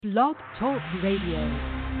Blog Talk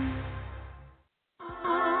Radio.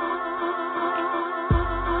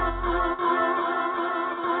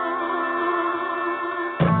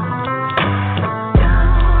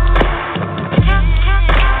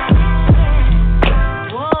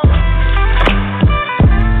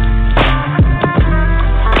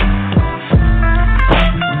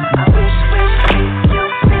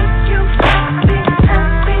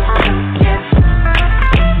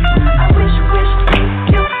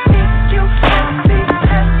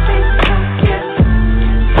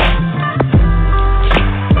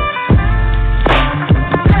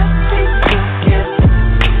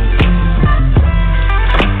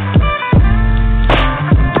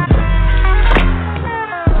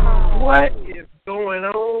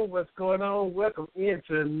 Welcome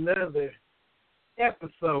into another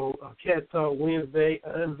episode of Cat Talk Wednesday.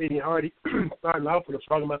 I'm Vinny Hardy. Starting off with a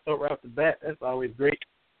frog in my throat right off the bat. That's always great.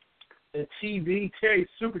 And TV, Terry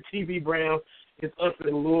Super TV Brown is up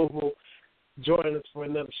in Louisville joining us for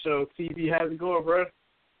another show. TV, how's it going, bro?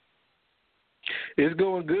 It's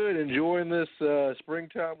going good. Enjoying this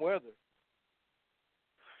springtime weather.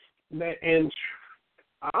 And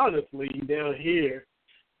honestly, down here,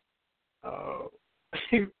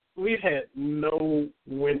 we've had no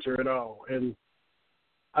winter at all. And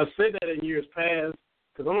I've said that in years past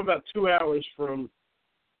because I'm about 2 hours from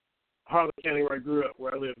Harlan County where I grew up,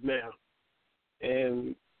 where I live now.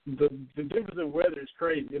 And the difference in weather is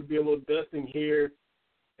crazy. It'll be a little dusting here,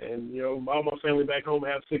 and, you know, all my family back home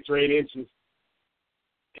have 6 or 8 inches.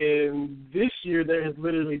 And this year there has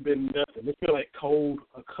literally been nothing. It's been like cold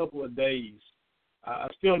a couple of days. I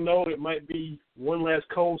still know it might be one last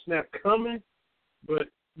cold snap coming, but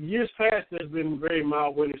years past, there's been very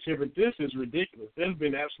mild winters here, but this is ridiculous. There's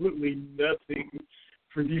been absolutely nothing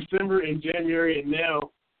for December and January, and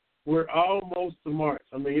now we're almost to March.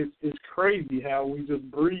 I mean, it's crazy how we just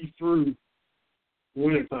breeze through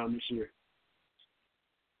wintertime this year.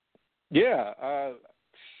 Yeah,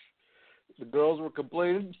 the girls were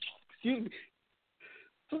complaining. Excuse me.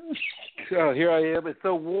 Here I am. It's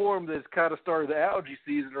so warm that it's kind of started the algae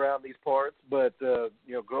season around these parts. But,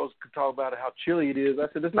 girls could talk about how chilly it is. I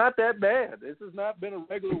said, it's not that bad. This has not been a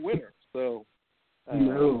regular winter. So,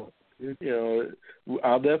 no.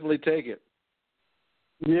 I'll definitely take it.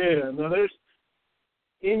 Yeah. Now,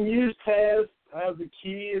 in years past, as a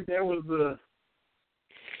kid, there was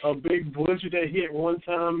a big blizzard that hit one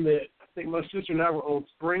time that I think my sister and I were on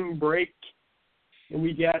spring break, and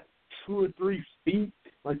we got 2 or 3 feet.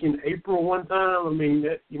 Like in April one time, I mean,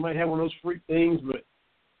 that you might have one of those freak things, but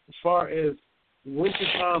as far as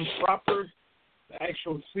wintertime proper, the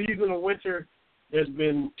actual season of winter, there's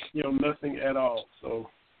been, nothing at all. So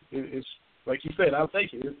it's like you said, I'll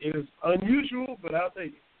take it. It is unusual, but I'll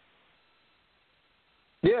take it.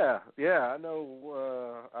 Yeah, I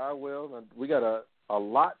know I will. And we got a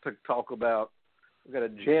lot to talk about. We got a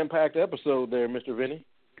jam-packed episode there, Mr. Vinny.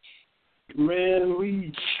 Man,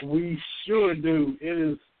 we sure do. It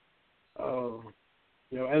is,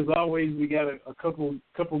 as always, we got a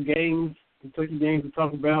couple games, Kentucky games to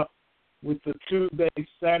talk about with the Tuesday,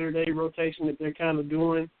 Saturday rotation that they're kind of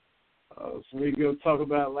doing. So we go talk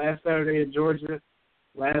about last Saturday at Georgia,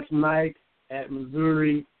 last night at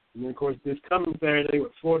Missouri, and then, of course, this coming Saturday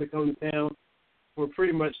with Florida coming to town for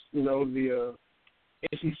pretty much, the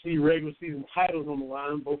SEC regular season titles on the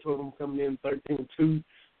line, both of them coming in 13-2.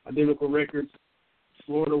 Identical records.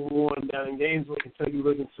 Florida won down in Gainesville. Kentucky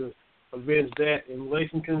looking to avenge that in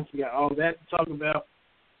Lexington. We got all that to talk about.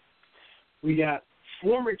 We got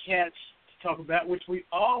former Cats to talk about, which we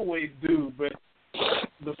always do, but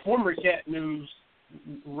the former Cat news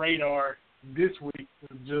radar this week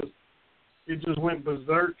just went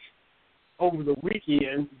berserk over the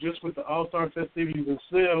weekend, just with the All-Star festivities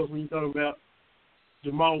themselves. When you talk about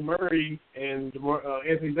Jamal Murray and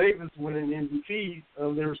Anthony Davis winning MVP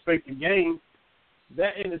of their respective games,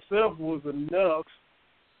 that in itself was enough.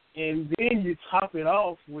 And then you top it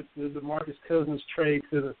off with the DeMarcus Cousins trade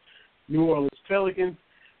to the New Orleans Pelicans.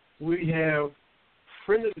 We have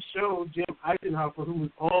friend of the show, Jim Eichenhofer, who was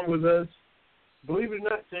on with us. Believe it or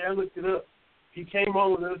not, Terry, I looked it up. He came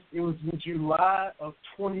on with us. It was in July of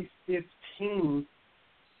 2015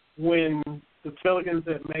 when the Pelicans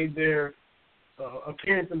had made their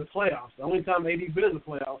appearance in the playoffs. The only time AD's been in the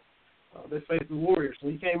playoffs, they faced the Warriors. So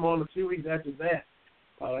he came on a few weeks after that.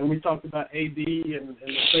 And we talked about AD and the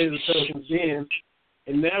state of the Pelicans then.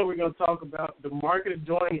 And now we're going to talk about the market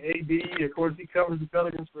joining AD. Of course, he covers the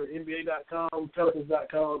Pelicans for NBA.com,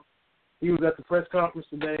 Pelicans.com. He was at the press conference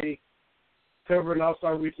today covering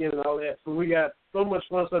All-Star Weekend and all that. So we got so much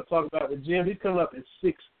fun stuff to talk about with Jim. He's coming up at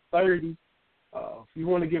 6:30. If you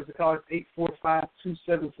want to give us a call, it's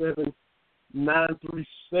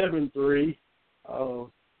 845-277-9373.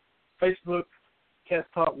 Facebook, Cats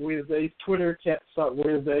Talk Wednesdays. Twitter, Cats Talk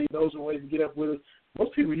Wednesday. Those are ways to get up with us.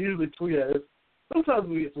 Most people usually tweet at us. Sometimes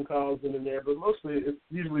we get some calls in there, but mostly it's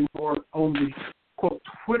usually more on the, quote,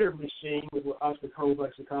 Twitter machine, is what Oscar Combs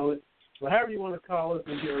likes to call it. So however you want to call us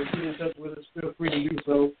and get in touch with us, feel free to do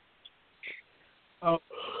so.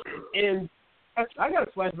 And I got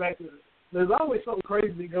a flashback to, there's always something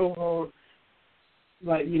crazy going on,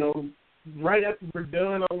 like, right after we're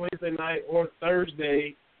done on Wednesday night or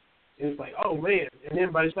Thursday, and it's like, oh, man. And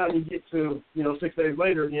then by the time you get to, 6 days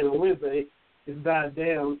later, on Wednesday, it's died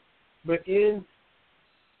down. But in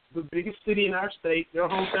the biggest city in our state, their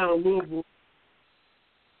hometown of Louisville,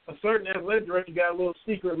 a certain athletic director got a little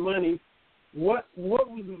secret money. What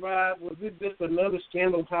was the vibe? Was it just another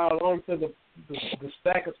scandal piled onto the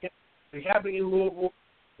stack of scandals happening in Louisville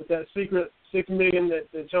with that secret $6 million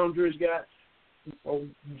that John Drew's got?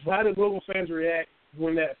 How did Louisville fans react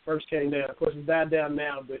when that first came down? Of course, it's died down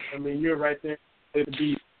now, but, you're right there to the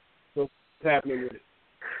beat. So what's happening with it?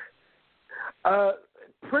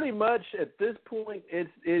 Pretty much at this point, it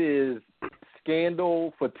is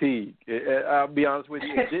scandal fatigue. I'll be honest with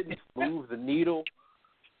you, it didn't move the needle.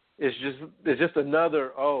 It's just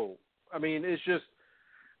another. It's just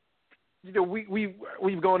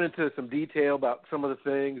we've gone into some detail about some of the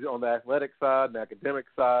things on the athletic side and academic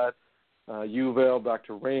side. U of L,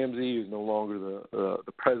 Dr. Ramsey is no longer the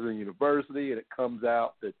president of the university, and it comes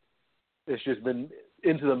out that it's just been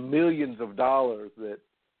into the millions of dollars that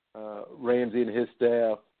Ramsey and his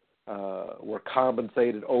staff were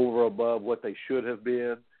compensated over above what they should have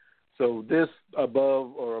been. So this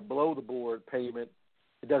above or below the board payment,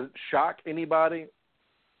 it doesn't shock anybody,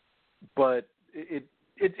 but it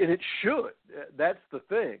should. That's the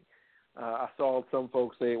thing. I saw some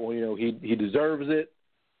folks say, well, he deserves it.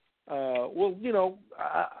 I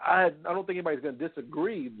don't think anybody's going to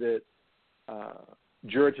disagree that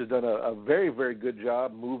Jurich has done a very, very good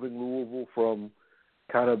job moving Louisville from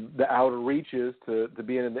kind of the outer reaches to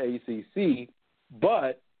being in the ACC,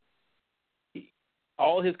 but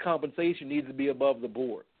all his compensation needs to be above the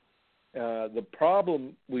board. The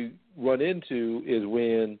problem we run into is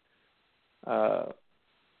when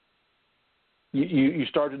you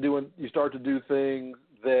start to do things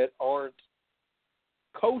that aren't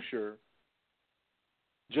kosher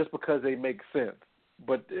just because they make sense.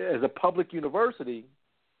 But as a public university,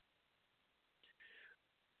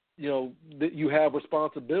 you have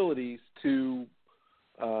responsibilities to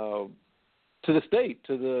the state,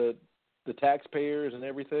 to the taxpayers and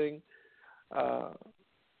everything.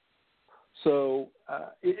 So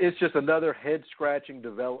it's just another head-scratching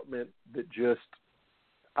development that just,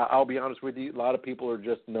 I'll be honest with you, a lot of people are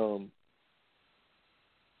just numb.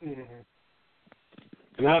 Mm-hmm.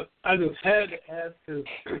 And I just had to ask, because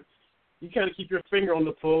you kind of keep your finger on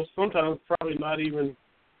the pulse, sometimes probably not even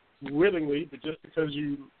willingly, but just because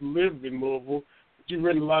you live in Louisville. But you've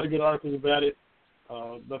written a lot of good articles about it,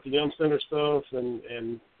 about the Young Center stuff,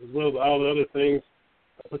 and as well as all the other things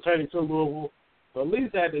pertaining to Louisville. So at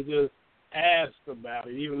least I had to just ask about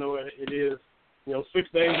it, even though it is, 6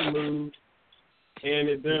 days removed, and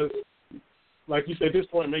it does, like you said, at this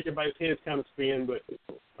point, make everybody's heads kind of spin, but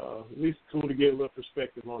at least it's cool to get a little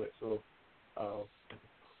perspective on it. So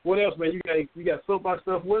what else, man? You got soapbox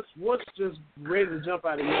stuff. What's just ready to jump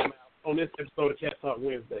out of your mouth on this episode of Cat Talk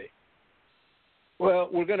Wednesday? Well,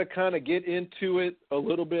 we're going to kind of get into it a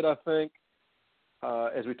little bit, I think,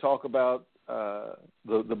 as we talk about the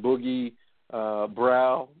Boogie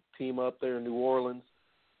Brow team up there in New Orleans.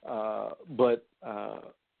 But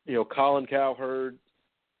Colin Cowherd,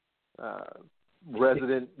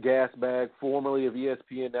 resident gas bag, formerly of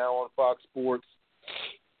ESPN, now on Fox Sports,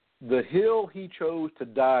 the hill he chose to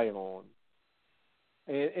die on,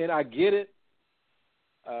 and I get it.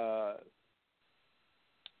 I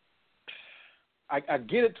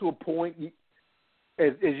get it to a point.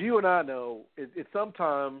 As you and I know, it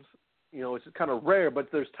sometimes, it's kind of rare,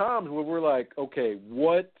 but there's times where we're like, okay,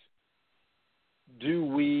 what do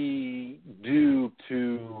we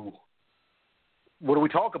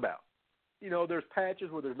talk about? There's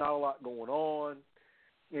patches where there's not a lot going on,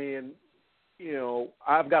 and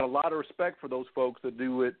I've got a lot of respect for those folks that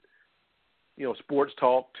do it, sports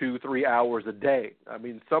talk 2-3 hours a day. I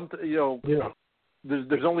mean,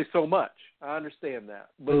 there's only so much. I understand that.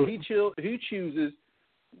 But he chooses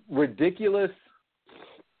ridiculous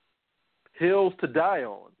hills to die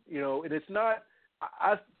on, and it's not –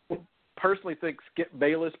 I personally think Skip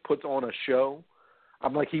Bayless puts on a show.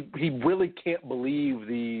 I'm like, he really can't believe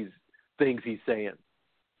these things he's saying.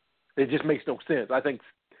 It just makes no sense. I think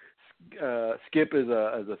Skip is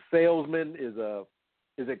a salesman, is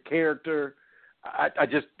a character. I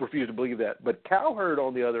just refuse to believe that. But Cowherd,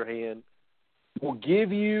 on the other hand, will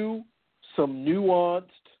give you some nuanced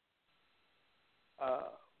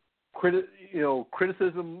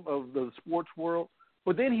criticism of the sports world,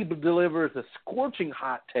 but then he delivers a scorching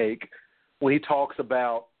hot take when he talks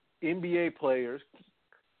about NBA players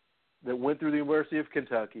that went through the University of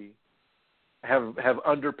Kentucky have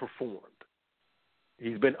underperformed.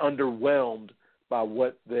 He's been underwhelmed by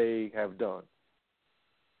what they have done.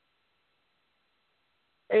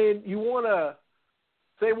 And you want to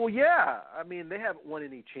say, well, yeah, I mean, they haven't won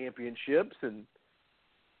any championships, and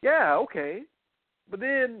yeah, okay. But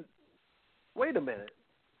then, wait a minute.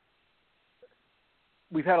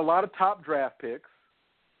 We've had a lot of top draft picks,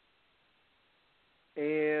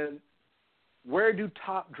 and where do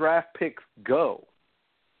top draft picks go?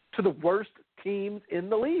 To the worst teams in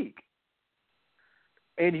the league.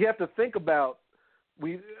 And you have to think about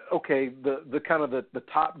the kind of the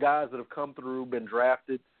top guys that have come through, been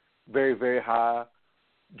drafted very, very high.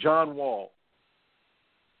 John Wall.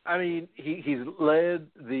 I mean, he's led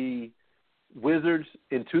the Wizards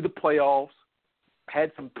into the playoffs,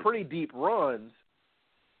 had some pretty deep runs,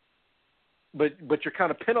 but you're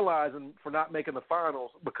kind of penalizing for not making the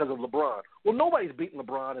finals because of LeBron. Well, nobody's beaten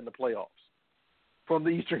LeBron in the playoffs from the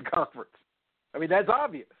Eastern Conference. I mean, that's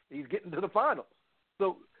obvious. He's getting to the finals.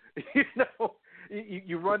 So,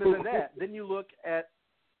 you run into that. Then you look at,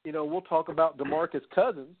 we'll talk about DeMarcus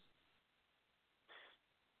Cousins.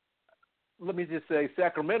 Let me just say,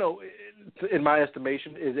 Sacramento, in my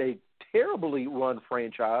estimation, is a terribly run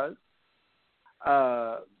franchise.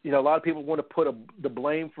 A lot of people want to put the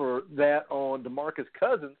blame for that on DeMarcus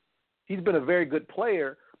Cousins. He's been a very good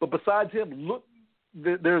player, but besides him, look,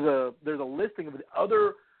 there's a listing of the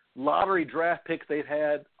other lottery draft picks they've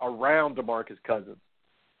had around DeMarcus Cousins.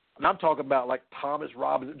 And I'm talking about like Thomas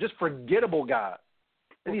Robinson, just forgettable guys.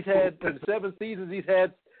 And he's had, in 7 seasons, he's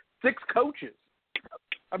had 6 coaches.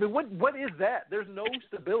 I mean, what is that? There's no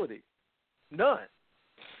stability. None.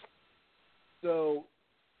 So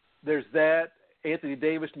there's that. Anthony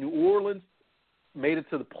Davis, New Orleans, made it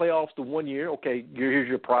to the playoffs the 1 year. Okay, here's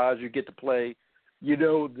your prize. You get to play,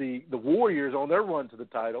 the Warriors on their run to the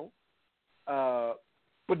title.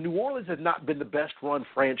 But New Orleans has not been the best run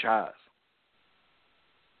franchise.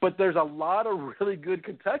 But there's a lot of really good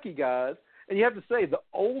Kentucky guys. And you have to say the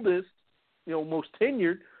oldest, most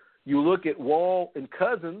tenured, you look at Wall and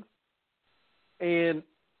Cousins, and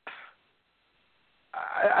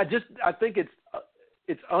I think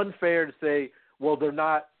it's unfair to say, well, they're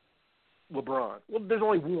not LeBron. Well, there's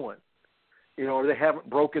only one, or they haven't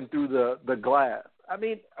broken through the glass. I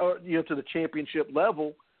mean, to the championship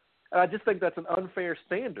level. I just think that's an unfair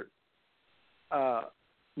standard.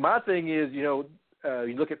 My thing is, you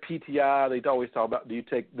look at PTI, they always talk about, do you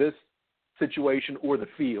take this situation or the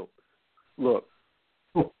field? Look,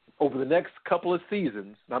 over the next couple of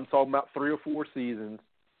seasons, and I'm talking about 3 or 4 seasons,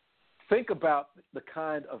 think about the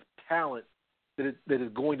kind of talent that is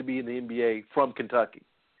going to be in the NBA from Kentucky.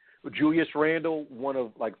 With Julius Randle, one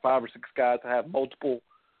of like 5 or 6 guys to have multiple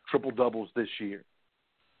triple-doubles this year.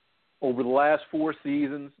 Over the last 4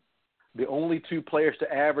 seasons, the only 2 players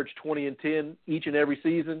to average 20 and 10 each and every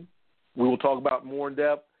season, we will talk about more in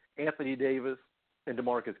depth, Anthony Davis and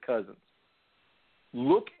DeMarcus Cousins.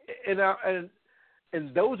 Look, and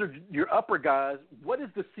those are your upper guys. What is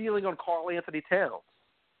the ceiling on Karl Anthony Towns?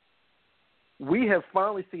 We have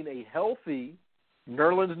finally seen a healthy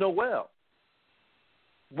Nerlens Noel.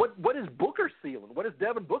 What is Booker's ceiling? What is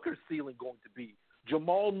Devin Booker's ceiling going to be?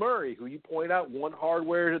 Jamal Murray, who you point out won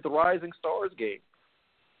hardware at the Rising Stars game.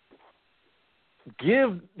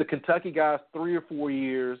 Give the Kentucky guys 3 or 4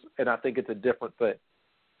 years, and I think it's a different thing.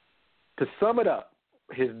 To sum it up,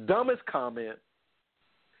 his dumbest comment,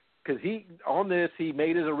 because he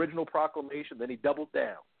made his original proclamation, then he doubled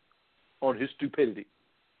down on his stupidity.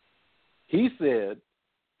 He said,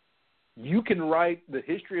 you can write the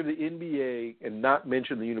history of the NBA and not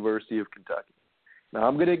mention the University of Kentucky. Now,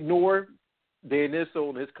 I'm going to ignore Dan Issel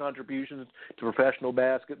and his contributions to professional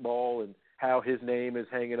basketball and how his name is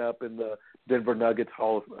hanging up in the Denver Nuggets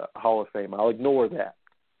Hall of Fame. I'll ignore that.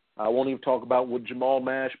 I won't even talk about what Jamal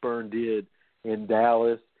Mashburn did in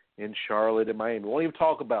Dallas, in Charlotte, and Miami. I won't even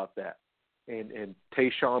talk about that. And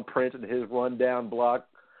Tayshaun Prince and his rundown block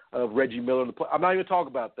of Reggie Miller. I'm not even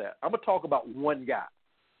talking about that. I'm going to talk about one guy,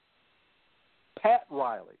 Pat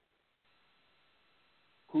Riley,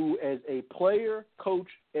 who as a player, coach,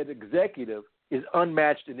 and executive is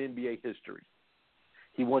unmatched in NBA history.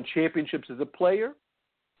 He won championships as a player.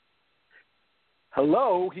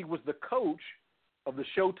 He was the coach of the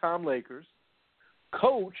Showtime Lakers,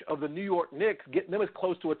 coach of the New York Knicks, getting them as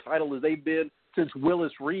close to a title as they've been since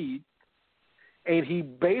Willis Reed, and he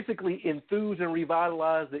basically enthused and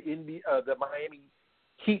revitalized the Miami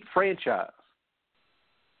Heat franchise.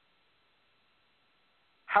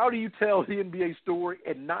 How do you tell the NBA story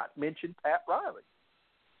and not mention Pat Riley,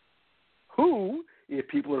 who, if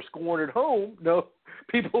people are scoring at home,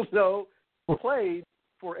 people know played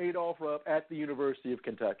for Adolph Rupp at the University of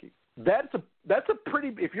Kentucky. That's a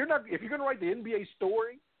pretty. If you're going to write the NBA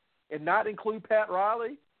story and not include Pat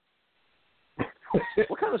Riley,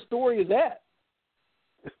 what kind of story is that?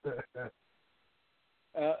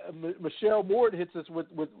 Michelle Morton hits us with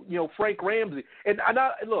Frank Ramsey, and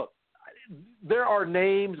look, there are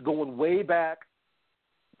names going way back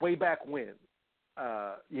when,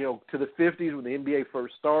 to the 50s when the NBA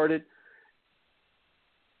first started.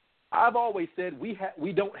 I've always said we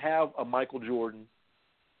don't have a Michael Jordan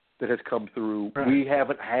that has come through. Right. We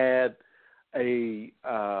haven't had a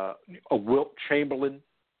Wilt Chamberlain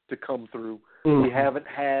to come through. Mm-hmm. We haven't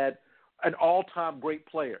had an all-time great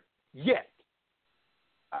player yet.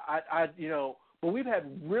 But we've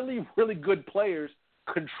had really, really good players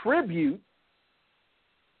contribute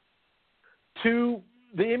to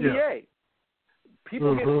the NBA. Yeah.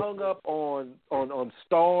 People get hung up on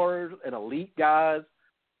stars and elite guys.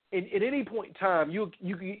 At any point in time, you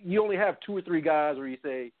only have two or three guys where you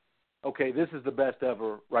say, okay, this is the best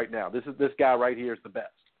ever right now. This guy right here is the best.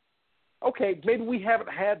 Okay, maybe we haven't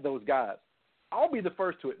had those guys. I'll be the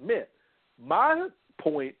first to admit. My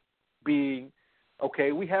point being,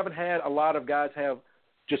 okay, we haven't had a lot of guys have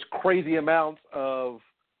just crazy amounts of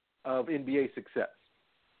NBA success.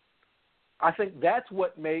 I think that's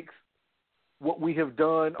what makes what we have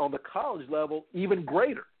done on the college level even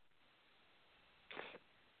greater.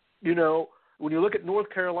 When you look at North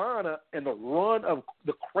Carolina and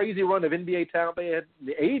the crazy run of NBA talent they had in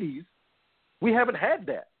the 80s, we haven't had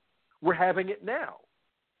that. We're having it now.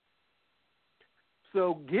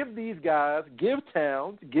 So give these guys, give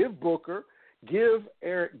Towns, give Booker, give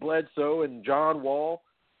Eric Bledsoe and John Wall.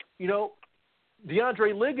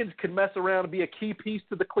 DeAndre Liggins could mess around and be a key piece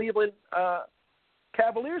to the Cleveland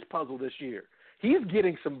Cavaliers puzzle this year. He's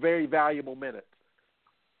getting some very valuable minutes.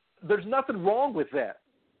 There's nothing wrong with that.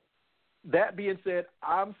 That being said,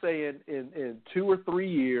 I'm saying in 2 or 3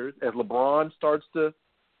 years, as LeBron starts to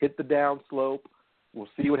hit the downslope, we'll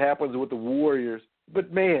see what happens with the Warriors.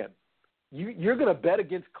 But, man, you're going to bet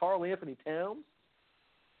against Karl Anthony Towns?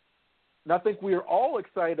 And I think we are all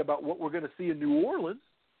excited about what we're going to see in New Orleans.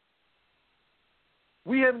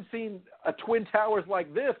 We haven't seen a Twin Towers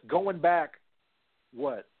like this going back,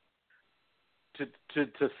 to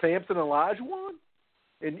Samson and Olajuwon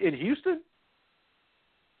in Houston?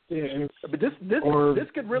 Yeah, but this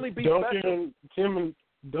could really be special. Tim and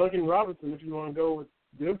Duncan Robinson, if you want to go with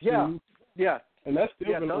them two. Yeah. And that's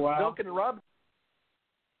still been a while. Duncan and Robinson.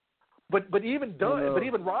 But even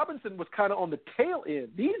Robinson was kind of on the tail end.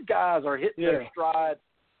 These guys are hitting their stride.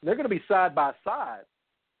 They're going to be side by side.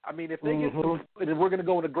 I mean, if they get, and we're going to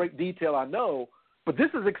go into great detail, I know, but this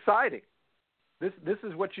is exciting. This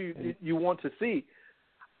is what you want to see.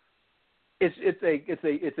 It's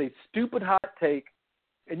a stupid hot take,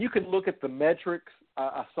 and you can look at the metrics.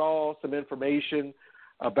 I saw some information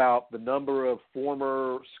about the number of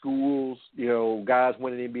former schools, guys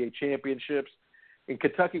winning NBA championships. In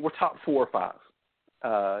Kentucky, we're top 4 or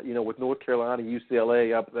 5, with North Carolina,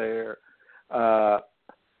 UCLA up there.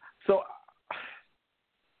 So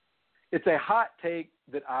it's a hot take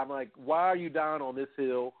that I'm like, why are you dying on this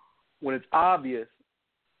hill when it's obvious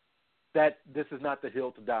that this is not the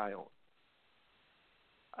hill to die on?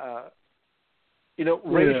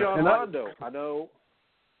 Rajon Rondo, I know.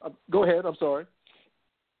 Go ahead. I'm sorry.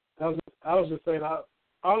 I was just saying,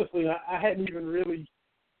 honestly, I hadn't even really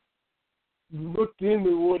looked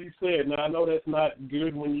into what he said. Now, I know that's not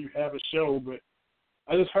good when you have a show, but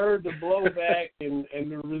I just heard the blowback and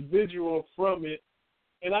the residual from it.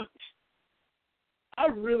 And I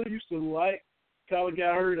really used to like Colin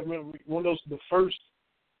Cowherd. I remember one of the first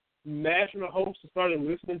national hosts I started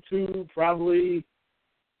listening to probably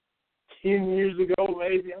 10 years ago,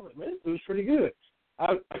 maybe. I was like, man, it was pretty good.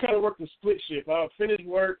 I kind of worked a split shift. I would finish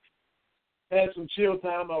work, had some chill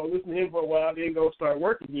time. I would listen to him for a while, then go start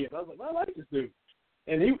work again. I was like, I like this dude.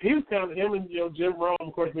 And he was kind of, him and Jim Rome,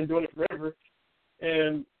 of course, been doing it forever.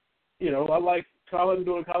 And, I like Colin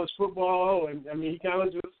doing college football. And, I mean, he kind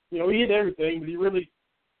of just, he hit everything, but he really,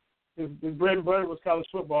 his bread and butter was college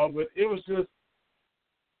football. But it was just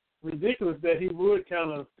ridiculous that he would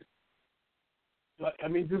kind of,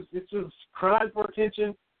 it's just crying for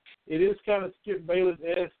attention. It is kind of Skip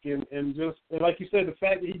Bayless-esque, and like you said, the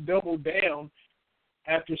fact that he doubled down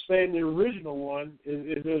after saying the original one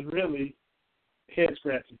is really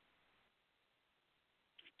head-scratching.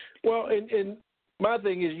 Well, and my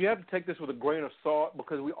thing is you have to take this with a grain of salt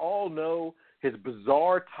because we all know his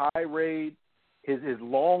bizarre tirade, his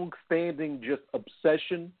long-standing just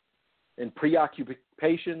obsession and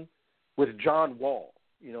preoccupation with John Wall.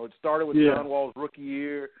 You know, it started with John Wall's rookie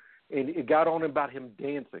year, and it got on about him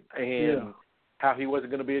dancing and how he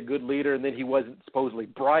wasn't going to be a good leader, and then he wasn't supposedly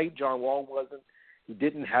bright. John Wall wasn't. He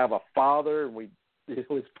didn't have a father, and his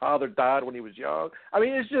father died when he was young. I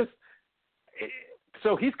mean, it's just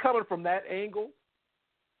so he's coming from that angle,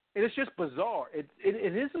 and it's just bizarre.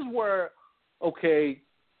 And this is where, okay,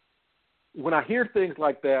 when I hear things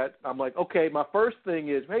like that, I'm like, okay, my first thing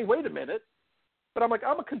is, hey, wait a minute. But I'm like,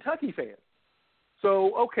 I'm a Kentucky fan.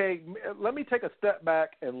 So, okay, let me take a step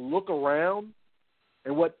back and look around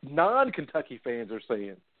and what non-Kentucky fans are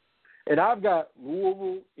saying. And I've got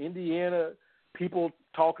Louisville, Indiana, people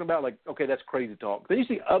talking about like, okay, that's crazy talk. Then you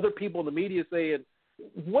see other people in the media saying,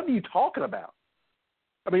 what are you talking about?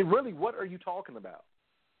 I mean, really, what are you talking about?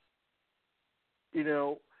 You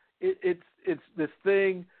know, it's this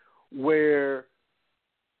thing where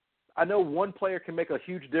I know one player can make a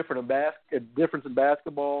huge difference in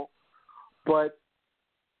basketball, but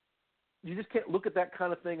you just can't look at that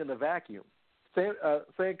kind of thing in the vacuum.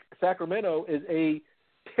 Sacramento is a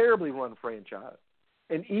terribly run franchise.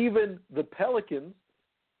 And even the Pelicans,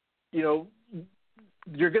 you know,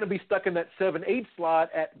 you're going to be stuck in that 7-8 slot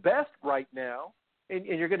at best right now, and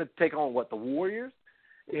you're going to take on, the Warriors?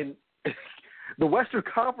 And the Western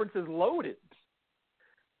Conference is loaded.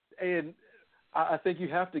 And I think you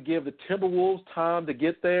have to give the Timberwolves time to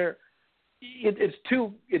get there. It's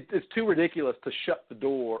too ridiculous to shut the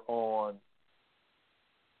door on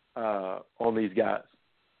these guys.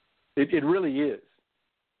 It really is.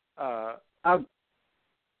 I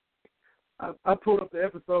pulled up the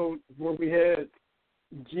episode where we had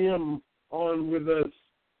Jim on with us,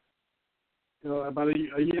 about a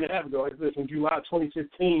year and a half ago. It's in July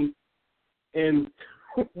 2015, and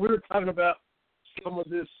we were talking about some of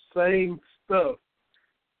this same stuff.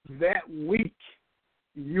 That week,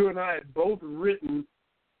 you and I had both written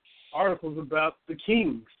articles about the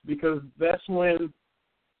Kings because that's when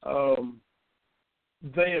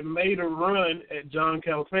they had made a run at John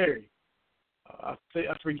Calipari. I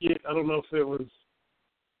forget. I don't know if it was.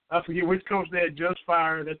 I forget which coach they had just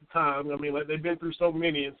fired at the time. I mean, like they've been through so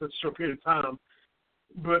many in such a short period of time.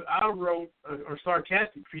 But I wrote a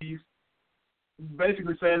sarcastic piece,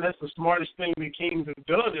 basically saying that's the smartest thing the Kings have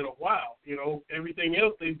done in a while. You know, everything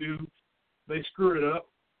else they do, they screw it up.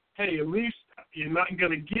 Hey, at least you're not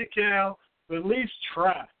going to get Cal, but at least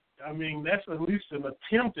try. I mean, that's at least an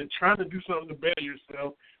attempt at trying to do something to better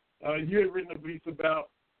yourself. You had written a piece about,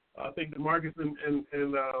 I think, DeMarcus and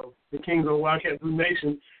the Kings on Wildcat Blue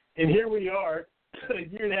Nation, and here we are, a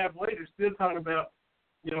year and a half later, still talking about,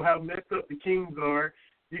 how messed up the Kings are.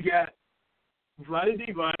 You got Vlade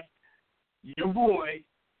Divac, your boy,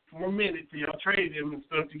 for a minute, so y'all traded him and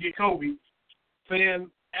stuff to get Kobe,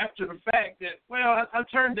 saying after the fact that, well, I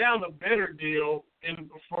turned down a better deal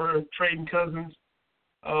for trading Cousins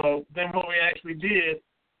than what we actually did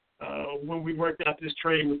when we worked out this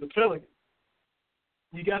trade with the Pelicans.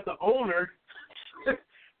 You got the owner,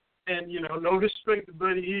 and, no disrespect to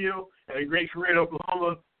Buddy Hield, had a great career in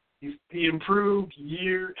Oklahoma. He improved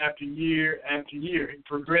year after year after year. He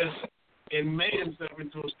progressed and made himself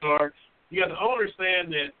into a star. You got the owner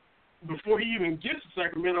saying that before he even gets to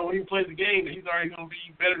Sacramento, when he plays the game, that he's already going to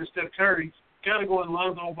be better than Steph Curry. Kind of going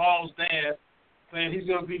Lonzo Ball's dad, saying he's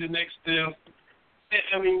going to be the next Steph.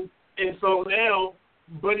 And so now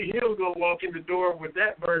Buddy Hield's going to walk in the door with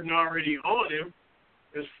that burden already on him,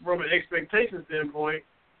 as from an expectation standpoint.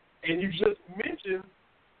 And you just mentioned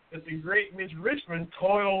that the great Mitch Richmond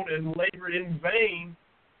toiled and labored in vain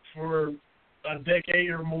for a decade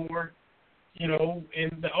or more, and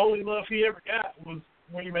the only love he ever got was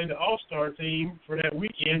when he made the All-Star team for that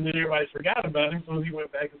weekend, and everybody forgot about him, so he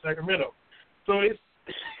went back to Sacramento. So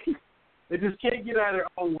they just can't get out of their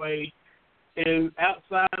own way. And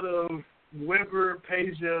outside of Weber,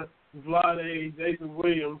 Peja, Vlade, Jason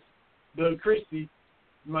Williams, Doug Christie,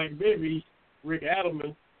 Mike Bibby, Rick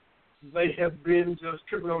Adelman, they have been just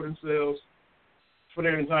tripping over themselves for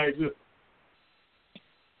their entire existence.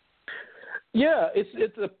 Yeah,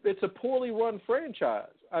 it's a poorly run franchise.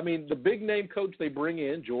 I mean, the big name coach they bring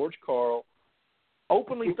in, George Karl,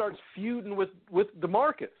 openly starts feuding with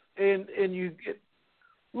DeMarcus, and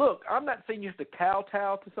look, I'm not saying you have to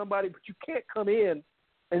kowtow to somebody, but you can't come in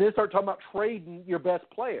and then start talking about trading your best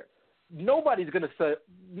player. Nobody is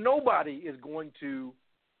going to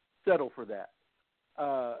settle for that.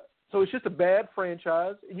 So it's just a bad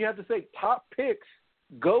franchise, and you have to say top picks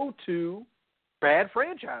go to bad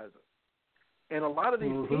franchises. And a lot of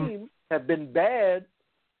these teams have been bad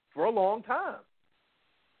for a long time,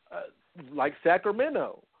 like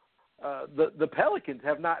Sacramento. The Pelicans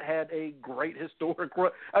have not had a great historic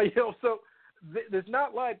run. So it's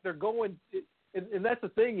not like they're going and that's the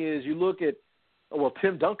thing is you look at,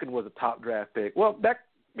 Tim Duncan was a top draft pick. Well, that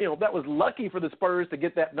was lucky for the Spurs to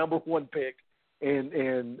get that number one pick and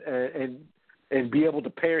be able to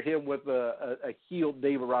pair him with a healed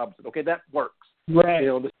David Robinson. Okay, that works. Right.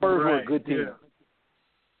 The Spurs were a good team. Yeah.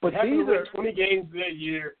 But these are 20 games that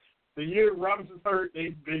year. The year Robinson's hurt,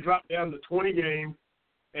 they dropped down to 20 games,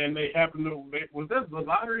 and they happened to. Was that the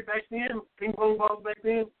lottery back then? Ping pong balls back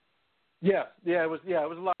then? Yeah, it was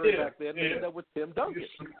a lottery back then. They did that with Tim Duncan.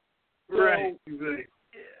 Right. So,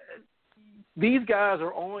 these guys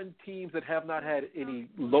are on teams that have not had any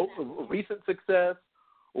recent success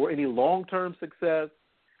or any long-term success.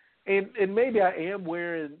 And maybe I am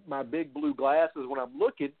wearing my big blue glasses when I'm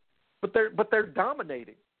looking, but they're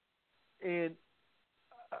dominating. And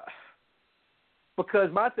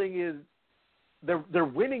because my thing is they're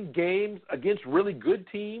winning games against really good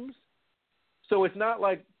teams, so it's not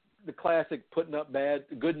like the classic putting up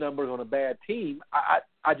good numbers on a bad team.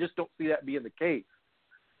 I just don't see that being the case.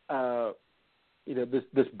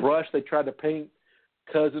 This brush they tried to paint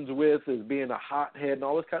Cousins with as being a hothead and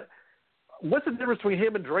all this kind of. What's the difference between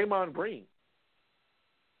him and Draymond Green?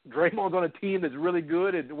 Draymond's on a team that's really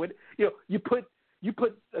good, and when you put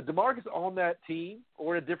DeMarcus on that team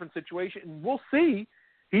or in a different situation, and we'll see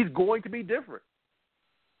he's going to be different.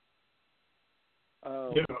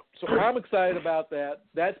 So I'm excited about that.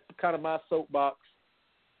 That's kind of my soapbox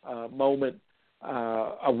moment.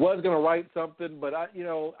 I was going to write something, but as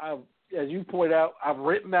you point out, I've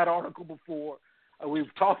written that article before.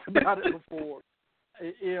 We've talked about it before.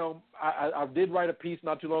 I did write a piece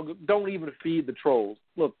not too long ago. Don't even feed the trolls.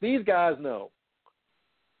 Look, these guys know.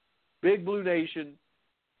 Big Blue Nation,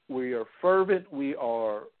 we are fervent, we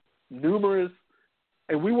are numerous,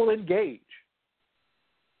 and we will engage.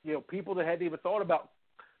 People that hadn't even thought about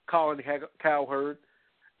Colin Cowherd,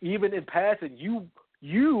 even in passing, you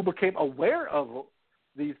became aware of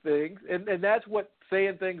these things, and that's what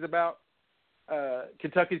saying things about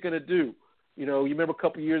Kentucky's going to do. You remember a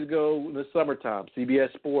couple of years ago in the summertime,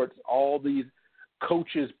 CBS Sports, all these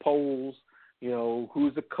coaches polls,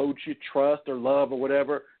 who's the coach you trust or love or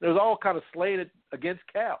whatever. It was all kind of slanted against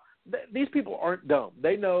Cal. These people aren't dumb.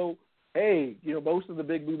 They know, hey, most of the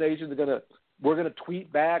Big Blue Nations we're going to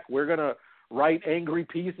tweet back. We're going to write angry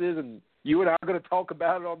pieces, and you and I are going to talk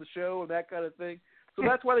about it on the show and that kind of thing. So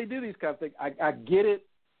that's why they do these kind of things. I get it.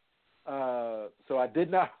 So I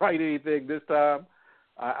did not write anything this time.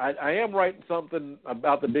 I am writing something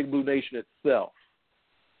about the Big Blue Nation itself.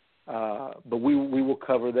 But we will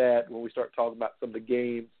cover that when we start talking about some of the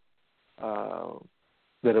games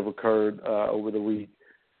that have occurred over the week.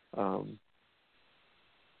 So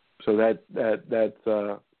that's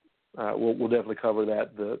we'll definitely cover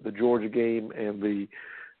that, the Georgia game and the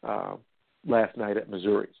last night at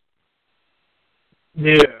Missouri.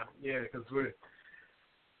 Yeah, because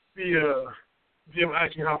Jim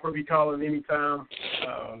Eichenhofer be calling anytime,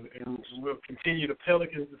 and we'll continue the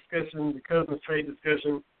Pelicans discussion, the Cousins trade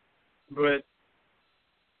discussion. But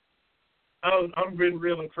I'm been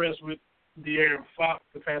real impressed with De'Aaron Fox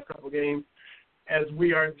the past couple of games, as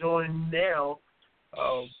we are joined now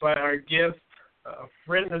by our guest, a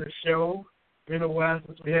friend of the show. Been a while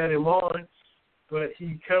since we had him on, but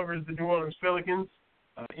he covers the New Orleans Pelicans,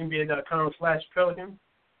 NBA.com/Pelicans.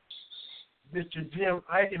 Mr. Jim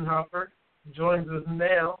Eichenhofer joins us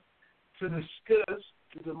now to discuss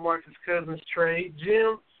the DeMarcus Cousins trade.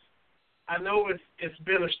 Jim, I know it's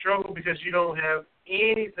been a struggle because you don't have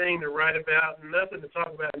anything to write about, nothing to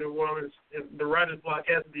talk about in New Orleans. The writer's block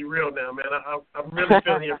has to be real now, man. I'm really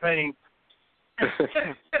feeling your pain.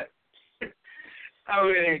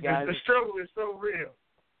 Hey, guys. The struggle is so real.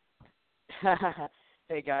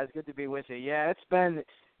 Hey, guys, good to be with you. Yeah,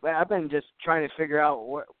 I've been just trying to figure out,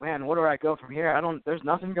 where do I go from here? There's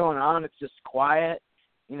nothing going on. It's just quiet.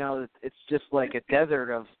 It's just like a desert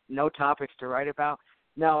of no topics to write about.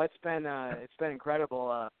 No, it's been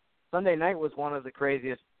incredible. Sunday night was one of the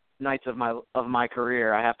craziest nights of my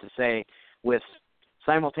career, I have to say, with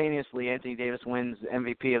simultaneously Anthony Davis wins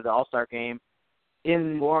MVP of the All-Star game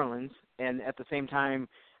in New Orleans, and at the same time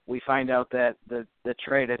we find out that the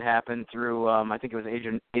trade had happened through I think it was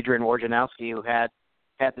Adrian Wojnarowski who had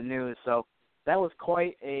the news. So that was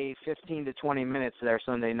quite a 15 to 20 minutes there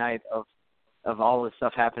Sunday night of all this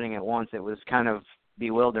stuff happening at once. It was kind of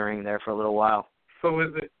bewildering there for a little while. So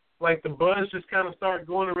is like the buzz just kind of started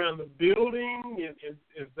going around the building?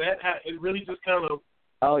 Is that how it really just kind of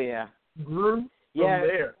grew from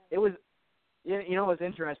there? It was. Yeah, you know what's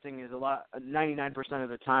interesting is 99% of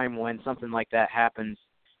the time when something like that happens,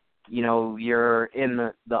 you know, you're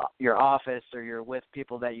in your office or you're with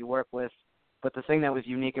people that you work with. But the thing that was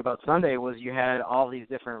unique about Sunday was you had all these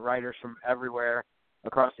different writers from everywhere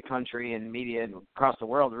across the country and media and across the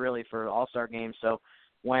world, really, for All-Star games. So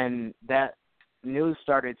when that news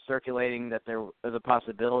started circulating that there was a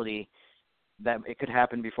possibility that it could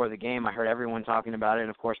happen before the game, I heard everyone talking about it.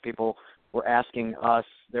 And, of course, people were asking us.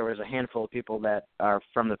 There was a handful of people that are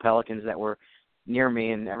from the Pelicans that were near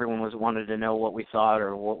me, and everyone wanted to know what we thought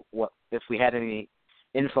or what if we had any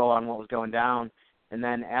info on what was going down. And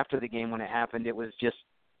then after the game when it happened, it was just,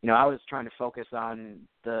 you know, I was trying to focus on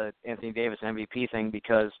the Anthony Davis MVP thing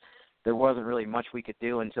because there wasn't really much we could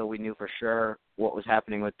do until we knew for sure what was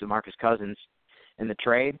happening with DeMarcus Cousins in the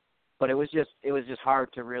trade. But it was just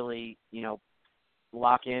hard to really, you know,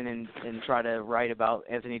 lock in and try to write about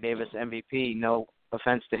Anthony Davis MVP. No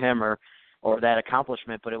offense to him or that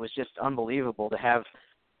accomplishment, but it was just unbelievable to have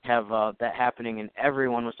that happening, and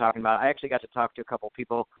everyone was talking about it. I actually got to talk to a couple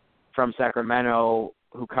people from Sacramento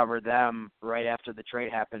who covered them right after the trade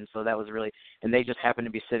happened, so that was really, and they just happened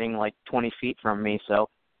to be sitting like 20 feet from me, so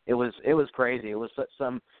it was crazy. It was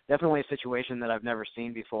definitely a situation that I've never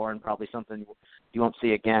seen before, and probably something you won't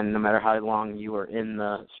see again no matter how long you are in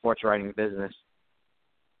the sports writing business.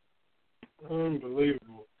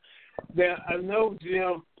 Unbelievable. Now, I know,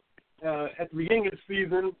 Jim, at the beginning of the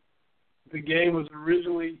season, the game was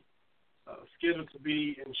originally scheduled to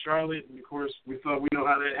be in Charlotte, and, of course, we know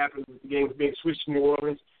how that happened with the games being switched to New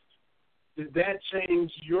Orleans. Did that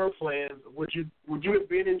change your plans? Would you have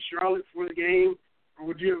been in Charlotte for the game, or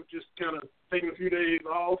would you have just kind of taken a few days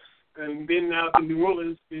off and been out in New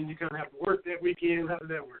Orleans, and you kind of have to work that weekend? How did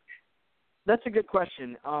that work? That's a good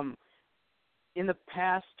question. In the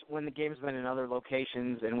past, when the game's been in other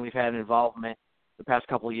locations and we've had involvement the past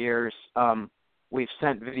couple of years, we've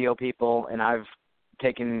sent video people, and I've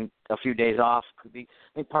taken a few days off, I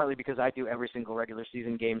think partly because I do every single regular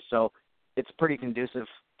season game, so it's pretty conducive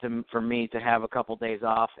for me to have a couple days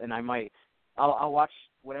off, and I'll watch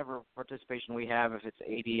whatever participation we have, if it's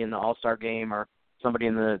AD in the All-Star game or somebody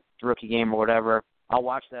in the rookie game or whatever. I'll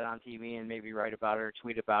watch that on TV and maybe write about it or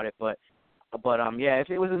tweet about it, But if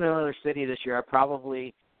it was in another city this year,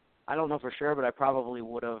 I don't know for sure, but I probably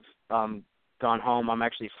would have gone home. I'm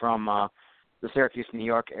actually from the Syracuse, New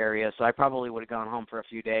York area, so I probably would have gone home for a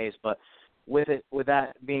few days. But with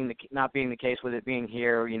that being not being the case, with it being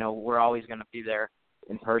here, you know, we're always going to be there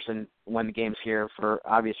in person when the game's here for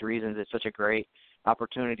obvious reasons. It's such a great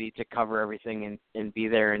opportunity to cover everything and be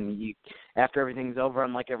there. And after everything's over,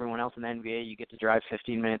 unlike everyone else in the NBA, you get to drive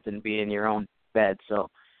 15 minutes and be in your own bed. So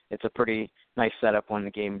it's a pretty nice setup when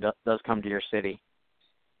the game does come to your city.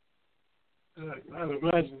 I would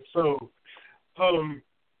imagine so.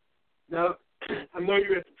 Now, I know you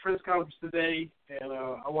were at the press conference today, and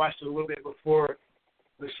I watched it a little bit before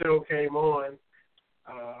the show came on,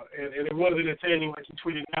 and it was entertaining, like you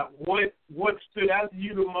tweeted out. What stood out to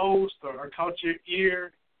you the most or caught your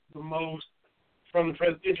ear the most from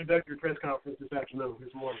the introductory press conference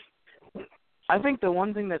this morning? I think the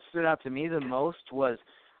one thing that stood out to me the most was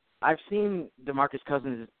I've seen DeMarcus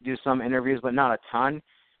Cousins do some interviews, but not a ton.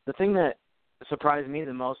 The thing that surprised me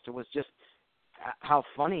the most was just how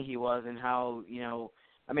funny he was and how, you know,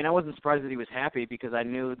 I mean, I wasn't surprised that he was happy because I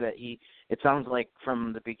knew that it sounds like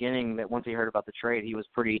from the beginning that once he heard about the trade, he was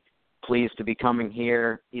pretty pleased to be coming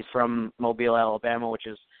here. He's from Mobile, Alabama, which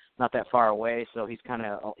is not that far away, so he's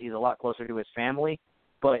a lot closer to his family.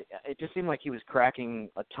 But it just seemed like he was cracking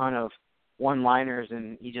a ton of one-liners,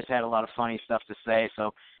 and he just had a lot of funny stuff to say.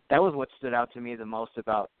 So that was what stood out to me the most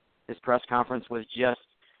about his press conference, was just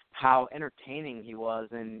how entertaining he was.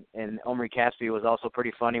 And Omri Caspi was also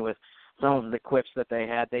pretty funny with some of the quips that they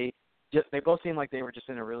had. They both seemed like they were just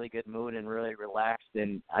in a really good mood and really relaxed,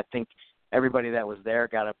 and I think everybody that was there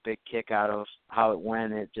got a big kick out of how it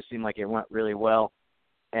went. It just seemed like it went really well.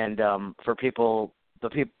 And for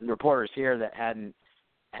the reporters here that hadn't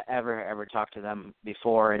ever talked to them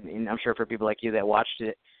before, and I'm sure for people like you that watched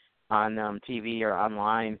it on TV or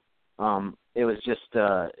online, it was just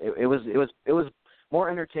it was more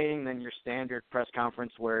entertaining than your standard press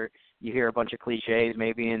conference where you hear a bunch of cliches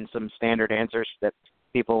maybe and some standard answers that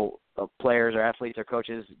people, players or athletes or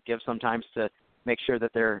coaches, give sometimes to make sure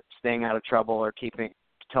that they're staying out of trouble or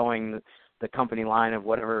towing the company line of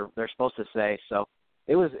whatever they're supposed to say. So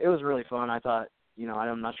it was really fun. I thought, you know,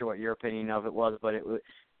 I'm not sure what your opinion of it was, but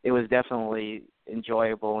it was definitely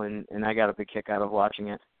enjoyable, and I got a big kick out of watching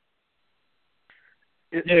it.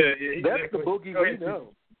 Exactly. That's the Boogie we know.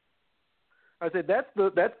 I said that's the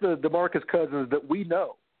DeMarcus Cousins that we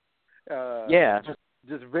know.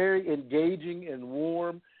 Just very engaging and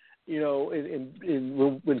warm. You know,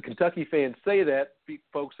 and when Kentucky fans say that,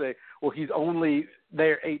 folks say, well, he's only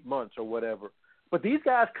there 8 months or whatever. But these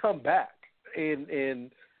guys come back,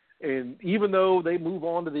 and even though they move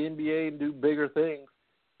on to the NBA and do bigger things,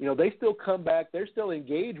 you know, they still come back. They're still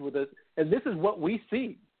engaged with us, and this is what we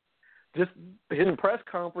see. Just his press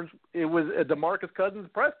conference, it was a DeMarcus Cousins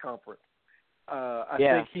press conference. I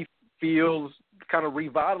think he feels kind of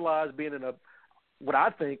revitalized, being in what I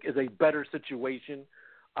think is a better situation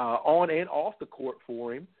on and off the court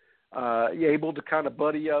for him. Able to kind of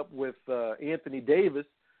buddy up with Anthony Davis,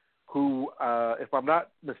 who, if I'm not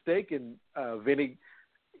mistaken, Vinny,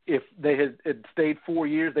 if they had stayed 4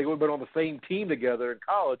 years, they would have been on the same team together in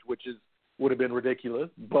college, which would have been ridiculous.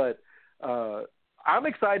 But I'm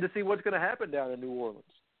excited to see what's going to happen down in New Orleans.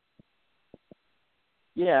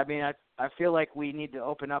 Yeah, I mean, I feel like we need to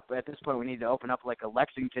open up at this point. We need to open up like a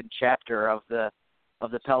Lexington chapter of the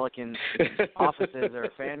Pelicans offices or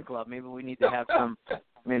a fan club. Maybe we need to have some.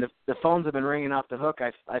 I mean, the phones have been ringing off the hook.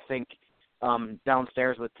 I think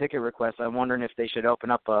downstairs with ticket requests. I'm wondering if they should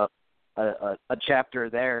open up a chapter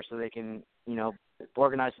there so they can, you know,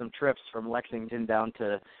 organize some trips from Lexington down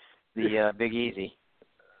to the Big Easy.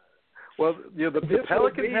 Well, you know, the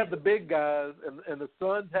Pelicans have the big guys, and the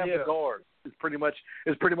Suns have the guards. It's pretty much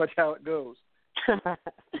how it goes.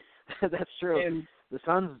 That's true. And the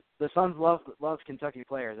Suns love Kentucky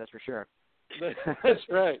players. That's for sure. That's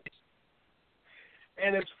right.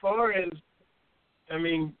 And as far as, I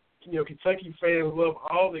mean, you know, Kentucky fans love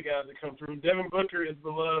all the guys that come through. Devin Booker is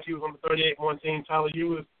beloved. He was on the 38-1 team. Tyler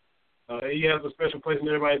Ewis, he has a special place in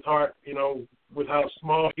everybody's heart, you know, with how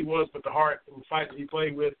small he was, but the heart and fight that he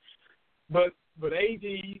played with. But AD,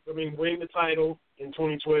 I mean, winning the title in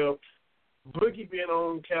 2012, Boogie being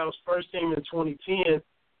on Cal's first team in 2010,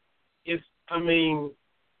 it's, I mean,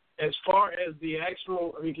 as far as the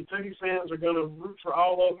actual, I mean, Kentucky fans are going to root for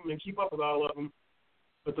all of them and keep up with all of them.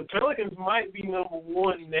 But the Pelicans might be number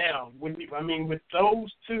one now. With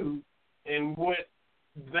those two and what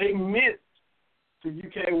they meant to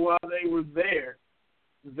UK while they were there,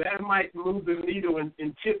 that might move the needle and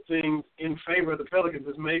tip things in favor of the Pelicans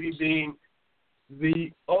as maybe being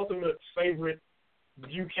the ultimate favorite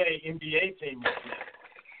UK NBA team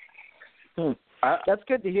right now. That's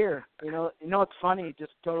good to hear. You know, it's funny,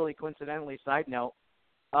 just totally coincidentally, side note,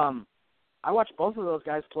 I watched both of those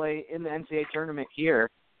guys play in the NCAA tournament here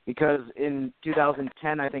because in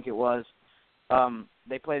 2010, I think it was,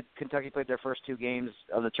 Kentucky played their first two games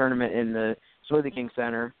of the tournament in the Smoothie King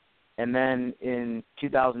Center, and then in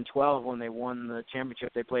 2012 when they won the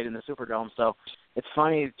championship, they played in the Superdome. So it's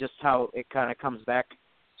funny just how it kind of comes back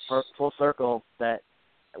full circle that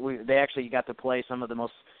they actually got to play some of the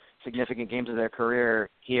most significant games of their career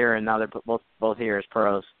here, and now they're both here as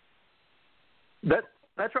pros. That's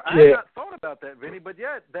right. I had not thought about that, Vinny, but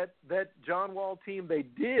yeah, that John Wall team, they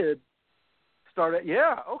did start at,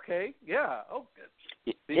 okay. Yeah,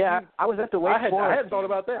 I was at the Wake Forest. I hadn't thought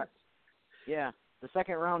about that. Yeah, the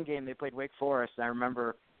second round game they played Wake Forest, I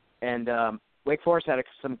remember, and Wake Forest had a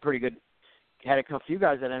few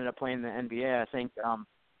guys that ended up playing in the NBA. I think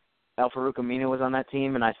Al-Farouq Aminu was on that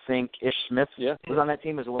team, and I think Ish Smith was on that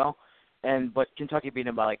team as well. But Kentucky beat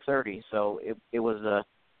them by like 30, so it was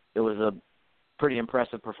a pretty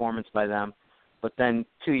impressive performance by them. But then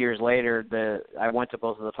 2 years later, I went to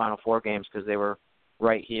both of the Final Four games because they were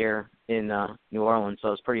right here in New Orleans, so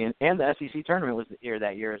it was pretty. And the SEC tournament was here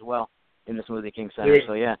that year as well in the Smoothie King Center.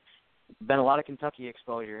 So yeah, been a lot of Kentucky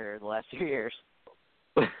exposure here the last 2 years.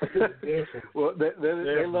 Well,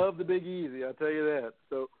 they love the Big Easy, I'll tell you that.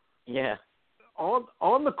 So yeah,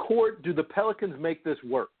 on the court, do the Pelicans make this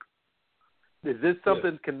work? Is this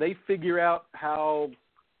something? Can they figure out how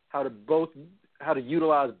to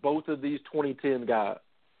utilize both of these 2010 guys?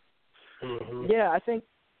 Mm-hmm. Yeah, I think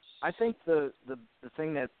the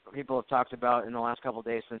thing that people have talked about in the last couple of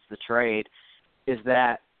days since the trade is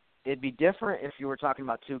that it'd be different if you were talking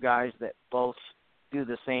about two guys that both do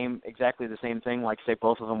exactly the same thing. Like, say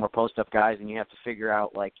both of them were post-up guys, and you have to figure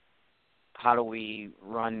out, like, how do we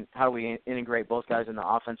integrate both guys in the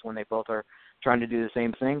offense when they both are trying to do the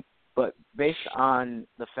same thing. But based on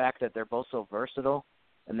the fact that they're both so versatile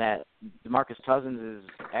and that DeMarcus Cousins is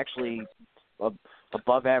actually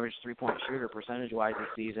above average three-point shooter percentage-wise this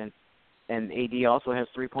season, and AD also has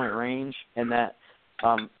three-point range, and that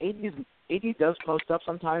AD does post up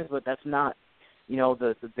sometimes, but that's not,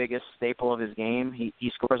 the biggest staple of his game.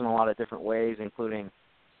 He scores in a lot of different ways, including,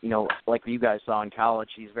 like you guys saw in college,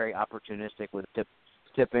 he's very opportunistic with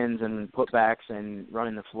tip-ins and putbacks and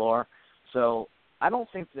running the floor. So I don't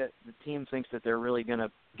think that the team thinks that they're really going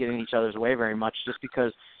to get in each other's way very much just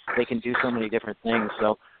because they can do so many different things.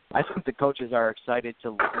 So I think the coaches are excited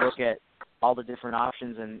to look at all the different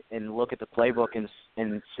options and look at the playbook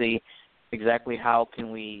and see exactly how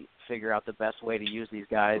can we figure out the best way to use these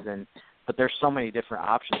guys. But there's so many different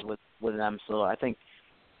options with them. So I think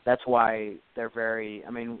that's why they're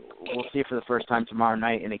we'll see for the first time tomorrow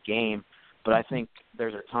night in a game, but I think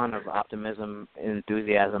there's a ton of optimism and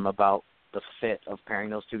enthusiasm about the fit of pairing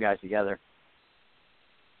those two guys together.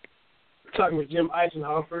 Talking with Jim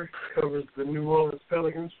Eichenhofer, covers the New Orleans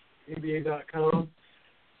Pelicans, NBA.com,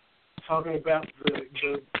 talking about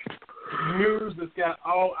the news that's got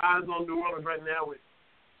all eyes on New Orleans right now with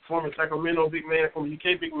former Sacramento big man, former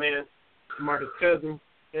UK big man, Marcus Cousins,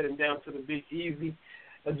 heading down to the Big Easy.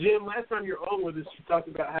 Jim, last time you were on with us, you talked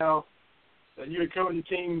about how you had covered your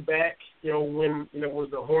team back, when, it was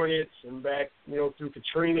the Hornets and back, through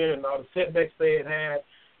Katrina and all the setbacks they had,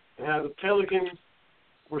 and how the Pelicans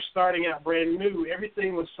were starting out brand new.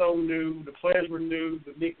 Everything was so new. The players were new.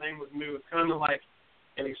 The nickname was new. It's kind of like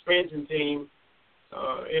an expansion team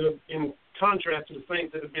in contrast to the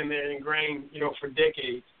Saints that have been there ingrained, for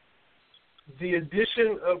decades. The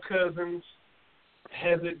addition of Cousins,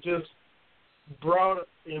 has it just brought,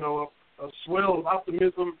 a swell of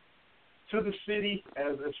optimism to the city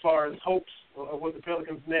as far as hopes of what the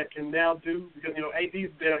Pelicans net can now do? Because,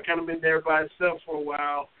 AD's kind of been there by himself for a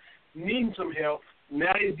while, needing some help.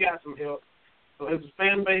 Now he's got some help. So his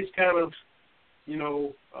fan base kind of,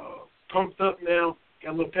 pumped up now,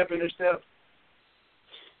 got a little pep in their step.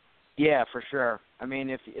 Yeah, for sure. I mean,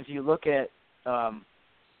 if you look at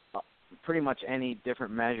pretty much any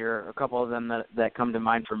different measure, a couple of them that come to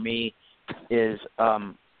mind for me is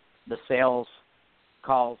the sales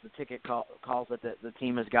calls, the ticket calls that the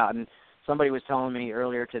team has gotten. Somebody was telling me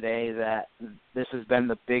earlier today that this has been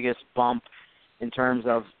the biggest bump in terms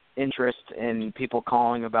of interest in people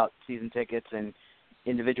calling about season tickets and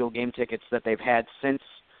individual game tickets that they've had since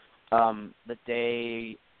the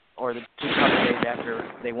day or the 2 days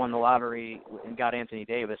after they won the lottery and got Anthony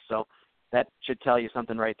Davis. So that should tell you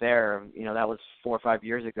something right there. That was 4 or 5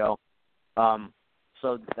 years ago.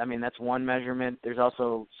 So, that's one measurement. There's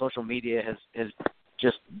also social media has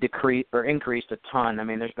just decreased or increased a ton.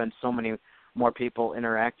 There's been so many more people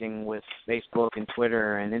interacting with Facebook and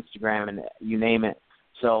Twitter and Instagram and you name it.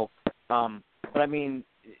 So, but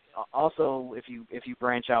also if you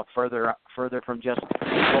branch out further from just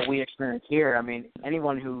what we experience here,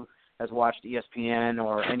 anyone who has watched ESPN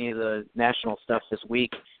or any of the national stuff this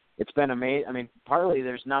week, it's been amazing. Partly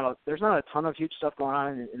there's not a ton of huge stuff going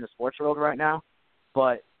on in the sports world right now,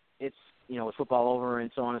 but it's with football over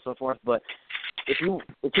and so on and so forth. But it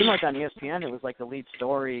seemed like on ESPN it was like the lead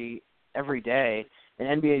story every day.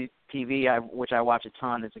 And NBA TV, which I watch a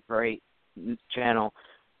ton, it's a great channel,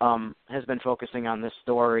 has been focusing on this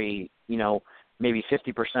story, maybe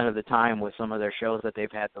 50% of the time with some of their shows that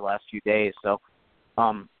they've had the last few days. So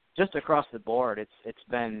just across the board, it's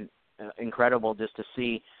been incredible just to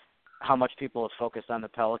see how much people have focused on the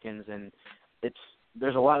Pelicans. And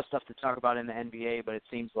there's a lot of stuff to talk about in the NBA, but it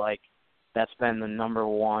seems like that's been the number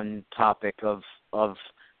one topic of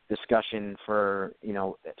discussion for,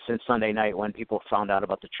 since Sunday night when people found out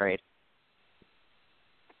about the trade.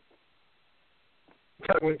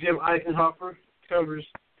 Talking with Jim Eichenhofer, covers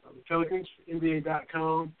the Pelicans,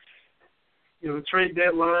 NBA.com. The trade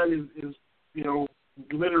deadline is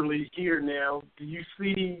literally here now. Do you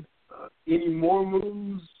see any more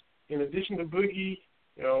moves in addition to Boogie,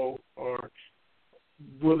 or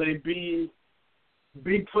will they be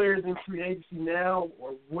big players in free agency now,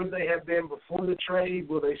 or would they have been before the trade?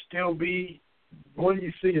 Will they still be? What do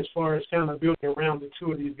you see as far as kind of building around the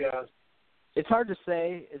two of these guys? It's hard to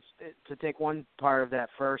say. To take one part of that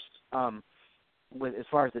first, as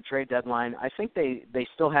far as the trade deadline, I think they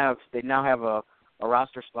now have a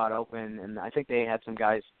roster spot open, and I think they had some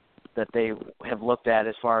guys that they have looked at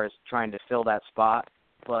as far as trying to fill that spot.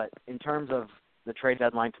 But in terms of the trade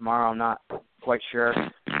deadline tomorrow, I'm not quite sure,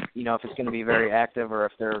 if it's going to be very active or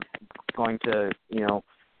if they're going to,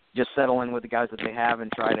 just settle in with the guys that they have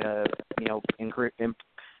and try to,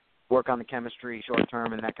 work on the chemistry short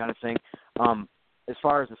term and that kind of thing. As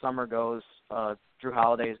far as the summer goes, Drew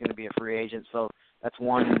Holiday is going to be a free agent, so that's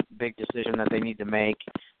one big decision that they need to make.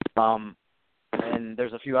 And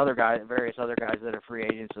there's a few various other guys that are free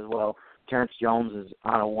agents as well. Terrence Jones is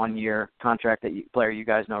on a 1-year contract, player you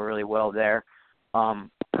guys know really well there. A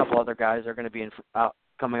couple other guys are going to be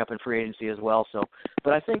coming up in free agency as well. So,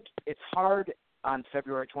 but I think it's hard on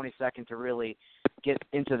February 22nd to really get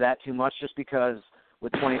into that too much, just because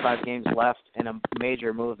with 25 games left and a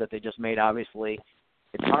major move that they just made, obviously,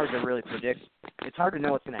 it's hard to really predict. It's hard to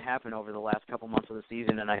know what's going to happen over the last couple months of the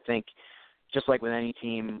season, and I think just like with any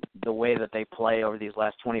team, the way that they play over these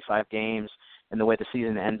last 25 games and the way the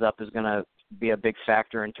season ends up is going to be a big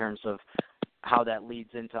factor in terms of how that leads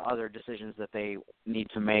into other decisions that they need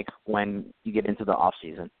to make when you get into the off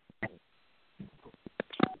season.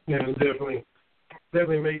 Yeah, definitely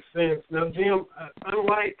makes sense. Now, Jim,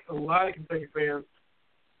 unlike a lot of Kentucky fans,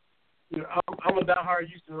 I'm a diehard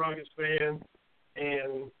Houston Rockets fan,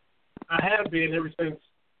 and I have been ever since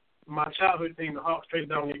my childhood team, the Hawks, traded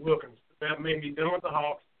Dominique Wilkins. That made me done with the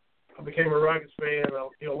Hawks. I became a Rockets fan.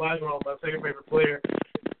 Elijah was my second favorite player.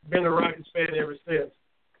 Been a Rockets fan ever since.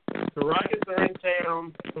 The Rockets are in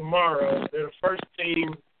town tomorrow. They're the first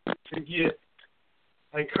team to get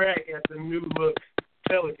a crack at the new look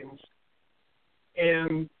Pelicans.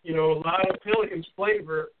 And, a lot of Pelicans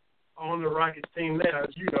flavor on the Rockets team now, as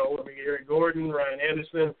you know. Eric Gordon, Ryan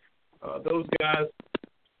Anderson, those guys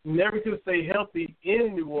never could stay healthy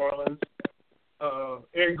in New Orleans.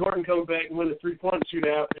 Eric Gordon comes back and wins a three-point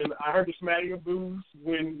shootout, and I heard the smattering of boos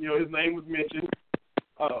when, his name was mentioned.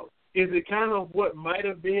 Is it kind of what might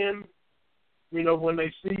have been, when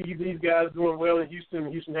they see these guys doing well in Houston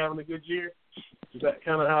and Houston having a good year? Is that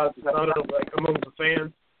kind of how it's thought of, among the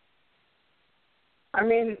fans? I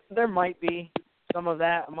mean, there might be some of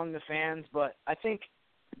that among the fans, but I think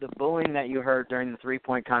the booing that you heard during the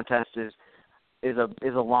three-point contest is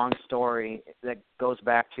a long story that goes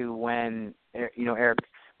back to when Eric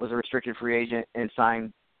was a restricted free agent and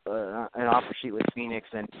signed an offer sheet with Phoenix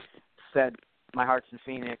and said my heart's in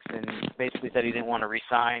Phoenix and basically said he didn't want to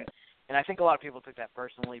re-sign. And I think a lot of people took that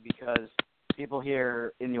personally because people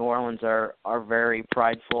here in New Orleans are very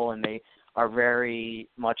prideful, and they are very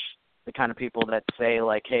much the kind of people that say,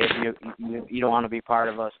 like, hey, if you don't want to be part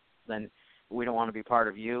of us, then we don't want to be part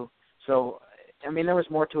of you. So, I mean, there was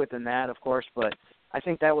more to it than that, of course, but I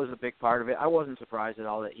think that was a big part of it. I wasn't surprised at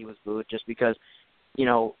all that he was booed just because,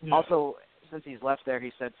 also since he's left there,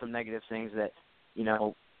 he said some negative things that,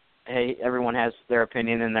 hey, everyone has their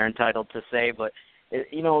opinion and they're entitled to say, but,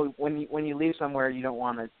 when you leave somewhere, you don't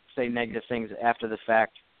want to say negative things after the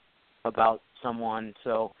fact about someone.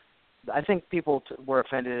 So I think people were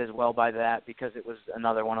offended as well by that because it was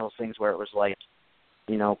another one of those things where it was like,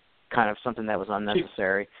 kind of something that was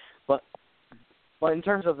unnecessary. But in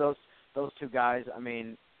terms of those two guys, I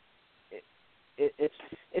mean,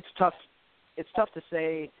 it's tough. It's tough to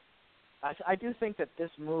say. I do think that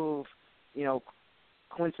this move,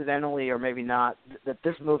 coincidentally or maybe not, that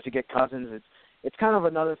this move to get Cousins, it's kind of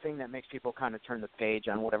another thing that makes people kind of turn the page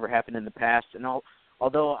on whatever happened in the past. And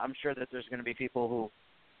although I'm sure that there's going to be people who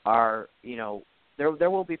are, there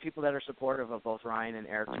will be people that are supportive of both Ryan and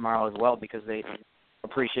Eric tomorrow as well because they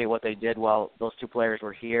appreciate what they did while those two players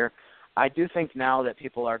were here. I do think now that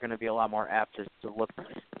people are going to be a lot more apt to look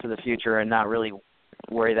to the future and not really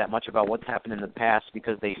worry that much about what's happened in the past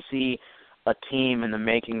because they see a team and the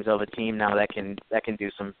makings of a team now that can do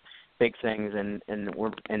some big things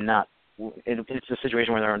it's a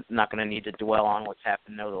situation where they're not going to need to dwell on what's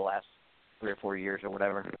happened over the last 3 or 4 years or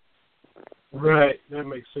whatever. Right, that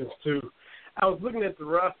makes sense too. I was looking at the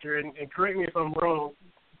roster, and correct me if I'm wrong,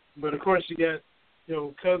 but of course you got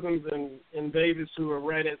Cousins and Davis who are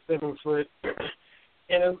right at 7 foot,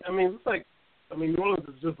 and I mean New Orleans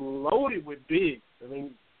is just loaded with bigs. I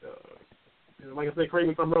mean, like I said, correct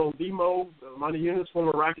me if I'm wrong. Demo, Monty Eunice,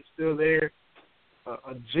 former Rockets, still there.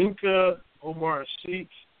 Ajinka, Omar Sheik,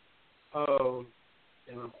 and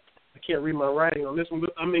I can't read my writing on this one,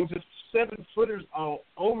 but I mean just 7-footers all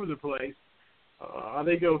over the place. Are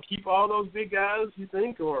they going to keep all those big guys, you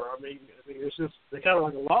think? Or, I mean it's just, they're kind of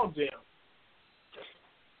like a log jam.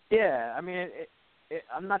 Yeah, I mean,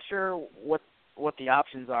 I'm not sure what the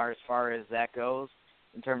options are as far as that goes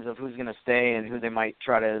in terms of who's going to stay and who they might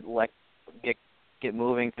try to get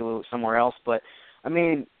moving to somewhere else. But, I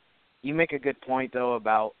mean, you make a good point, though,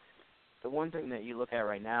 about the one thing that you look at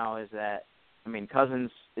right now is that, I mean,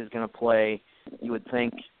 Cousins is going to play, you would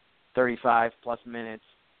think, 35-plus minutes.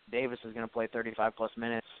 Davis is going to play 35-plus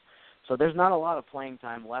minutes. So there's not a lot of playing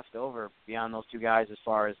time left over beyond those two guys as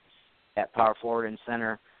far as at power forward and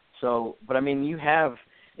center. So, but, I mean,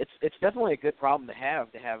 it's definitely a good problem to have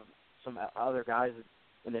some other guys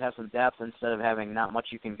and to have some depth instead of having not much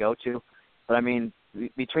you can go to. But, I mean,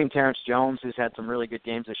 between Terrence Jones, who's had some really good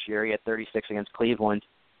games this year, he had 36 against Cleveland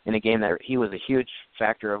in a game that he was a huge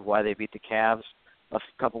factor of why they beat the Cavs a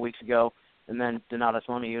couple weeks ago. And then Donatas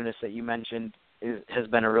Montaiunas that you mentioned has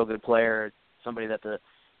been a real good player, somebody that the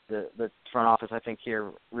front office I think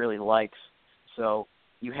here really likes. So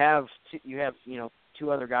you have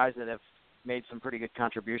two other guys that have made some pretty good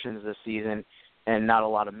contributions this season, and not a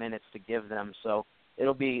lot of minutes to give them. So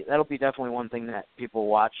that'll be definitely one thing that people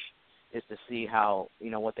watch, is to see how,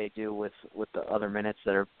 what they do with the other minutes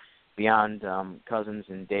that are beyond Cousins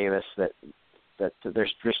and Davis. That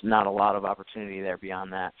there's just not a lot of opportunity there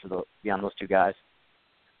beyond that beyond those two guys.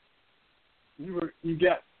 You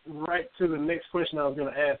got right to the next question I was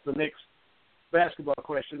going to ask, the next basketball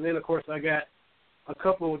question. Then, of course, I got a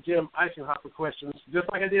couple of Jim Eichenhofer questions, just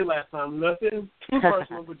like I did last time. Nothing too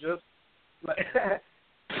personal, but just like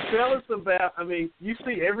tell us about, you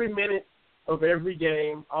see every minute of every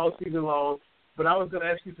game all season long, but I was going to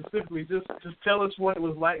ask you specifically, just tell us what it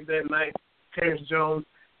was like that night Terrence Jones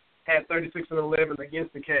had 36 and 11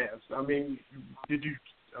 against the Cavs.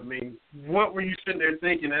 What were you sitting there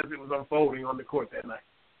thinking as it was unfolding on the court that night?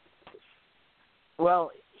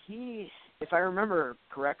 Well, if I remember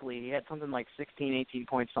correctly, he had something like 16, 18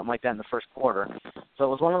 points, something like that in the first quarter. So it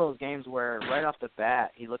was one of those games where right off the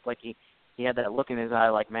bat he looked like he had that look in his eye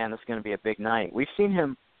like, man, this is going to be a big night. We've seen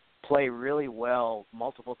him play really well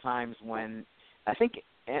multiple times when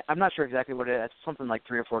I'm not sure exactly what it is. It's something like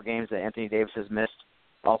 3 or 4 games that Anthony Davis has missed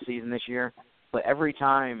all season this year. But every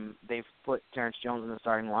time they've put Terrence Jones in the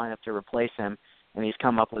starting lineup to replace him, and he's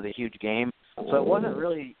come up with a huge game. So it wasn't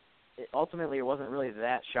really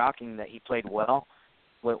that shocking that he played well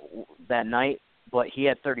that night. But he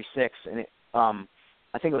had 36, and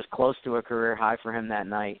I think it was close to a career high for him that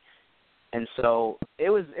night. And so it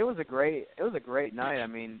was a great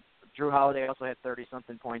night. Drew Holiday also had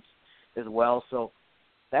 30-something points as well. So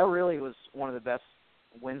that really was one of the best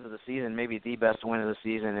wins of the season, maybe the best win of the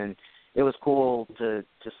season. And it was cool to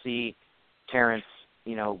see Terrence,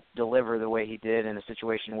 deliver the way he did in a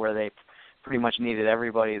situation where they pretty much needed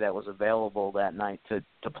everybody that was available that night to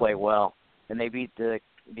play well. And they beat the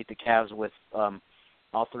Cavs with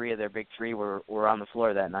all 3 of their big 3 were on the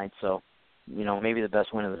floor that night. So, maybe the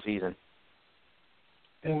best win of the season.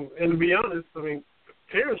 And to be honest,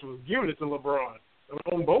 Terrence was giving it to LeBron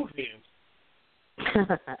on both ends.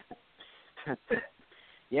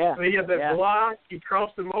 Yeah. He had that block. He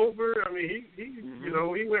crossed him over. He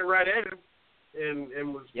he went right at him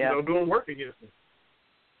and was doing work against him.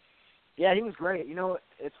 Yeah, he was great.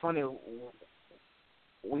 It's funny.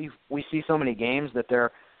 We see so many games that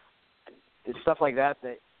it's stuff like that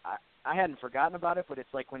I hadn't forgotten about it, but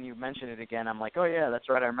it's like when you mention it again, I'm like, oh yeah, that's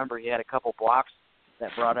right. I remember he had a couple blocks that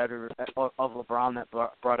brought out of LeBron that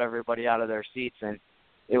brought everybody out of their seats, and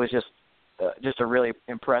it was just a really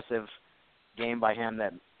impressive game by him.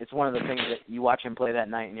 That it's one of the things that you watch him play that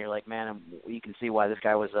night, and you're like, man, you can see why this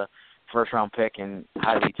guy was a first-round pick and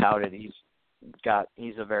highly touted.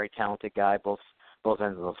 He's a very talented guy, both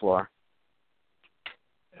ends of the floor.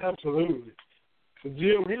 Absolutely. So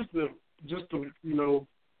Jim,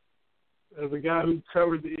 as a guy who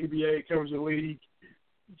covers the NBA, covers the league,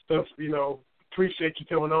 stuff, appreciate you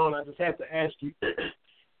coming on. I just have to ask you,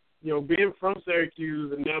 being from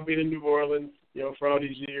Syracuse and now being in New Orleans, for all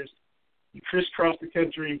these years, you crisscrossed the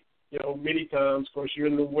country, many times. Of course, you're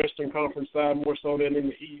in the Western Conference side more so than in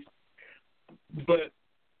the East. But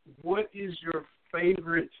what is your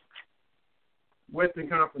favorite Western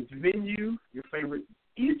Conference venue, your favorite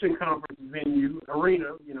Eastern Conference venue,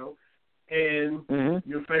 arena, and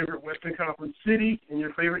your favorite Western Conference city and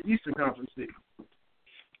your favorite Eastern Conference city?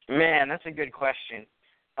 Man, that's a good question.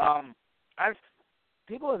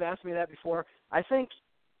 People have asked me that before. I think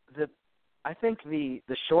the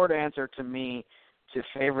short answer to me to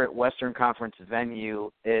favorite Western Conference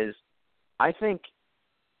venue is, I think,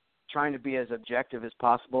 trying to be as objective as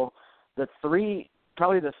possible.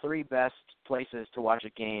 Probably the 3 best places to watch a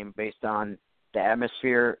game based on the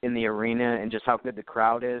atmosphere in the arena and just how good the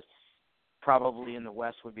crowd is, probably in the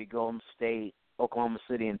West would be Golden State, Oklahoma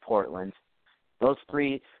City, and Portland. Those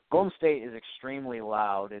 3. Golden State is extremely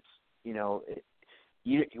loud. It's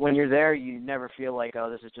when you're there, you never feel like, oh,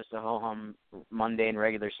 this is just a ho-hum mundane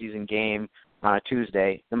regular season game on a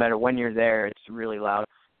Tuesday. No matter when you're there, it's really loud.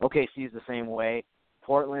 OKC is the same way.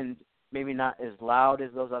 Portland, maybe not as loud as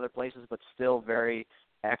those other places, but still very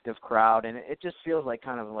active crowd, and it just feels like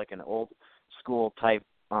kind of like an old school type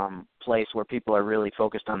place where people are really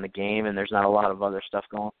focused on the game, and there's not a lot of other stuff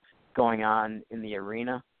going on in the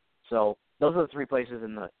arena. So those are the 3 places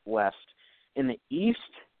in the West. In the East,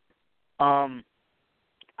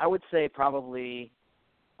 I would say probably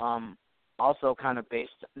also kind of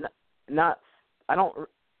based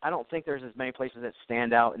I don't think there's as many places that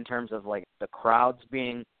stand out in terms of like the crowds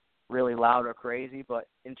being really loud or crazy, but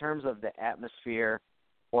in terms of the atmosphere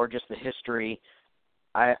or just the history,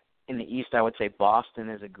 in the East I would say Boston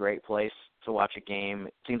is a great place to watch a game.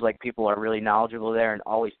 It seems like people are really knowledgeable there and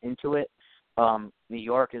always into it. New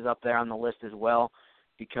York is up there on the list as well,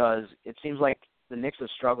 because it seems like the Knicks have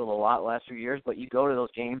struggled a lot the last few years, but you go to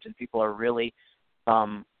those games and people are really,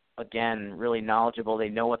 again, really knowledgeable. They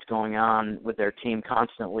know what's going on with their team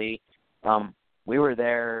constantly. We were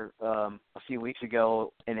there a few weeks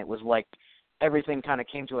ago, and it was like everything kind of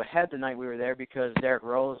came to a head the night we were there because Derrick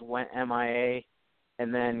Rose went MIA,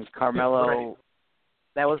 and then Carmelo, Right.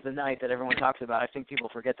 that was the night that everyone talks about. I think people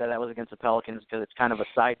forget that was against the Pelicans because it's kind of a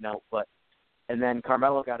side note, and then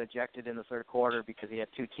Carmelo got ejected in the third quarter because he had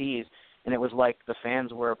 2 Ts, and it was like the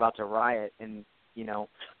fans were about to riot, and, you know,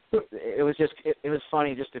 it was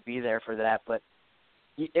funny just to be there for that, but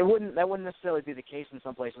that wouldn't necessarily be the case in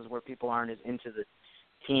some places where people aren't as into the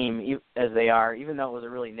team as they are. Even though it was a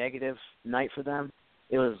really negative night for them,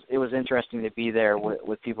 it was interesting to be there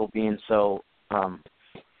with people being so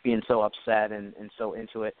upset and so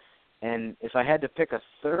into it. And if I had to pick a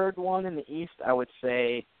third one in the East, I would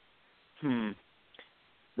say,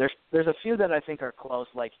 there's a few that I think are close.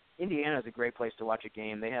 Like Indiana is a great place to watch a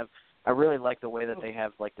game. I really like the way that they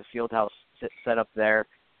have like the field house set up there.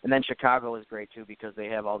 And then Chicago is great too because they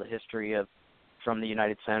have all the history from the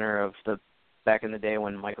United Center of back in the day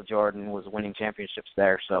when Michael Jordan was winning championships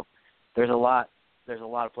there. So there's a lot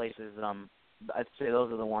of places. I'd say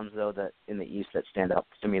those are the ones though that in the East that stand out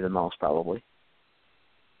to me the most probably.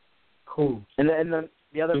 Cool. And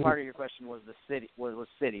the other part of your question was the city was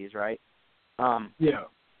cities, right? Yeah.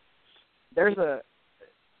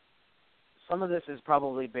 Some of this is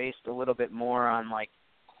probably based a little bit more on like,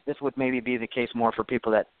 this would maybe be the case more for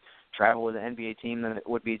people that travel with an NBA team than it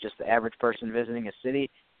would be just the average person visiting a city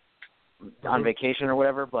on vacation or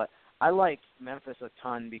whatever. But I like Memphis a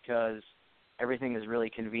ton because everything is really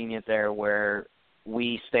convenient there, where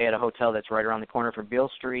we stay at a hotel that's right around the corner from Beale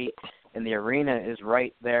Street, and the arena is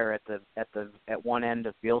right there at one end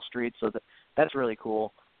of Beale Street. So that's really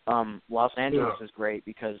cool. Los Angeles is great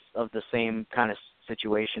because of the same kind of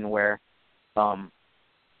situation where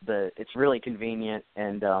it's really convenient,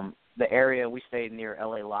 and the area we stayed near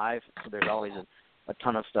LA Live, so there's always a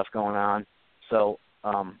ton of stuff going on. So,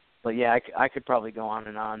 but yeah, I could probably go on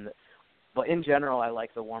and on. But in general, I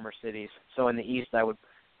like the warmer cities. So in the East,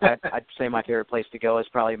 I'd say my favorite place to go is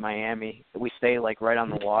probably Miami. We stay like right on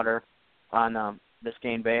the water on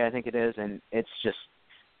Biscayne Bay, I think it is, and it's just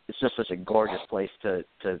such a gorgeous place to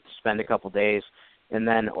spend a couple days. And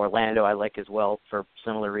then Orlando I like as well for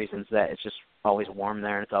similar reasons, that it's just always warm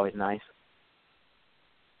there and it's always nice.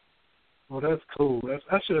 Well, that's cool.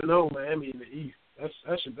 I should have known Miami in the East.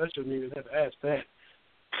 I shouldn't even have to ask that.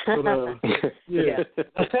 But, yeah.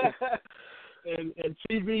 and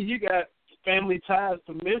TV, you got family ties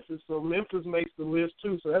to Memphis, so Memphis makes the list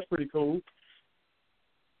too. So that's pretty cool.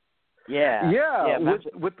 Yeah.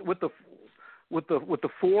 With the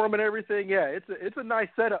forum and everything, yeah, it's a nice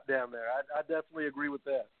setup down there. I definitely agree with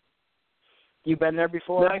that. You been there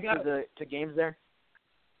before No, to games there?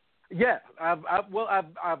 Yeah, I've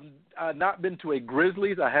not been to a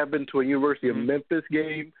Grizzlies. I have been to a University of Memphis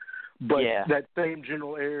game, but that same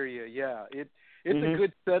general area, yeah, it's a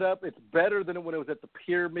good setup. It's better than when it was at the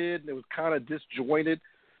Pyramid and it was kind of disjointed.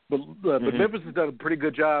 But Memphis has done a pretty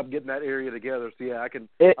good job getting that area together. So yeah, I can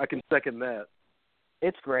second that.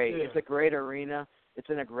 It's great. Yeah. It's a great arena. It's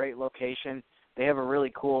in a great location. They have a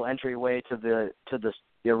really cool entryway to the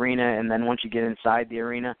arena, and then once you get inside the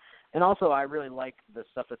arena. And also, I really like the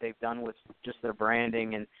stuff that they've done with just their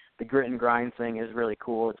branding, and the grit and grind thing is really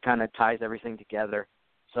cool. It kind of ties everything together.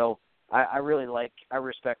 So I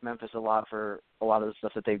respect Memphis a lot for a lot of the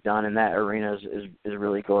stuff that they've done, and that arena is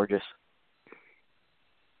really gorgeous.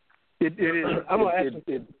 It is. I'm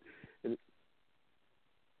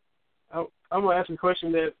gonna ask a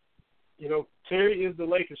question that, Terry is the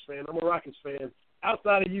Lakers fan. I'm a Rockets fan.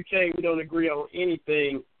 Outside of UK, we don't agree on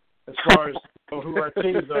anything as far as who our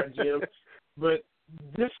teams are, Jim. But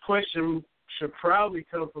this question should probably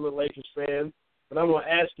come from a Lakers fan, but I'm going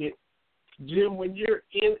to ask it. Jim, when you're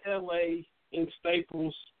in L.A., in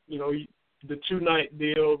Staples, the 2-night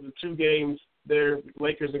deal, the 2 games there,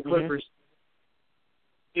 Lakers and Clippers,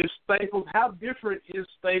 how different is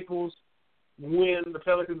Staples when the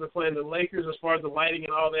Pelicans are playing the Lakers as far as the lighting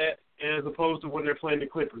and all that, as opposed to when they're playing the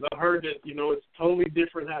Clippers? I've heard that, it's totally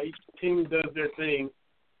different how each team does their thing.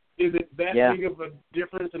 Is it that big of a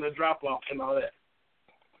difference and a drop-off and all that?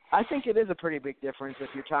 I think it is a pretty big difference if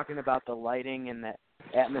you're talking about the lighting and the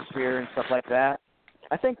atmosphere and stuff like that.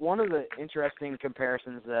 I think one of the interesting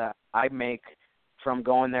comparisons that I make from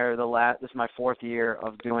going there this is my 4th year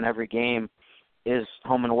of doing every game is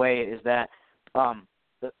home and away, is that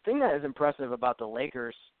the thing that is impressive about the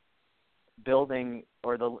Lakers building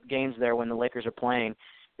or the games there when the Lakers are playing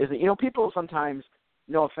is that, people sometimes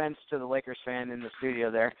no offense to the Lakers fan in the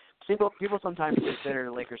studio there, people sometimes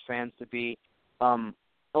consider Lakers fans to be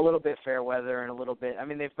a little bit fair weather and a little bit. I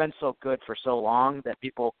mean, they've been so good for so long that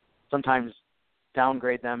people sometimes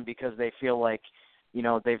downgrade them because they feel like,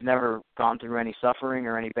 they've never gone through any suffering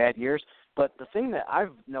or any bad years. But the thing that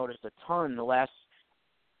I've noticed a ton the last,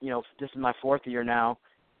 this is my fourth year now,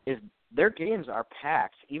 is their games are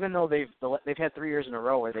packed. Even though they've had 3 years in a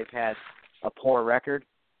row where they've had a poor record,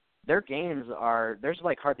 their games there's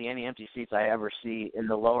like hardly any empty seats I ever see in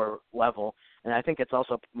the lower level. And I think it's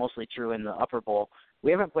also mostly true in the upper bowl.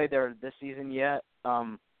 We haven't played there this season yet.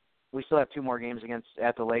 We still have 2 more games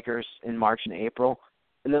at the Lakers in March and April.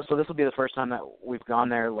 And so this will be the first time that we've gone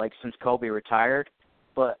there like since Kobe retired.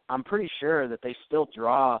 But I'm pretty sure that they still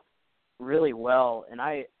draw really well, and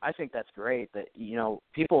I think that's great that,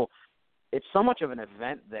 people, it's so much of an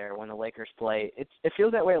event there when the Lakers play. It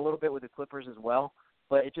feels that way a little bit with the Clippers as well,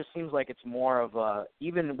 but it just seems like it's more of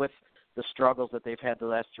even with the struggles that they've had the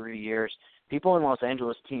last 3 years, people in Los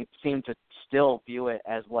Angeles seem to still view it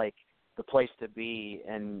as like the place to be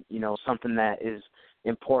and, something that is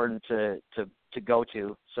important to go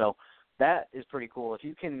to. So that is pretty cool. If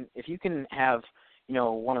you can have,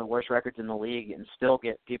 one of the worst records in the league and still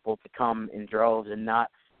get people to come in droves and not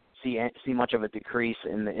see much of a decrease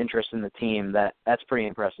in the interest in the team, that's pretty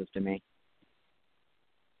impressive to me.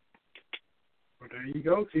 Well, there you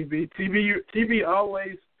go, TB. TB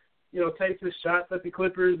always, takes his shots at the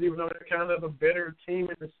Clippers, even though they're kind of a better team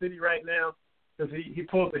in the city right now, because he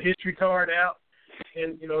pulls the history card out.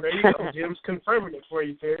 And, there you go. Jim's confirming it for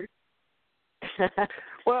you, Terry.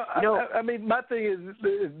 Well, I mean, my thing is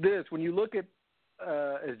this. When you look at,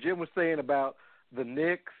 as Jim was saying about the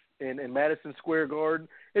Knicks and Madison Square Garden,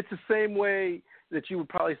 it's the same way that you would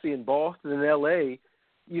probably see in Boston and L.A.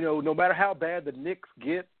 No matter how bad the Knicks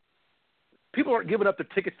get, people aren't giving up their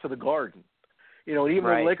tickets to the Garden. Even right.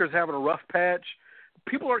 when the Lakers having a rough patch,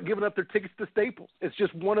 people aren't giving up their tickets to Staples. It's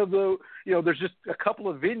just one of the, there's just a couple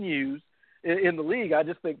of venues in the league. I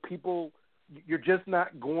just think people, you're just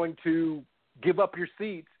not going to give up your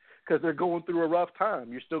seats because they're going through a rough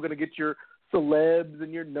time. You're still going to get your celebs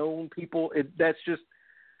and your known people. That's just,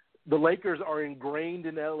 the Lakers are ingrained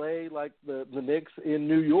in L.A. like the Knicks in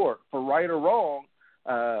New York. For right or wrong,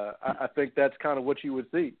 I think that's kind of what you would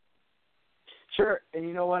see. Sure, and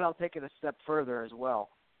you know what? I'll take it a step further as well.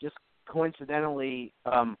 Just coincidentally,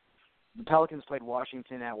 the Pelicans played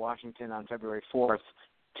Washington at Washington on February 4th.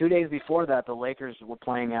 2 days before that, the Lakers were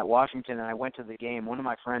playing at Washington, and I went to the game. One of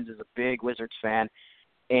my friends is a big Wizards fan,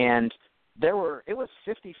 and it was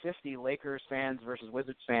 50-50 Lakers fans versus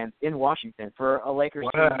Wizards fans in Washington for a Lakers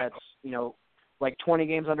team that's, like 20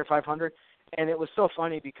 games under 500. And it was so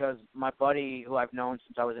funny because my buddy, who I've known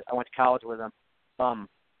since I went to college with him,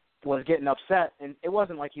 was getting upset, and it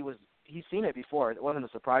wasn't like he's seen it before. It wasn't a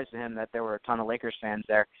surprise to him that there were a ton of Lakers fans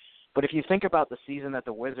there. But if you think about the season that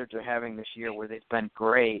the Wizards are having this year, where they've been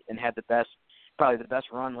great and had probably the best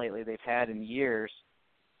run lately they've had in years,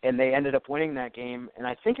 and they ended up winning that game, and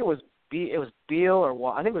I think it was Beal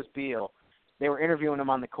I think it was Beal. They were interviewing him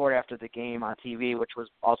on the court after the game on TV, which was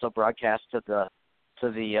also broadcast to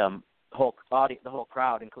the whole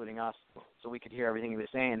crowd, including us, so we could hear everything he was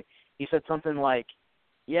saying. He said something like,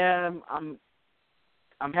 "Yeah,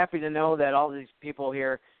 I'm happy to know that all these people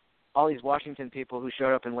here, all these Washington people who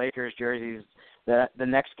showed up in Lakers jerseys, that the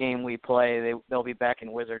next game we play, they'll be back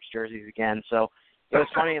in Wizards jerseys again." So it was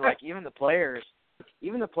funny, like even the players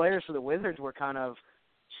for the Wizards were kind of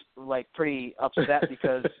like pretty upset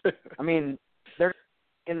because I mean they're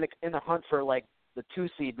in the hunt for like the 2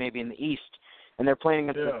 seed maybe in the East, and they're playing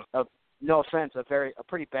against no offense, a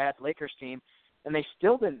pretty bad Lakers team, and they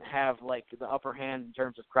still didn't have like the upper hand in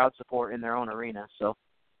terms of crowd support in their own arena. So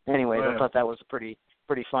anyways, I thought that was a pretty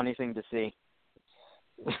funny thing to see.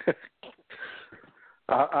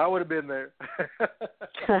 I would have been there.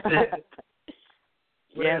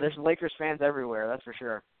 Yeah, there's Lakers fans everywhere, that's for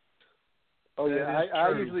sure. Oh yeah, I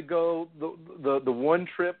usually go the one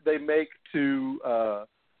trip they make to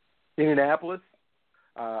Indianapolis.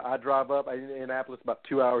 I drive up. Indianapolis about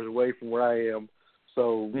 2 hours away from where I am.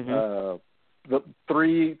 So the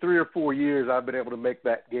 3 or 4 years I've been able to make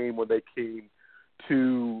that game when they came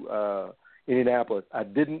to Indianapolis. I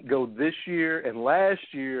didn't go this year, and last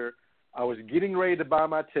year I was getting ready to buy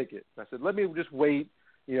my ticket. I said, let me just wait,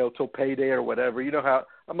 till payday or whatever. You know how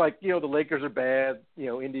I'm like, the Lakers are bad,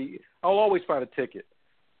 Indy. I'll always find a ticket.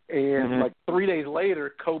 And like 3 days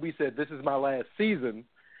later, Kobe said, "This is my last season."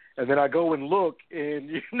 And then I go and look,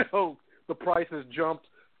 and the price has jumped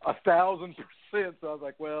 1,000%. So I was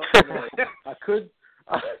like, well, I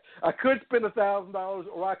I could spend $1,000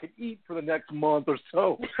 or I could eat for the next month or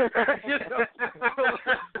so.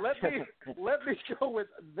 Let me go with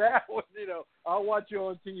that one. I'll watch you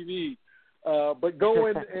on TV. But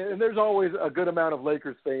going, and there's always a good amount of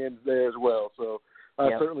Lakers fans there as well. So I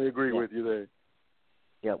certainly agree with you there.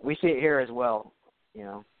 Yeah, we see it here as well.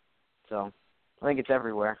 So I think it's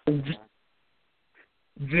everywhere.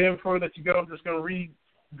 Jim, before I let you go, I'm just going to read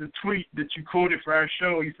the tweet that you quoted for our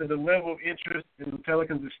show. You said the level of interest in the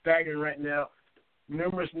Pelicans is staggering right now.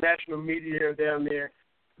 Numerous national media are down there.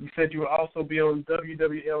 You said you will also be on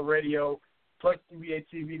WWL Radio plus NBA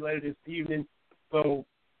TV later this evening. So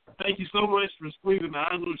thank you so much for squeezing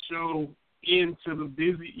our little show into the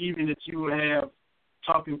busy evening that you will have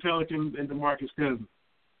talking Pelicans and DeMarcus Cousins.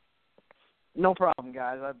 No problem,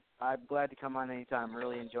 guys. I'm glad to come on anytime.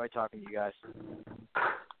 Really enjoy talking to you guys.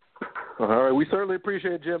 All right. We certainly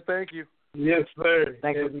appreciate it, Jim. Thank you. Yes, sir.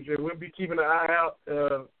 Thanks. We'll be keeping an eye out.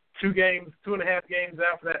 2.5 games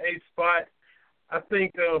out for that 8th spot. I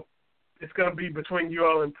think it's going to be between you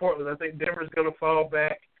all and Portland. I think Denver's going to fall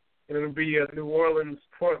back, and it'll be a New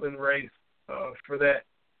Orleans-Portland race for that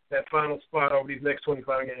final spot over these next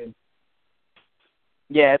 25 games.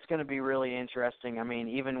 Yeah, it's going to be really interesting. I mean,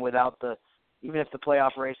 even if the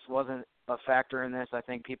playoff race wasn't a factor in this, I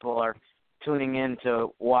think people are tuning in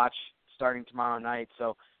to watch starting tomorrow night.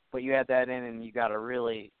 So, but you add that in, and you got a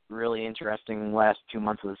really, really interesting last 2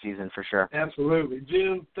 months of the season for sure. Absolutely.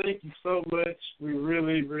 Jim, thank you so much. We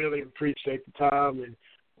really, really appreciate the time. And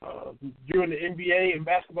you're in the NBA and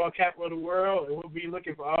basketball capital of the world, and we'll be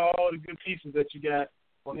looking for all the good pieces that you got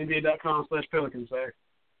on NBA.com/Pelicans, sir.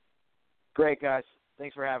 Great, guys.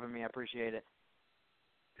 Thanks for having me. I appreciate it.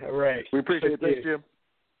 All right. We appreciate it. Thanks, Jim.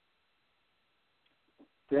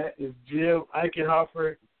 That is Jim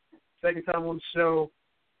Eichenhofer. Second time on the show.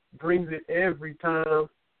 Brings it every time.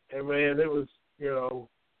 And, man, it was,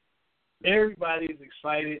 everybody's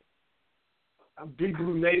excited. I'm Big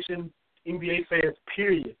Blue Nation, NBA fans,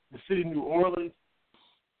 period. The city of New Orleans,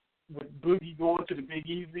 with Boogie going to the Big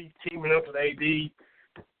Easy, teaming up with AD.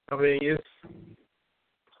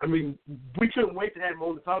 We couldn't wait to have him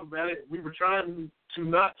on to talk about it. We were trying to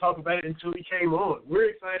not talk about it until he came on. We're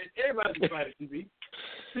excited. Everybody's excited, TB.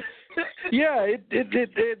 Yeah, I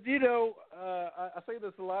say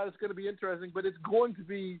this a lot. It's going to be interesting, but it's going to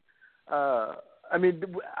be. I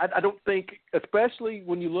don't think, especially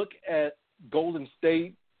when you look at Golden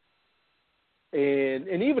State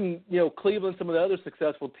and even Cleveland, some of the other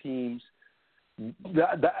successful teams,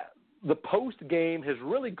 the post game has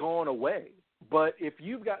really gone away. But if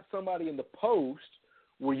you've got somebody in the post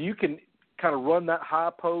where you can kind of run that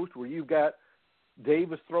high post, where you've got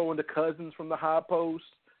Davis throwing to Cousins from the high post,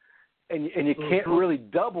 and you can't really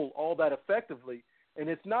double all that effectively, and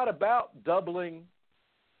it's not about doubling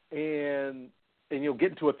and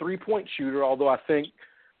getting to a 3-point shooter, although I think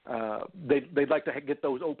they'd like to get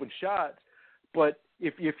those open shots. But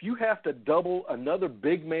if you have to double another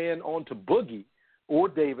big man onto Boogie or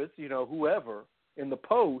Davis, whoever, in the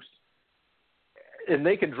post, and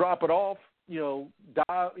they can drop it off,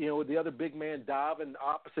 dive, the other big man diving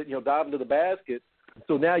opposite, dive into the basket.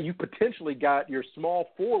 So now you potentially got your small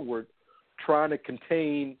forward trying to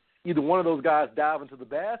contain either one of those guys diving to the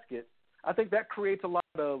basket. I think that creates a lot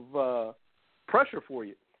of pressure for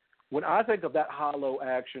you. When I think of that high-low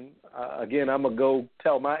action, again, I'm going to go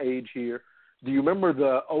tell my age here. Do you remember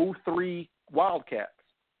the 03 Wildcats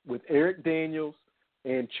with Eric Daniels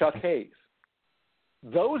and Chuck Hayes?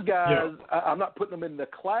 Those guys, yeah. I'm not putting them in the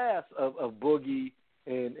class of Boogie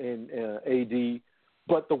and AD,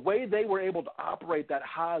 but the way they were able to operate that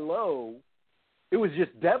high-low, it was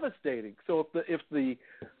just devastating. So if the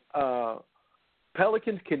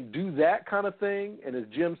Pelicans can do that kind of thing, and as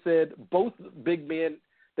Jim said, both big men,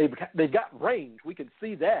 they've got range. We can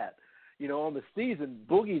see that. On the season,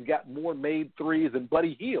 Boogie's got more made threes than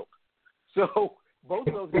Buddy Hield. So both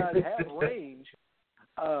of those guys have range.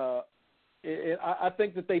 I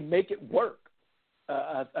think that they make it work.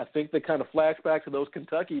 I think they kind of flash back to those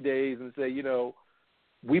Kentucky days and say,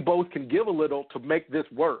 we both can give a little to make this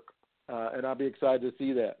work, and I'll be excited to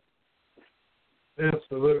see that.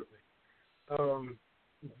 Absolutely.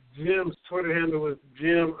 Jim's Twitter handle is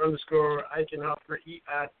Jim_Eichenhofer,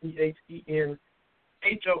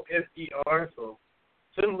 EICHENHOFER. So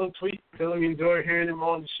send him a little tweet. Tell him you enjoy hearing him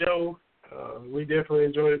on the show. We definitely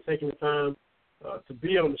enjoyed taking the time to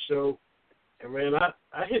be on the show. And, man, I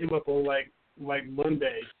hit him up on, like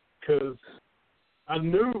Monday because I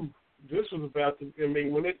knew this was about to –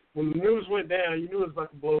 when the news went down, you knew it was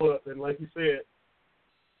about to blow up. And like you said,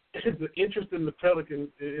 the interest in the Pelicans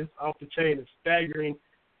is off the chain. It's staggering.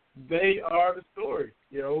 they are the story.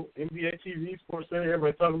 You know, NBA TV, Sports Center,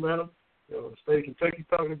 everybody talking about them. You know, the state of Kentucky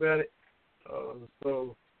talking about it.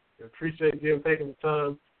 So I appreciate them taking the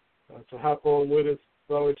time to hop on with us. It's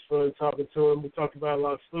always fun talking to him. We talked about a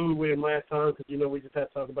lot of food with him last time because, you know, we just had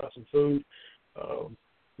to talk about some food.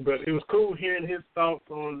 But it was cool hearing his thoughts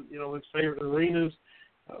on, you know, his favorite arenas,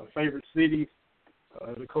 favorite cities,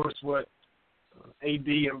 and, of course, what AD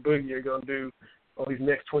and Boogie are going to do on these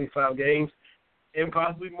next 25 games, and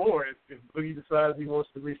possibly more if Boogie decides he wants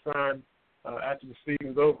to re-sign after the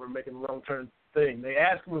season's over and make it a long-term thing. They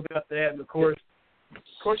asked him about that, and, of course,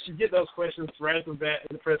 you get those questions right off the bat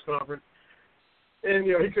in the press conference. And,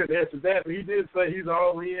 you know, he couldn't answer that, but he did say he's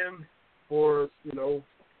all in for, you know,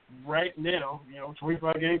 right now, you know,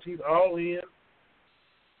 25 games, he's all in,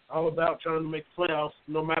 all about trying to make the playoffs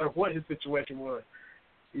no matter what his situation was.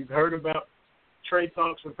 He's heard about trade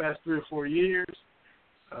talks for the past 3 or 4 years.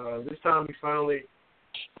 This time he finally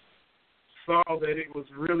saw that it was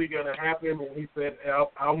really going to happen, and he said,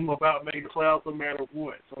 I'm about making the playoffs no matter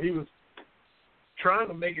what. So he was trying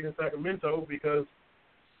to make it in Sacramento because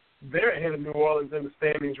they're ahead of New Orleans in the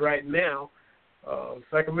standings right now.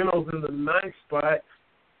 Sacramento's in the 9th spot,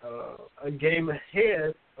 a game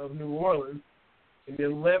ahead of New Orleans in the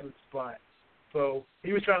 11th spot. So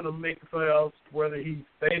he was trying to make the playoffs whether he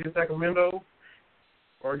stayed in Sacramento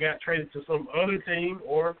or got traded to some other team,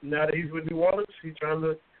 or now that he's with New Orleans, he's trying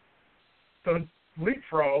to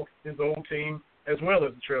leapfrog his old team as well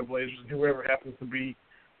as the Trailblazers and whoever happens to be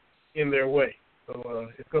in their way. So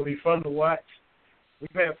it's going to be fun to watch. We've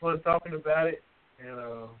had fun talking about it, and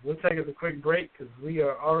we'll take us a quick break because we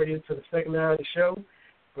are already into the second hour of the show.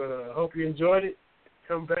 But I hope you enjoyed it.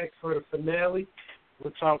 Come back for the finale.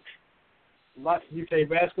 We'll talk lots of UK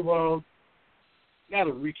basketball. Got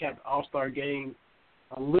to recap the All-Star game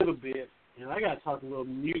a little bit, and I got to talk a little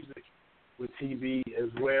music with TV as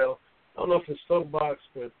well. I don't know if it's soapbox,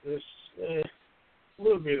 but there's a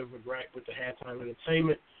little bit of a gripe with the halftime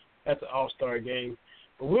entertainment at the All-Star game.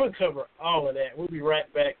 But we'll cover all of that. We'll be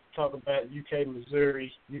right back to talk about UK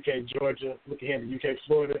Missouri, UK Georgia, look ahead to UK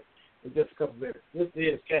Florida in just a couple minutes. This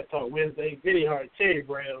is Cat Talk Wednesday. Vinny Hart, Terry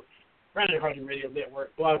Brown, Brandon Hardy Radio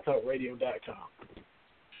Network, blogtalkradio.com.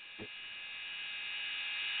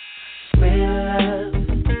 Real love,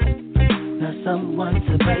 not someone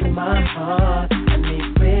to break my heart. I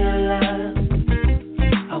need real love.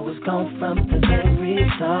 I was gone from the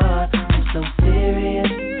very start. I'm so serious,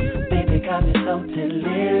 baby got me so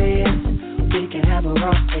delirious. We can have a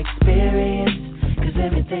raw experience, cause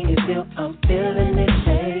everything you feel, I'm feeling it,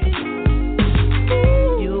 babe.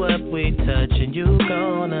 You up, we touch, and you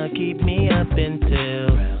gonna keep me up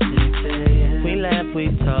until we laugh, we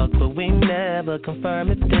talk, but we never confirm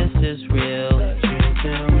if this is real. You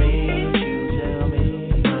tell me,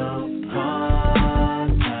 no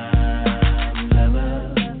part-time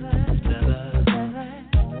lover.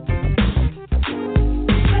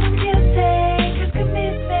 But I'm guilty, cause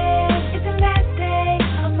commitment is the last day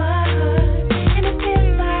of my heart. And it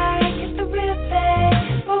feels like it's the real thing,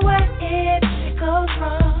 but what if it goes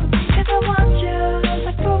wrong? Cause I want you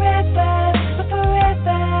like forever, but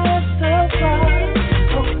forever so far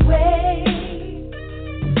away.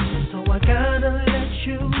 So I gotta let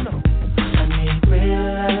you know I need real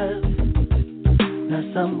love, not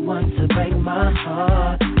someone to break my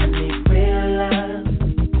heart. I need real love.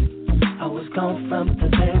 I was gone from the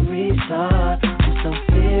very start. I'm so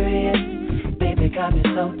serious, baby got me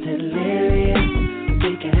so delirious.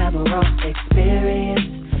 We can have a raw experience,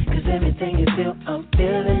 cause everything you feel, I'm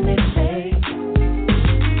feeling it, babe.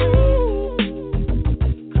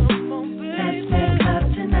 Come on, baby. Let's make love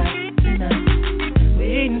tonight. We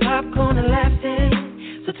eating popcorn and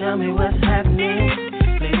laughing, so tell me what's happening.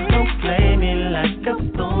 Please don't play me like a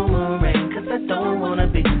boomerang, cause I don't wanna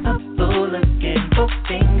be a fool again. For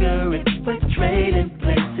fingering, we're trading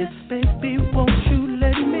places. Baby, won't you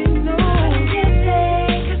let me know? I can't say,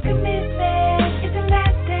 cause commitment is the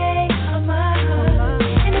last day of my heart.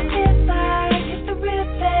 And it feels like it's the real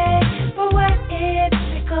thing, but what if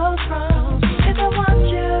it goes wrong? Cause I want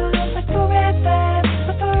you like forever,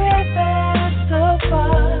 but forever so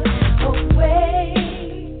far away.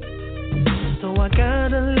 So I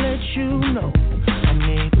gotta let you know I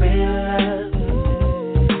need real love,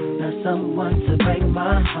 not someone to break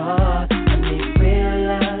my heart. I need real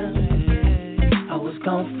love. I was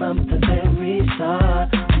gone from the very start.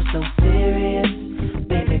 I'm so serious,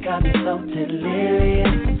 baby got me so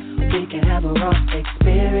delirious. We can have a raw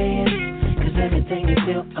experience, cause everything you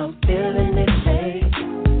feel, I'm feeling it, babe.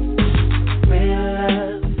 Real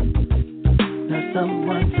love, not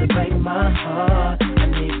someone to break my heart. I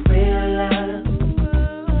need real love.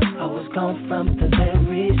 I was gone from the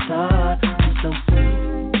very start.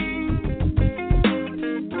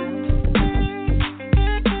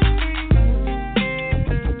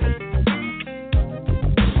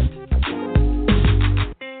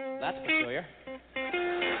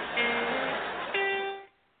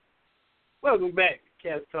 Welcome back,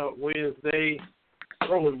 Cat Talk Wednesday.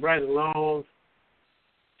 Rolling right along,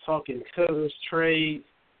 talking Cousins trade,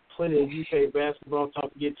 plenty of UK basketball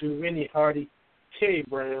talk to get to. Vinny Hardy, Terry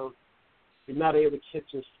Brown. If you're not able to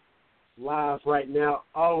catch us live right now,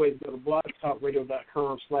 always go to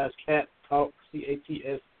blogtalkradio.com/cattalk,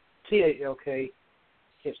 CATSTALK.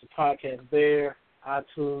 Catch the podcast there,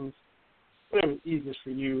 iTunes, whatever's easiest for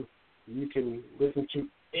you. You can listen to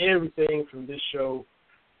everything from this show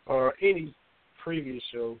or any previous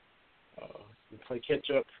show. You play catch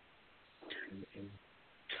up and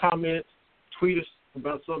comment, tweet us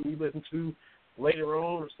about something you listen to later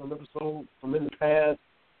on or some episode from in the past.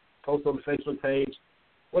 Post on the Facebook page,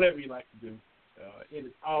 whatever you like to do. It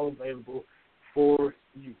is all available for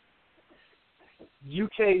you.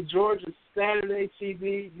 UK Georgia Saturday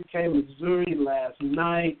TV, UK Missouri last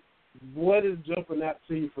night. What is jumping out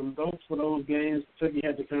to you from those games? Kentucky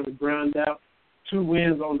had to kind of grind out 2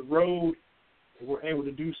 wins on the road and were able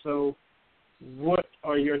to do so. What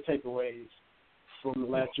are your takeaways from the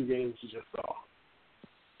last 2 games you just saw?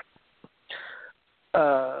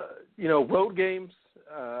 Road games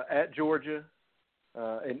at Georgia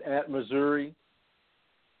and at Missouri.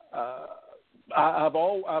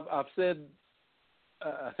 I've said,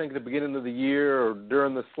 I think at the beginning of the year or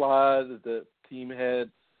during the slide that the team had.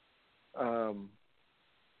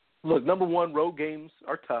 Look, number one, road games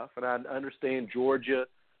are tough, and I understand Georgia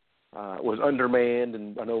was undermanned,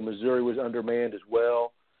 and I know Missouri was undermanned as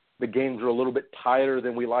well. The games were a little bit tighter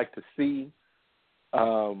than we like to see.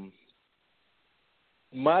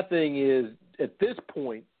 My thing is, at this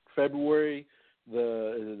point, February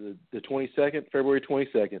the 22nd, February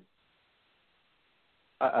 22nd,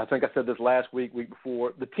 I think I said this last week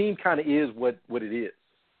before, the team kind of is what it is.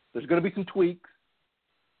 There's going to be some tweaks.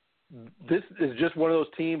 This is just one of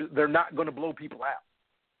those teams, they're not going to blow people out.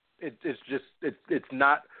 It's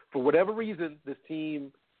not, for whatever reason, this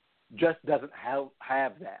team just doesn't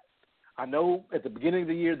have that. I know at the beginning of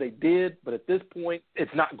the year they did, but at this point,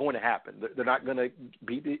 it's not going to happen. They're not going to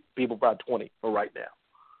beat people by 20 for right now.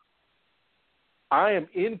 I am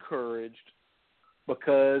encouraged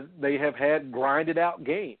because they have had grinded out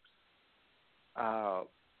games. I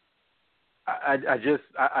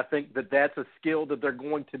think that's a skill that they're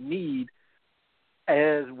going to need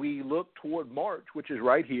as we look toward March, which is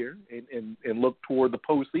right here, and look toward the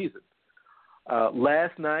postseason.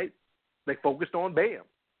 Last night, they focused on Bam.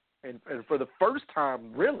 And for the first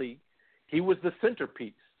time, really, he was the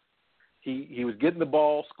centerpiece. He was getting the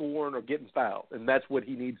ball, scoring, or getting fouled, and that's what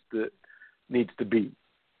he needs to be.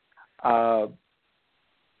 I've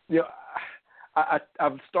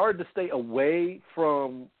started to stay away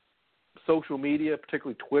from social media,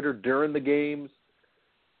 particularly Twitter, during the games.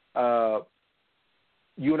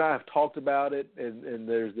 You and I have talked about it, and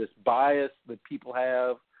there's this bias that people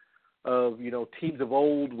have of, teams of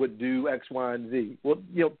old would do X, Y, and Z. Well,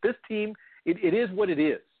 this team, it is what it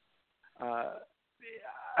is. I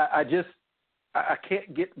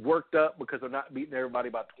can't get worked up because they're not beating everybody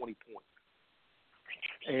by 20 points.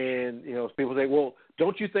 And, people say, well,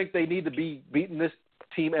 don't you think they need to be beating this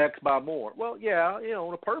team X by more? Well, yeah,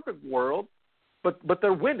 in a perfect world, but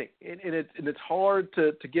they're winning, and it's hard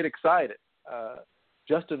to get excited.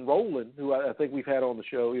 Justin Rowland, who I think we've had on the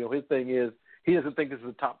show, his thing is he doesn't think this is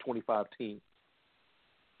a top 25 team.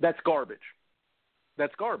 That's garbage.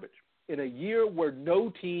 That's garbage. In a year where no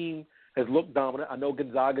team has looked dominant, I know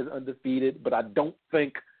Gonzaga's undefeated, but I don't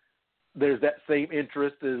think there's that same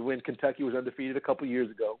interest as when Kentucky was undefeated a couple years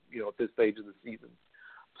ago, at this stage of the season.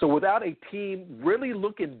 So without a team really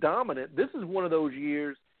looking dominant, this is one of those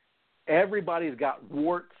years everybody's got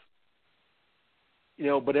warts,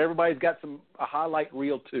 but everybody's got a highlight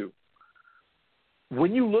reel too.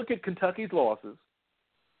 When you look at Kentucky's losses,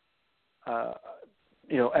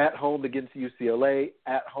 at home against UCLA,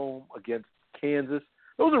 at home against Kansas,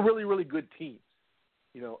 those are really, really good teams.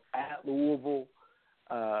 At Louisville,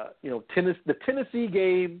 the Tennessee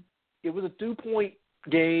game, it was a 2-point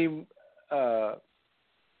game. I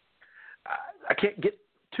can't get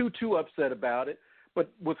too upset about it. But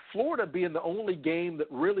with Florida being the only game that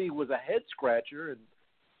really was a head-scratcher, and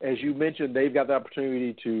as you mentioned, they've got the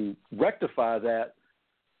opportunity to rectify that,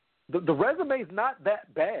 the resume is not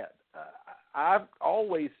that bad. I've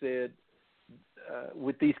always said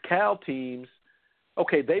with these Cal teams,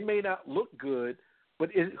 okay, they may not look good,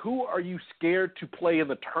 but who are you scared to play in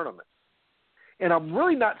the tournament? And I'm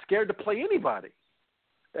really not scared to play anybody.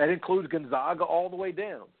 That includes Gonzaga all the way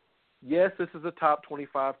down. Yes, this is a top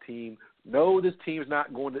 25 team. No, this team's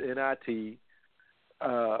not going to NIT.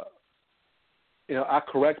 I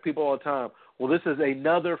correct people all the time. Well, this is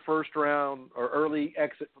another first round or early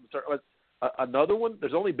exit from the tournament. Another one?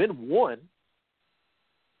 There's only been one.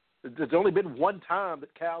 There's only been one time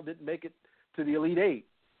that Cal didn't make it to the Elite Eight.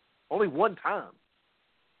 Only one time.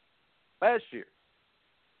 Last year.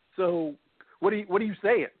 So what are you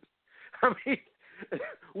saying? I mean,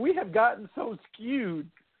 we have gotten so skewed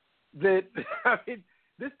that, I mean,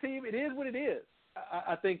 this team, it is what it is.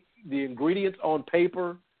 I think the ingredients on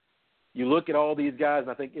paper, you look at all these guys,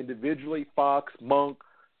 and I think individually, Fox, Monk,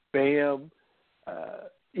 Bam,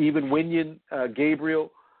 even Winyan,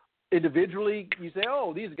 Gabriel, individually, you say,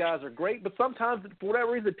 oh, these guys are great, but sometimes for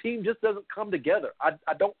whatever reason, the team just doesn't come together.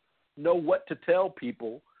 I don't know what to tell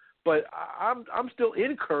people, but I'm still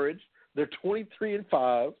encouraged. They're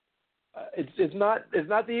 23-5. It's not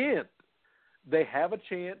the end. They have a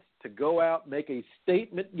chance to go out, make a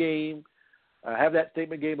statement game, have that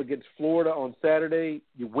statement game against Florida on Saturday.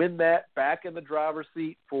 You win that, back in the driver's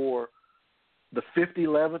seat for the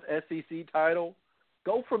 11th SEC title.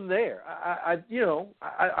 Go from there.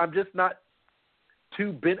 I'm just not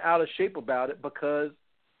too bent out of shape about it because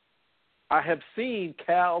I have seen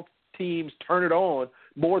Cal teams turn it on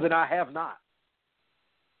more than I have not.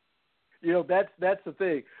 That's the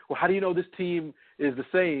thing. Well, how do you know this team is the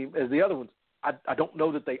same as the other ones? I don't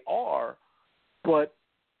know that they are, but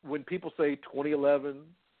when people say 2011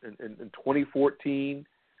 and 2014,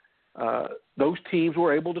 those teams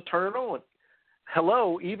were able to turn it on.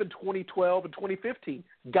 Hello, even 2012 and 2015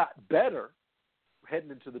 got better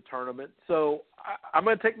heading into the tournament. So I'm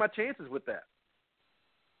going to take my chances with that.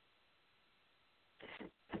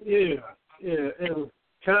 Yeah, and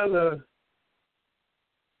kind of,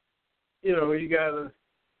 you got to,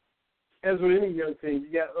 as with any young team,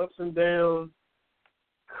 you got ups and downs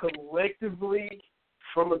collectively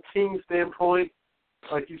from a team standpoint.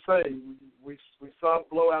 Like you say, we saw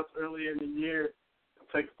blowouts earlier in the year,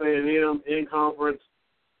 Texas A&M in conference,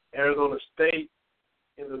 Arizona State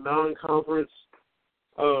in the non-conference.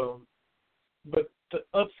 But the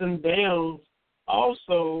ups and downs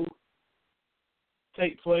also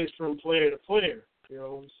take place from player to player.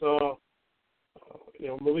 We saw,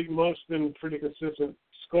 Malik Monk's been pretty consistent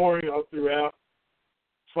scoring all throughout.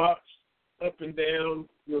 Fox up and down,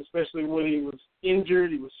 especially when he was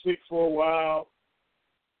injured. He was sick for a while.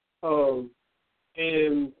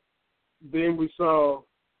 And then we saw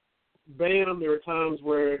Bam. There were times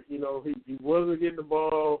where, he wasn't getting the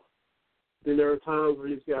ball. Then there were times where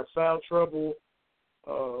he's got foul trouble.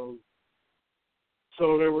 So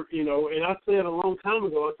there were, and I said a long time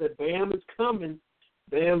ago, I said, Bam is coming.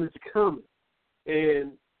 Bam is coming.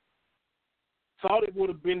 And thought it would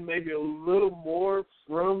have been maybe a little more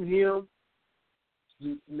from him.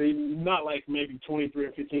 Maybe not like maybe 23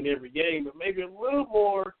 or 15 every game, but maybe a little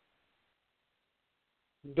more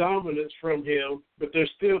dominance from him. But there's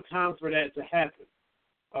still time for that to happen.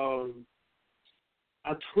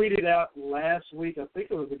 I tweeted out last week, I think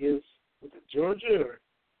it was against Georgia or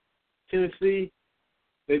Tennessee.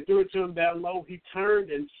 They threw it to him down low. He turned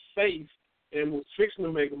and faced and was fixing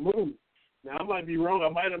to make a move. Now, I might be wrong. I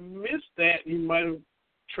might have missed that. He might have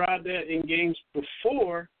tried that in games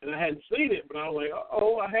before, and I hadn't seen it. But I was like,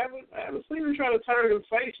 I haven't seen him try to turn and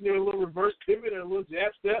face, a little reverse pivot or a little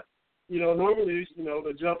jab step. Normally,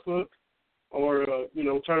 the jump hook or,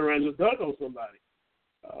 turn around and just dunk on somebody.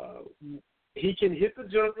 He can hit the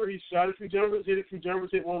jumper. He shot a few jumpers,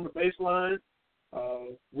 hit one on the baseline.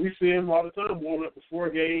 We see him all the time warming up before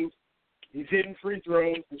games. He's hitting free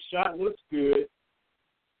throws. The shot looks good.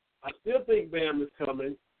 I still think Bam is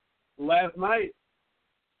coming. Last night,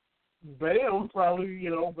 Bam probably,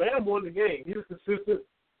 Bam won the game. He was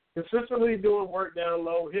consistently doing work down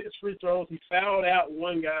low, hitting free throws. He fouled out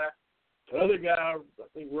one guy. The other guy, I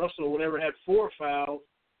think Russell or whatever, had 4 fouls.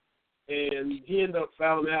 And he ended up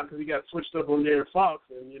fouling out because he got switched up on Darren Fox.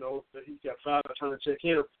 And, he got fouled out trying to check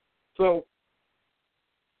him. So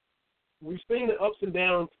we've seen the ups and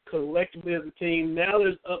downs collectively as a team. Now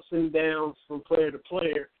there's ups and downs from player to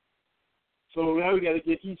player. So now we got to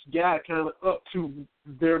get each guy kind of up to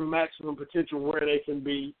their maximum potential where they can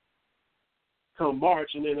be come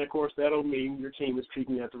March. And then, of course, that'll mean your team is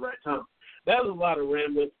peaking at the right time. That was a lot of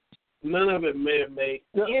rambling. None of it may have made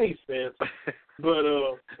any sense. But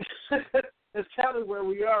that's kind of where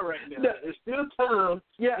we are right now. There's still time.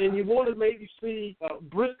 Yeah. And you want to maybe see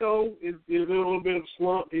Briscoe is in a little bit of a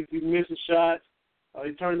slump. He's missing shots.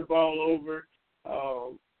 He turned the ball over.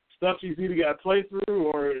 Stuff he's either got to play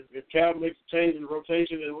through or if Cal makes a change in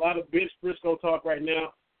rotation. And a lot of bench Briscoe talk right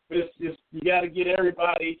now. But it's just you got to get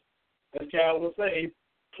everybody, as Cal will say,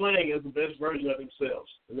 playing as the best version of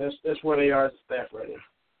themselves. And that's where they are as a staff right now.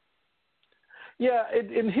 Yeah,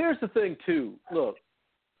 and here's the thing, too. Look,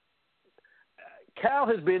 Cal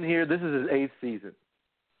has been here. This is his 8th season.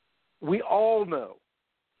 We all know,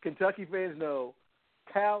 Kentucky fans know,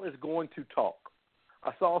 Cal is going to talk.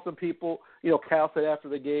 I saw some people, Cal said after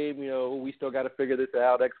the game, we still got to figure this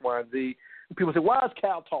out, X, Y, and Z. And people say, why is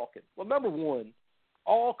Cal talking? Well, number one,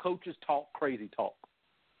 all coaches talk crazy talk.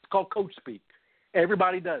 It's called coach speak.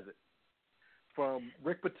 Everybody does it. From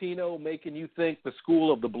Rick Pitino making you think the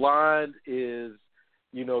school of the blind is,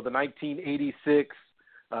 the 1986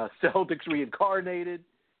 Celtics reincarnated.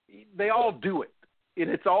 They all do it. And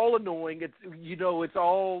it's all annoying. It's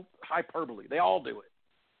all hyperbole. They all do it.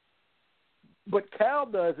 But Cal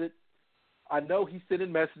does it. I know he's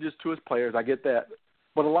sending messages to his players. I get that.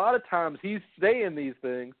 But a lot of times he's saying these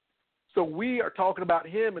things, so we are talking about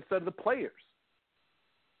him instead of the players.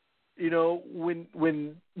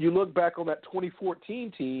 When you look back on that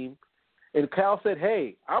 2014 team, and Cal said,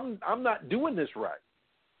 hey, I'm not doing this right.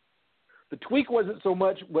 The tweak wasn't so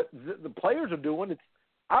much what the players are doing. It's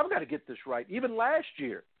I've got to get this right. Even last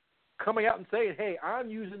year, coming out and saying, hey, I'm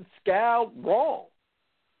using Scal wrong.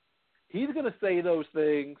 He's going to say those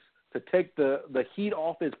things to take the heat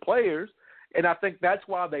off his players, and I think that's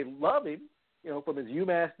why they love him, from his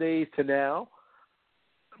UMass days to now.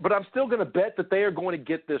 But I'm still going to bet that they are going to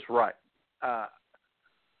get this right.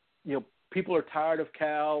 People are tired of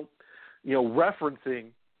Cal, referencing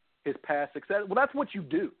his past success. Well, that's what you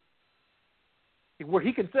do. Where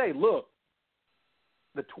he can say, look,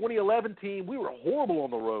 the 2011 team, we were horrible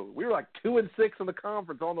on the road. We were like 2-6 in the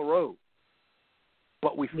conference on the road.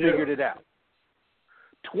 But we figured it out.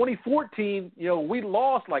 2014, we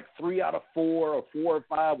lost like 3 out of 4 or 4 or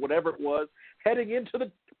 5, whatever it was, heading into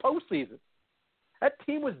the postseason. That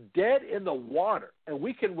team was dead in the water, and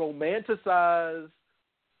we can romanticize,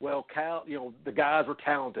 well, Cal, the guys were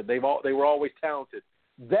talented. They were always talented.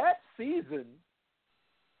 That season,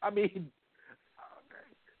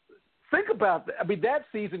 think about that. That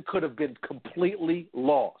season could have been completely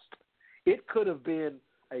lost. It could have been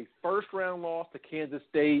a first-round loss to Kansas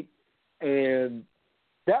State, and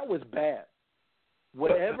that was bad.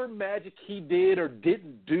 Whatever magic he did or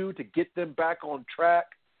didn't do to get them back on track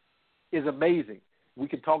is amazing. We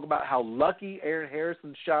can talk about how lucky Aaron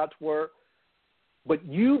Harrison's shots were, but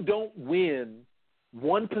you don't win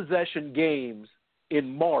one-possession games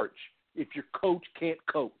in March if your coach can't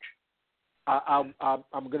coach. I'm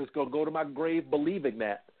going to go to my grave believing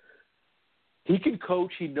that. He can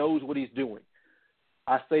coach. He knows what he's doing.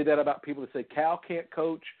 I say that about people that say Cal can't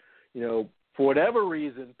coach. For whatever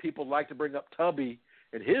reason, people like to bring up Tubby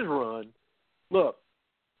and his run. Look,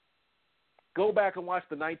 go back and watch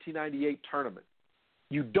the 1998 tournament.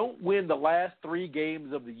 You don't win the last 3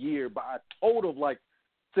 games of the year by a total of like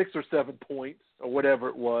 6 or 7 points or whatever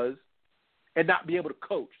it was and not be able to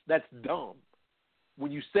coach. That's dumb.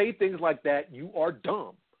 When you say things like that, you are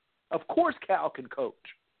dumb. Of course Cal can coach.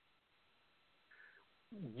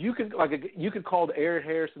 You can call the Aaron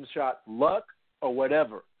Harrison shot luck or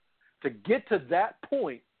whatever. To get to that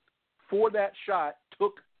point for that shot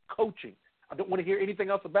took coaching. I don't want to hear anything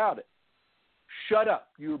else about it. Shut up.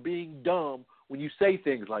 You're being dumb when you say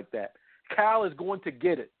things like that. Cal is going to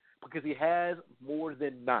get it because he has more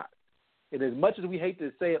than not. And as much as we hate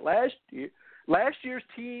to say it last year's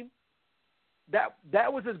team, that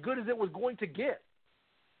was as good as it was going to get.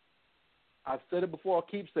 I've said it before. I'll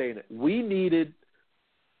keep saying it. We needed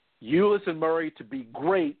Ulis and Murray to be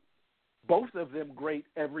great, both of them great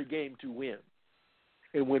every game to win.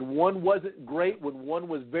 And when one wasn't great, when one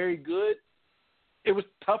was very good, it was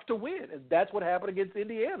tough to win. And that's what happened against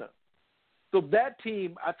Indiana. So that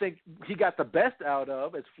team, I think he got the best out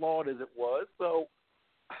of, as flawed as it was. So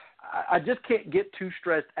I just can't get too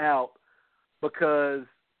stressed out because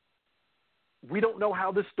we don't know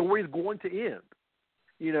how this story is going to end.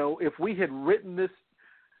 If we had written this,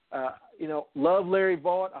 love Larry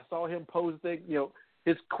Vaught. I saw him pose a thing.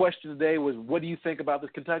 His question today was, what do you think about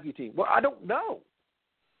this Kentucky team? Well, I don't know.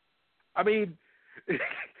 In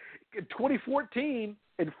 2014,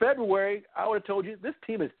 in February, I would have told you this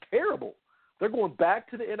team is terrible. They're going back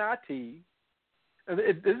to the NIT. And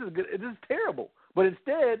this is good. This is terrible. But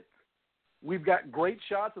instead, we've got great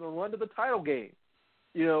shots and a run to the title game.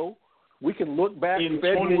 We can look back in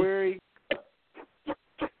February.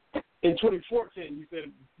 In 2014, you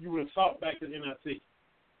said you would have thought back to the NIT.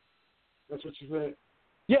 That's what you said?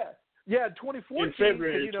 Yeah, in 2014. In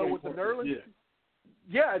February, with the Nerlens.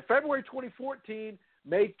 Yeah, in February 2014,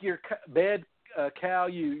 make your bed, Cal.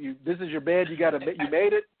 This is your bed. You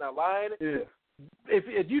made it. Not lying. Yeah.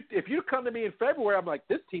 If you come to me in February, I'm like,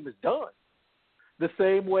 this team is done. The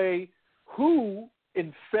same way, who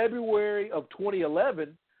in February of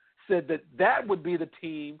 2011 said that would be the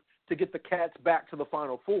team to get the Cats back to the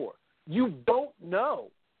Final Four. You don't know.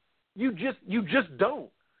 You just don't.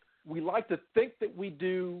 We like to think that we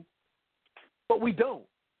do, But we don't.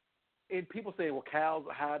 And people say, well, Cal's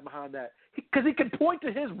hiding behind that. Because he can point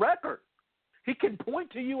to his record. He can point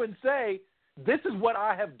to you and say, this is what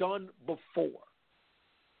I have done before.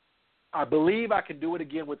 I believe I can do it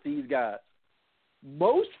again with these guys.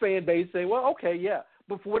 Most fan base say, well, okay, yeah.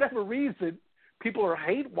 But for whatever reason, people are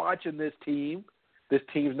hate watching this team. This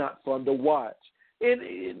team's not fun to watch. And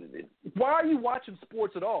why are you watching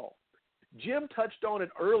sports at all? Jim touched on it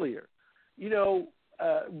earlier.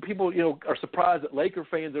 People, are surprised that Laker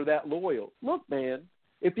fans are that loyal. Look, man,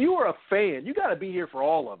 if you are a fan, you got to be here for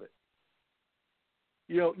all of it.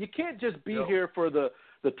 You can't just be here for the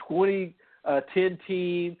 2010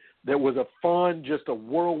 team that was just a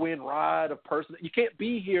whirlwind ride of person. You can't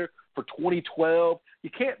be here for 2012. You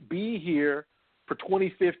can't be here for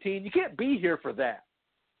 2015. You can't be here for that.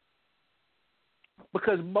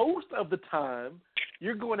 Because most of the time,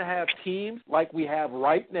 you're going to have teams like we have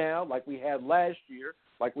right now, like we had last year,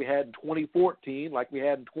 like we had in 2014, like we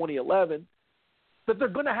had in 2011, that they're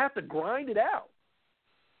going to have to grind it out.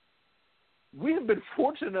 We have been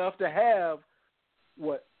fortunate enough to have,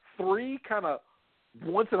 3 kind of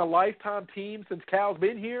once-in-a-lifetime teams since Cal's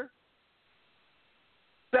been here?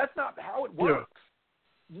 That's not how it works.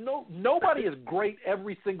 Yeah. Nobody is great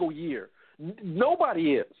every single year.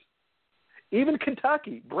 Nobody is. Even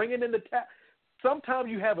Kentucky, bringing in the sometimes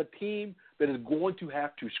you have a team that is going to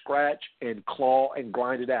have to scratch and claw and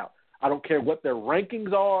grind it out. I don't care what their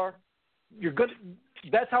rankings are.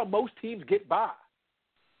 That's how most teams get by.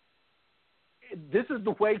 This is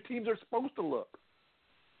the way teams are supposed to look.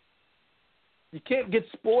 You can't get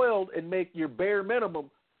spoiled and make your bare minimum,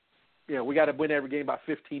 we got to win every game by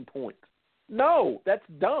 15 points. No, that's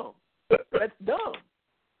dumb. That's dumb.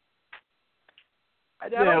 I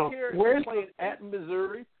don't care if you're playing at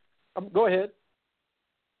Missouri. Go ahead.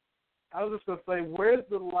 I was just going to say, where's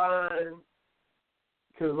the line?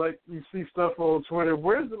 Because, you see stuff on Twitter.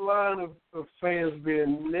 Where's the line of fans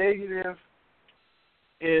being negative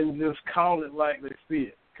and just call it like they see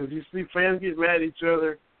it? Because you see fans get mad at each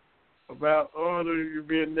other about, you're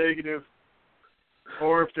being negative.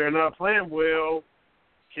 Or if they're not playing well,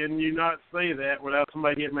 can you not say that without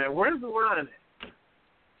somebody getting mad? Where's the line at?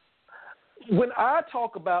 When I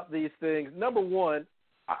talk about these things, number one,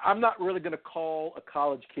 I'm not really going to call a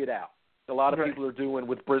college kid out. A lot of people are doing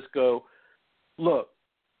with Briscoe. Look,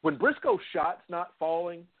 when Briscoe's shot's not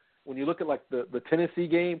falling, when you look at the Tennessee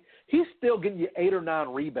game, he's still getting you 8 or 9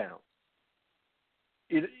 rebounds.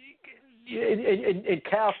 And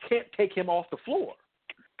Cal can't take him off the floor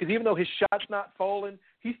because even though his shot's not falling,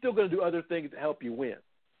 he's still going to do other things to help you win.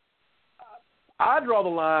 I draw the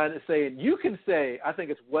line at saying you can say, I think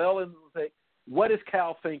it's what is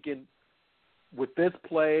Cal thinking with this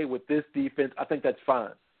play, with this defense? I think that's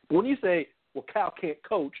fine. But when you say, well, Cal can't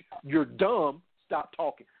coach, you're dumb, stop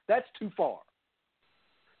talking. That's too far.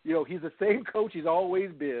 He's the same coach he's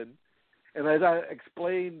always been. And as I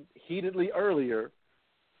explained heatedly earlier,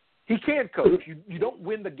 he can coach. You don't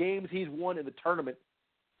win the games he's won in the tournament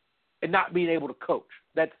and not being able to coach.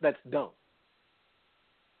 That's dumb.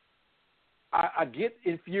 I get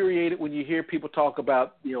infuriated when you hear people talk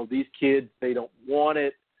about, these kids, they don't want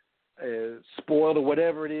it, spoiled or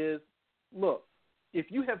whatever it is. Look, if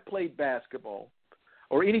you have played basketball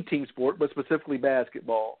or any team sport, but specifically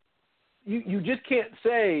basketball, you just can't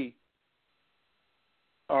say,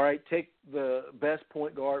 all right, take the best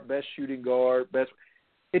point guard, best shooting guard, best.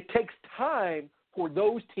 It takes time for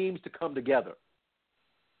those teams to come together.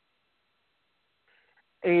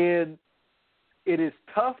 And it is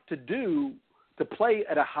tough to play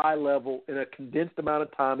at a high level in a condensed amount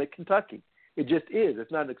of time at Kentucky. It just is.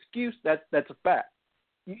 It's not an excuse. That's a fact.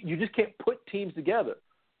 You just can't put teams together.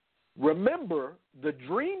 Remember, the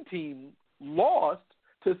Dream Team lost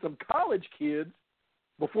to some college kids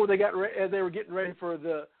before they as they were getting ready for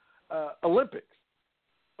the Olympics.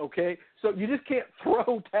 Okay, so you just can't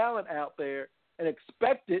throw talent out there and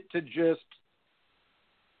expect it to just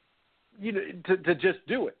to just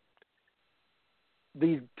do it.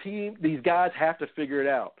 These guys have to figure it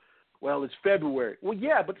out. Well, it's February. Well,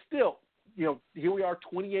 yeah, but still, here we are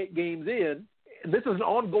 28 games in, and this is an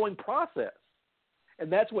ongoing process.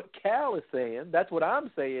 And that's what Cal is saying. That's what I'm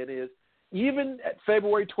saying is, even at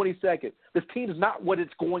February 22nd, this team is not what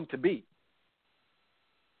it's going to be.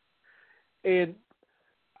 And,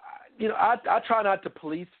 I try not to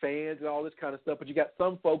police fans and all this kind of stuff, but you got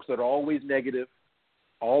some folks that are always negative,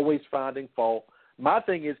 always finding fault. My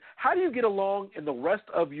thing is, how do you get along in the rest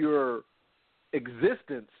of your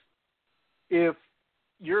existence if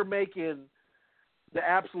you're making the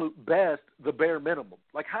absolute best the bare minimum?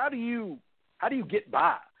 Like, how do you get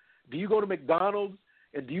by? Do you go to McDonald's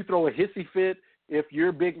and do you throw a hissy fit if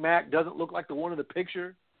your Big Mac doesn't look like the one in the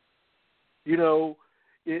picture? You know,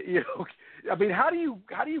 I mean, how do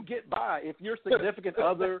you get by if your significant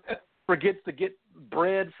other forgets to get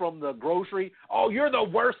bread from the grocery? Oh, you're the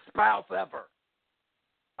worst spouse ever.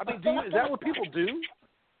 I mean, is that what people do?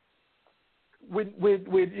 When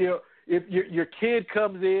you know, if your kid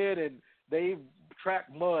comes in and they've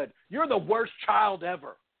tracked mud, you're the worst child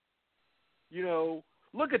ever. You know,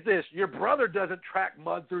 look at this. Your brother doesn't track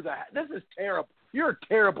mud through the house. This is terrible. You're a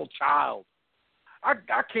terrible child. I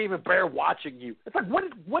can't even bear watching you. It's like,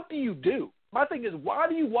 what do you do? My thing is, why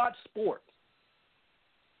do you watch sports?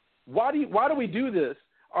 Why do we do this?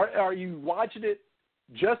 Are you watching it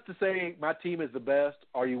just to say my team is the best?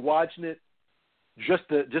 Are you watching it just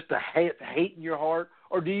to hate in your heart?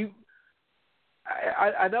 Or do you?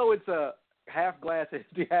 I know it's a half glass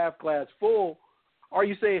empty, half glass full. Are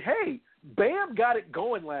you saying, hey, Bam got it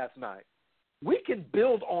going last night. We can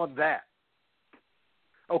build on that.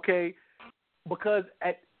 Okay? Because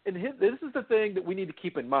this is the thing that we need to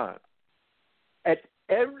keep in mind. At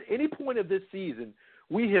any point of this season,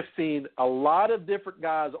 we have seen a lot of different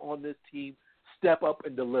guys on this team step up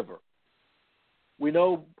and deliver. We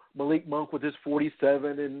know Malik Monk with his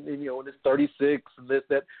 47 and his 36 and this,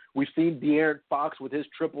 that. We've seen De'Aaron Fox with his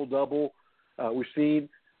triple-double. We've seen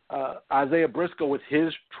Isaiah Briscoe with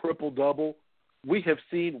his triple-double. We have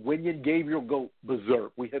seen Wenyen Gabriel go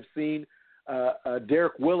berserk. We have seen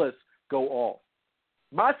Derek Willis go off.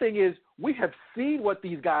 My thing is, we have seen what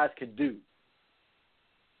these guys can do.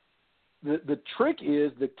 The trick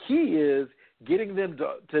is, the key is getting them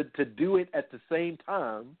to do it at the same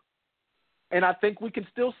time, and I think we can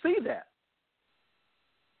still see that.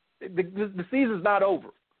 The season's not over.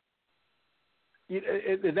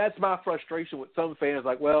 And that's my frustration with some fans,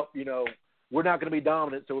 like, well, we're not going to be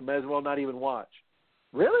dominant, so we may as well not even watch.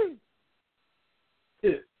 Really?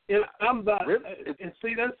 And I'm not. Really? And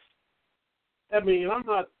see, that's. I mean,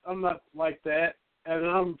 I'm not like that, and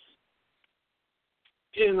I'm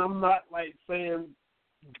not like saying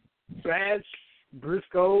bash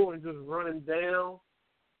Briscoe and just running down.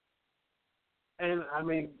 And I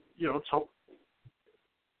mean,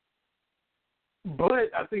 but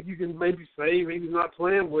I think you can maybe say maybe he's not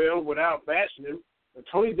playing well without bashing him. And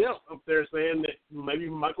Tony Delp up there saying that maybe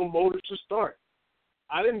Michael Mulder should start.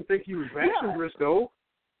 I didn't think he was bashing Briscoe.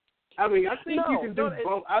 I mean, I think you can do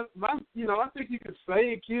both. I think you can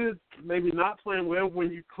say a kid maybe not playing well when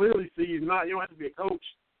you clearly see he's not. You don't have to be a coach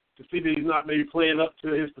to see that he's not maybe playing up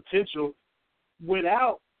to his potential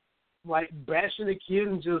without, like, bashing the kid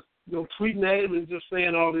and just, tweeting at him and just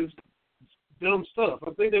saying all this dumb stuff.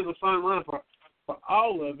 I think there's a fine line for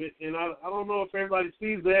all of it, and I don't know if everybody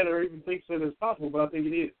sees that or even thinks that it's possible, but I think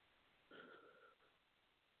it is.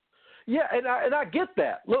 Yeah, and I get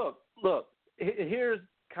that. Look, here's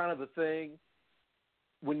kind of the thing.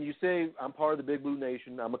 When you say I'm part of the Big Blue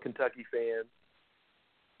Nation, I'm a Kentucky fan,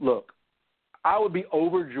 look, I would be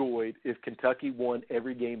overjoyed if Kentucky won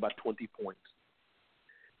every game by 20 points.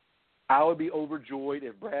 I would be overjoyed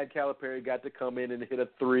if Brad Calipari got to come in and hit a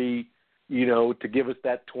three, to give us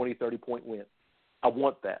that 20, 30-point win. I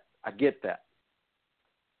want that. I get that.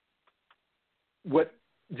 What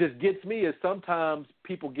just gets me is sometimes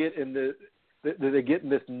people get in they get in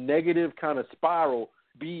this negative kind of spiral,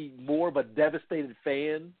 be more of a devastated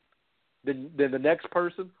fan than the next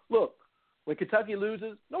person. Look, when Kentucky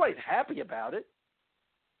loses, nobody's happy about it.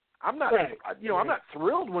 I'm not, right. I'm not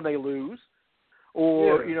thrilled when they lose.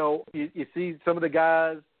 Or, you see some of the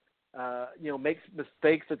guys, make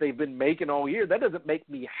mistakes that they've been making all year. That doesn't make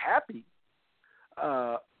me happy.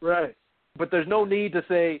 Right. But there's no need to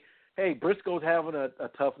say, hey, Briscoe's having a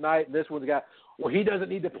tough night, and this one's got, well, he doesn't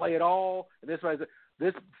need to play at all, and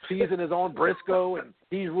this season is on Briscoe, and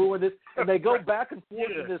he's ruined this. And they go back and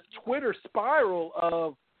forth in this Twitter spiral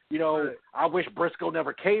of, right. I wish Briscoe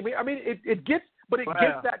never came here. I mean, it gets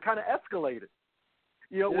that kind of escalated.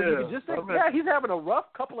 When you can just say, he's having a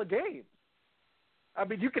rough couple of games. I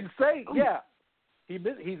mean, you can say, he's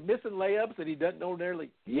missing layups and he doesn't know nearly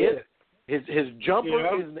hit. His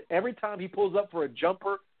jumper is every time he pulls up for a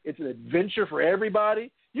jumper, it's an adventure for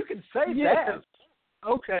everybody. You can say that.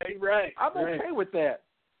 Okay, right. I'm okay with that.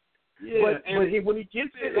 Yeah, but when he gets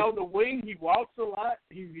it on the wing, he walks a lot.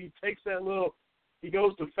 He takes that he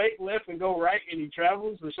goes to fake left and go right, and he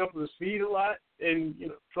travels and shuffles his feet a lot. And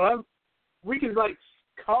so we can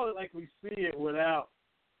call it like we see it without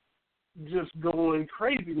just going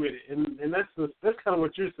crazy with it, and that's kind of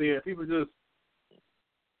what you're seeing. People just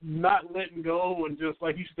not letting go and just,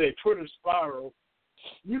 like you said, Twitter spiral.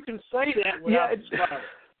 You can say that without spiral.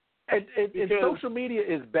 And social media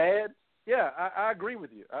is bad. Yeah, I agree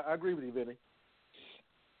with you. I agree with you, Vinny.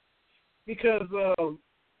 because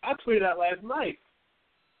I tweeted out last night,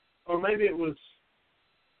 or maybe it was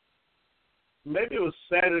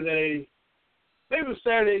Saturday. Maybe it was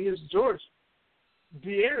Saturday against Georgia.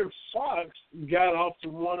 De'Aaron Fox got off to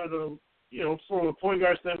one of the, from a point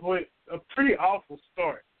guard standpoint, a pretty awful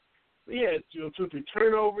start. He had 2 or 3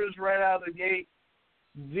 turnovers right out of the gate.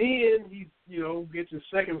 Then he, gets his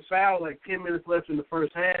second foul, like 10 minutes left in the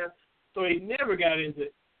first half. So he never got into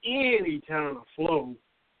any kind of flow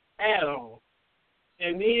at all.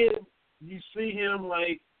 And then you see him,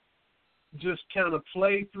 just kind of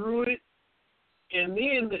play through it. And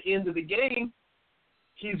then the end of the game,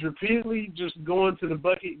 he's repeatedly just going to the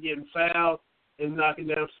bucket, getting fouled, and knocking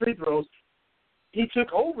down free throws. He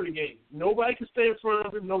took over the game. Nobody could stay in front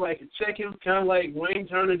of him. Nobody could check him, kind of like Wayne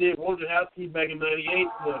Turner did Wojciechowski back in '98.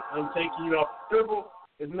 Look, I'm taking you off the dribble.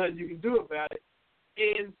 There's nothing you can do about it.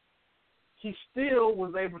 And he still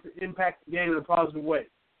was able to impact the game in a positive way.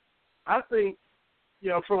 I think,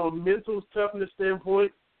 from a mental toughness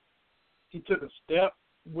standpoint, he took a step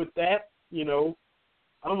with that.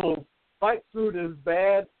 I'm going to fight through this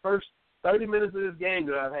bad first 30 minutes of this game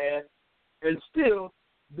that I've had and still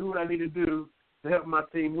do what I need to do to help my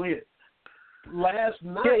team win. Last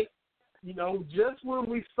night, just when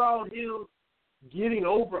we saw him getting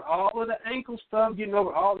over all of the ankle stuff, getting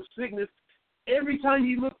over all the sickness, every time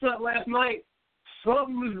he looked up last night,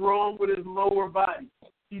 something was wrong with his lower body.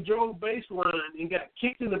 He drove baseline and got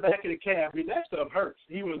kicked in the back of the calf. I mean, that stuff hurts.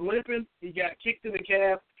 He was limping. He got kicked in the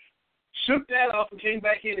calf, shook that off, and came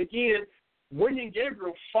back in again. William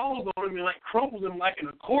Gabriel falls on him and crumples him like an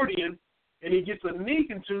accordion, and he gets a knee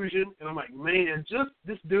contusion. And I'm like, man,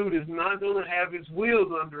 this dude is not going to have his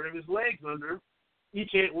wheels under him, his legs under him. He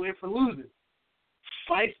can't win for losing.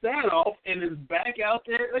 Fights that off and is back out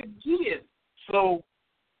there again. So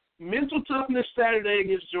mental toughness Saturday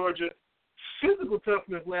against Georgia, physical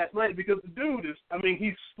toughness last night because the dude is,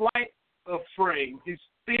 he's slight of frame. He's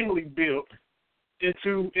thinly built, and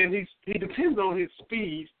he depends on his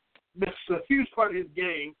speed. That's a huge part of his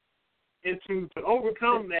game. And to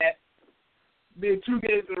overcome that, being 2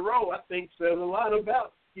 games in a row, I think says a lot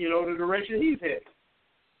about, the direction he's headed.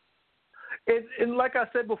 And like I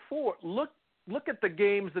said before, look at the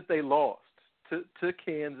games that they lost to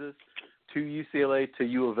Kansas, to UCLA, to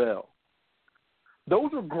U of L.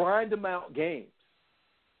 Those are grind them out games.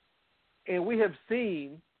 And we have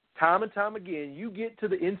seen time and time again, you get to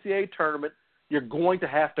the NCAA tournament, you're going to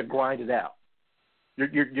have to grind it out.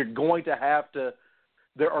 You're going to have to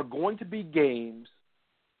 – there are going to be games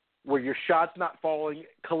where your shot's not falling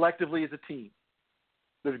collectively as a team.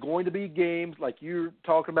 There's going to be games like you're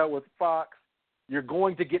talking about with Fox, you're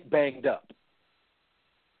going to get banged up.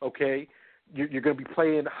 Okay? You're going to be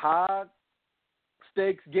playing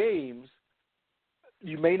high-stakes games.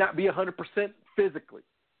 You may not be 100% physically.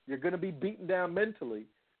 You're going to be beaten down mentally.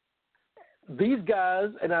 These guys,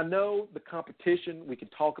 and I know the competition, we can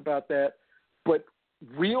talk about that, but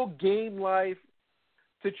real game life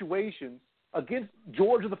situations against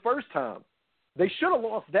Georgia the first time, they should have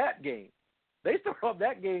lost that game. They still lost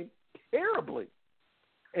that game terribly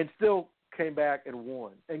and still came back and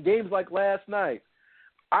won. And games like last night,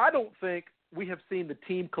 I don't think we have seen the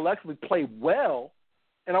team collectively play well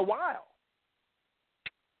in a while.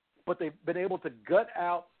 But they've been able to gut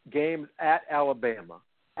out games at Alabama,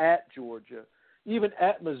 at Georgia, even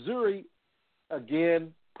at Missouri.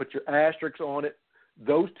 Again, put your asterisks on it.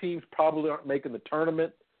 Those teams probably aren't making the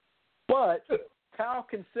tournament. But Cal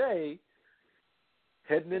can say,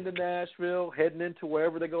 heading into Nashville, heading into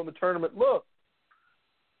wherever they go in the tournament, look,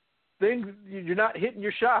 you're not hitting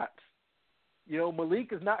your shots. Malik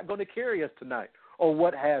is not going to carry us tonight or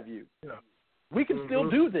what have you. Yeah. We can still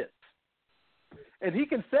do this. And he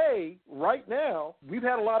can say, right now, we've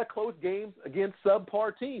had a lot of close games against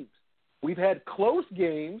subpar teams. We've had close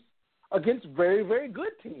games against very, very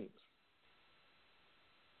good teams.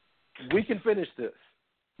 We can finish this.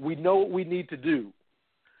 We know what we need to do.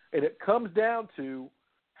 And it comes down to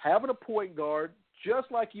having a point guard,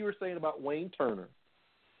 just like you were saying about Wayne Turner.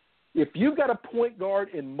 If you've got a point guard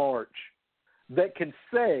in March that can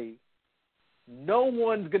say, no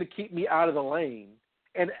one's going to keep me out of the lane,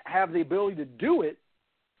 and have the ability to do it,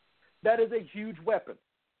 that is a huge weapon.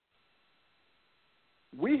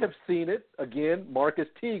 We have seen it, again, Marcus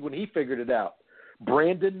Teague when he figured it out.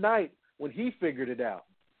 Brandon Knight when he figured it out.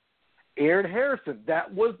 Aaron Harrison,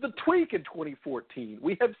 that was the tweak in 2014.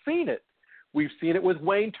 We have seen it. We've seen it with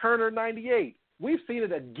Wayne Turner in 98. We've seen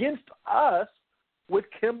it against us with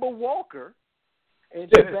Kemba Walker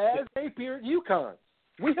and Shabazz Napier at UConn.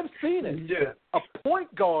 We have seen it. Yeah. A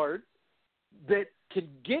point guard that can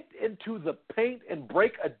get into the paint and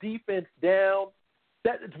break a defense down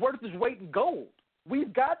that it's worth its weight in gold.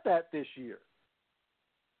 We've got that this year.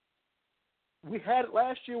 We had it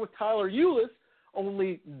last year with Tyler Ulis,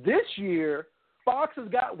 only this year Fox has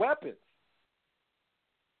got weapons.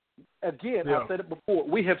 Again, I've said it before.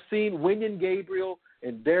 We have seen Wenyen Gabriel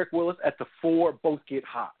and Derek Willis at the 4 both get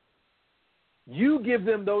hot. You give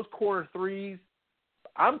them those corner threes,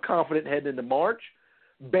 I'm confident heading into March.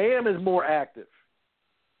 Bam is more active.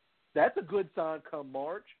 That's a good sign come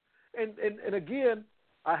March. And again,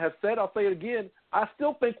 I have said, I'll say it again, I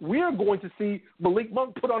still think we're going to see Malik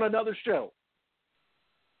Monk put on another show.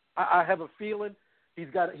 I have a feeling he's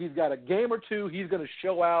got a game or two he's going to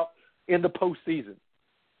show out in the postseason.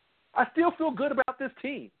 I still feel good about this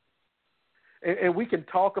team. And we can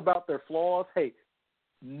talk about their flaws. Hey,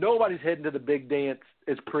 nobody's heading to the big dance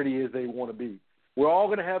as pretty as they want to be. We're all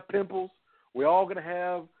going to have pimples. We're all going to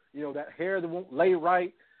have, that hair that won't lay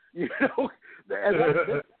right. This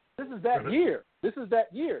is that year. This is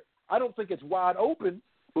that year. I don't think it's wide open,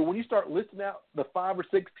 but when you start listing out the 5 or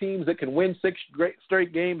 6 teams that can win 6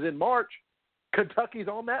 straight games in March, Kentucky's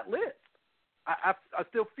on that list. I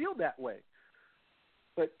still feel that way.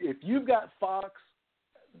 But if you've got Fox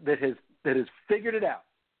that has figured it out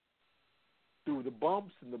through the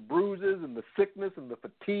bumps and the bruises and the sickness and the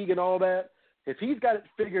fatigue and all that, if he's got it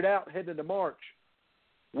figured out heading into March,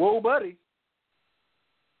 whoa, buddy.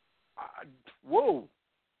 Whoa.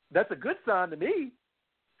 That's a good sign to me.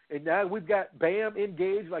 And now we've got Bam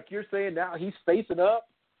engaged, like you're saying. Now he's facing up.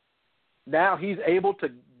 Now he's able to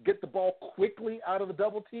get the ball quickly out of the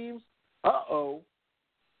double teams. Uh-oh.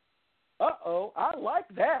 I like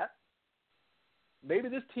that. Maybe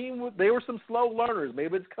this team, they were some slow learners.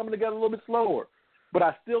 Maybe it's coming together a little bit slower. But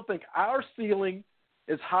I still think our ceiling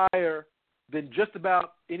is higher than just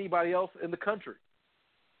about anybody else in the country.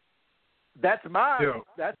 That's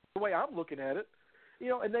the way I'm looking at it.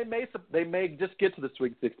 And they may just get to the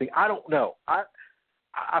Sweet 16. I don't know.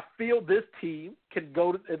 I feel this team can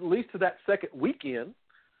go at least to that second weekend,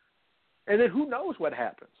 and then who knows what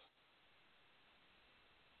happens.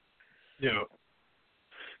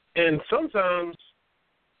 And sometimes,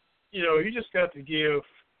 you just got to give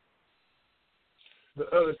the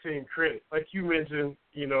other team credit. Like you mentioned,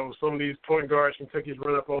 some of these point guards Kentucky's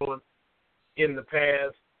run up on in the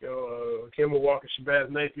past, Kemba Walker, Shabazz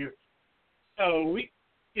Napier.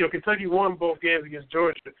 Kentucky won both games against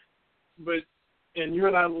Georgia. And you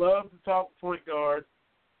and I love to talk point guards.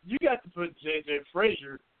 You got to put J.J.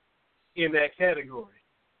 Frazier in that category.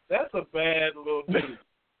 That's a bad little dude.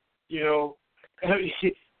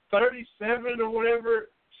 37 or whatever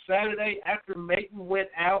Saturday after Maton went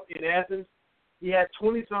out in Athens. He had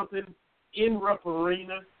 20-something in Rupp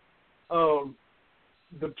Arena.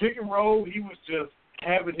 The pick and roll, he was just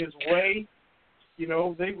having his way.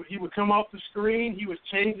 He would come off the screen. He was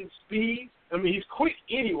changing speed. I mean, he's quick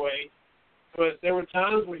anyway, but there were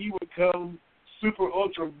times where he would come super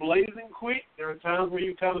ultra blazing quick. There were times where he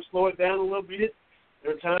would kind of slow it down a little bit.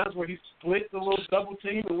 There were times where he split the little double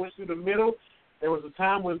team and went through the middle. There was a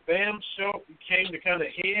time when Bam came to kind of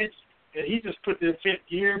hedge, and he just put the fifth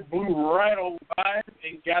gear, blew right on by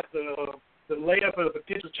and got the layup of the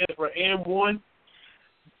potential chance for and one.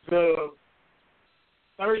 The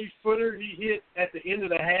 30-footer he hit at the end of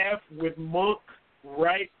the half with Monk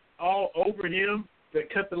right all over him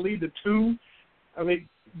that cut the lead to 2. I mean,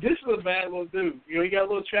 this is a bad little dude. He got a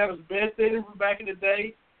little Travis Best in him from back in the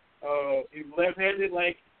day. He's left-handed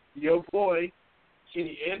like your boy,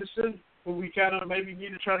 Kenny Anderson, who we kind of maybe need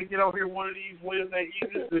to try to get over here one of these Wednesday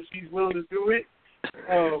evenings if he's willing to do it.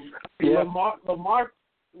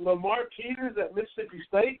 Lamar Peters at Mississippi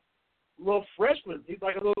State, little freshman. He's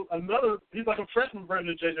like a freshman version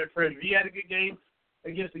of J.J. Frazier. He had a good game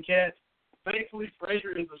against the Cats. Thankfully,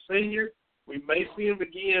 Frazier is a senior. We may see him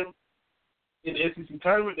again in the SEC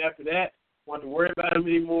tournament. After that, won't have to worry about him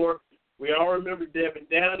anymore. We all remember Devin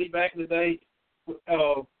Downey back in the day.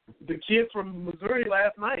 The kid from Missouri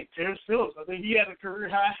last night, Terrence Phillips, I think he had a career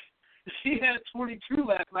high. He had 22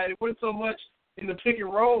 last night. It wasn't so much in the pick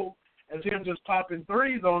and roll as him just popping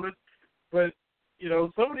threes on it. But,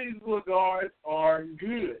 some of these little guards are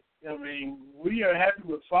good. I mean, we are happy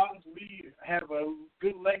with Fox. We have a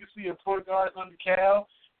good legacy of point guards under Cal.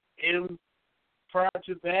 And prior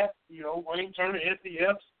to that, Wayne Turner, Anthony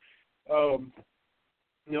Epps,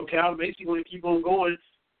 Cal Macy going to keep on going.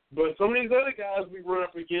 But some of these other guys we run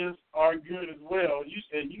up against are good as well. You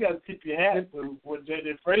said you got to tip your hat to what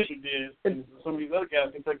J.J. Frazier did and some of these other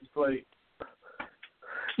guys Kentucky's played.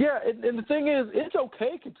 Yeah, and the thing is, it's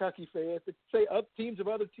okay, Kentucky fans, to say other teams of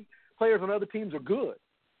other players on other teams are good.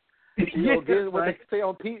 What they say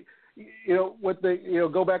on what they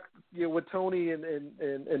go back what Tony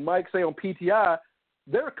and Mike say on PTI.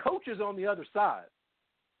 there are coaches on the other side,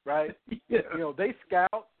 right? Yeah. They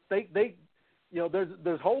scout. They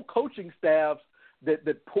there's whole coaching staffs that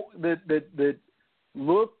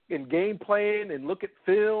look and game plan and look at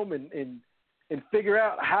film and figure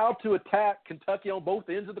out how to attack Kentucky on both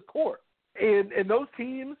ends of the court. And those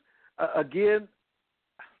teams, again,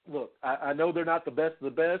 look, I know they're not the best of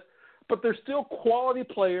the best, but they're still quality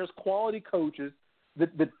players, quality coaches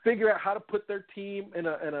that figure out how to put their team in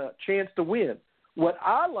a chance to win. What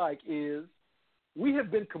I like is we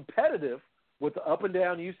have been competitive with the up and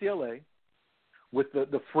down UCLA, with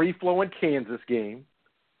the free-flowing Kansas game,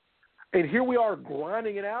 and here we are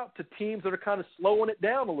grinding it out to teams that are kind of slowing it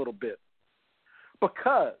down a little bit,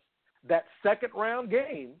 because that second-round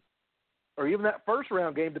game, or even that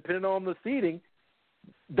first-round game, depending on the seeding,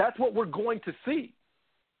 that's what we're going to see.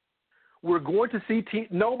 We're going to see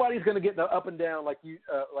nobody's going to get the up and down like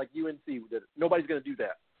UNC did. Nobody's going to do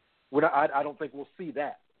that. I don't think we'll see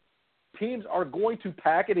that. Teams are going to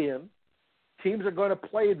pack it in. Teams are going to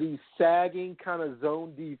play these sagging kind of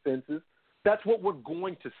zone defenses. That's what we're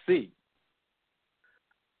going to see.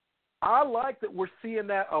 I like that we're seeing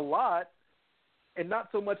that a lot, and not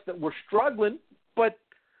so much that we're struggling, but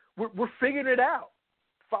we're figuring it out.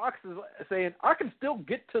 Fox is saying, I can still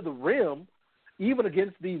get to the rim even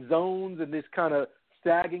against these zones and this kind of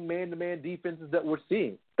sagging man-to-man defenses that we're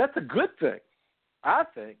seeing. That's a good thing, I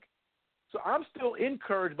think. So I'm still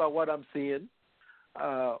encouraged by what I'm seeing,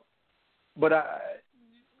 but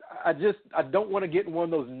I don't want to get in one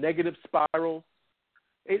of those negative spirals.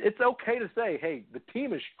 It's okay to say, hey, the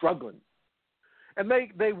team is struggling, and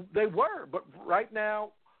they were, but right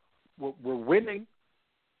now we're winning.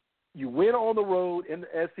 You win on the road in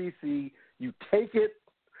the SEC, you take it,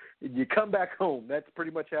 and you come back home. That's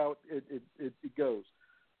pretty much how it goes.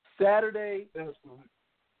 Saturday,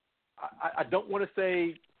 I don't want to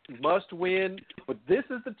say must win, but this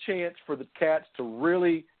is the chance for the Cats to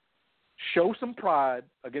really show some pride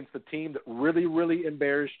against the team that really, really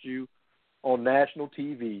embarrassed you on national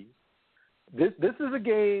TV. This is a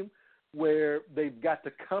game where they've got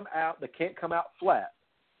to come out. They can't come out flat.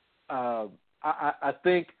 I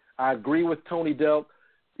think I agree with Tony Delk.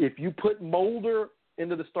 If you put Mulder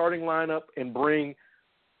into the starting lineup and bring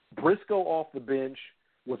Briscoe off the bench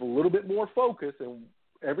with a little bit more focus, and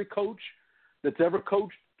every coach that's ever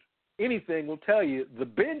coached anything will tell you the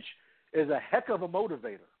bench is a heck of a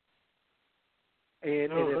motivator.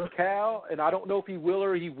 And if Cal, and I don't know if he will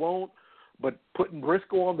or he won't, but putting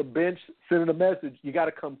Briscoe on the bench, sending a message, you got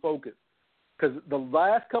to come focused. Because the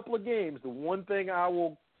last couple of games, the one thing I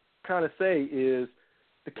will kind of say is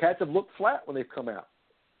the Cats have looked flat when they've come out.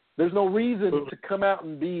 There's no reason to come out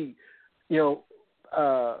and be, 8-7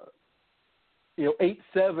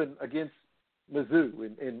 against Mizzou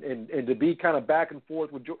and to be kind of back and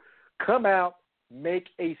forth with Georgia. Come out, make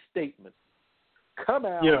a statement. Come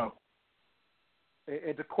out,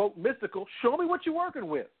 and to quote Mystical, show me what you're working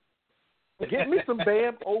with. Get me some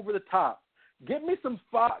Bam over the top. Get me some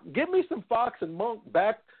Fox and Monk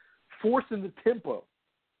back forcing the tempo.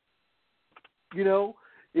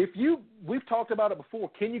 We've talked about it before.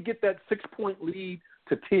 Can you get that 6-point lead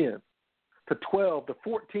to 10, to 12, to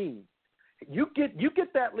 14? You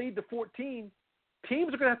get that lead to 14,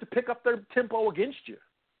 teams are going to have to pick up their tempo against you.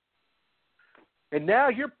 And now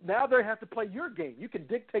they have to play your game. You can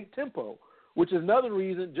dictate tempo, which is another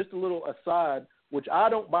reason, just a little aside, which I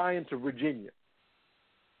don't buy into Virginia.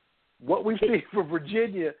 What we see for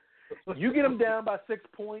Virginia, you get them down by 6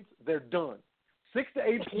 points, they're done. 6 to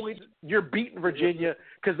 8 points, you're beating Virginia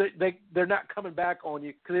because they're not coming back on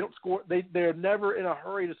you because they don't score. They're never in a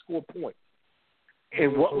hurry to score points.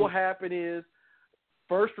 And what will happen is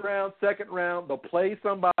first round, second round, they'll play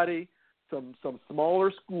somebody, some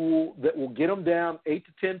smaller school that will get them down 8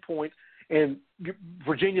 to 10 points, and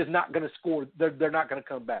Virginia's not going to score. They're not going to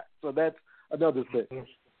come back. So that's another thing.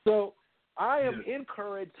 So I am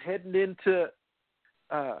encouraged heading into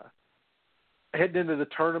the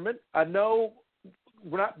tournament. I know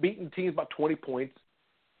we're not beating teams by 20 points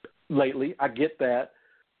lately. I get that.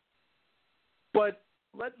 But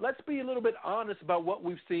let's be a little bit honest about what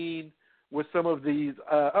we've seen with some of these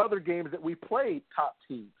other games that we played top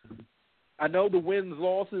teams. I know the wins,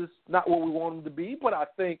 losses, not what we want them to be, but I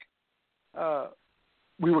think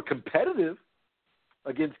we were competitive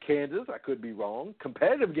against Kansas. I could be wrong.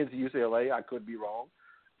 Competitive against UCLA. I could be wrong.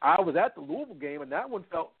 I was at the Louisville game, and that one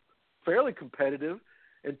felt fairly competitive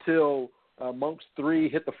until Monk's 3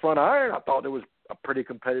 hit the front iron. I thought it was a pretty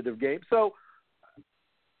competitive game. So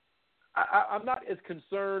I'm not as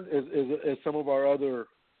concerned as some of our other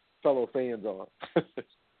fellow fans are.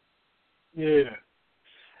 Yeah.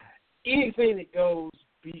 Anything that goes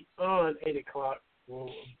beyond 8 o'clock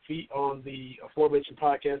will be on the aforementioned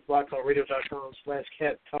podcast,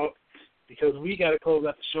 blogtalkradio.com/Cat Talk, because we got to close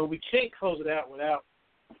out the show. We can't close it out without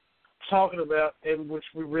talking about, and which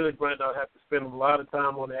we really might not have to spend a lot of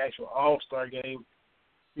time on the actual All-Star game,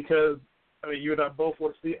 because, I mean, you and I both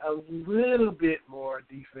want to see a little bit more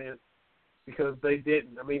defense, because they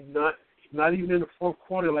didn't. I mean, not even in the fourth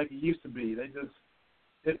quarter like it used to be.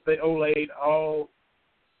 They olayed all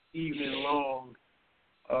evening long.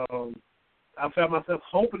 I found myself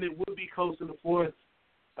hoping it would be close in the fourth.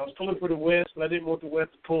 I was pulling for the West, but I didn't want the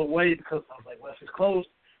West to pull away because I was like, West is close,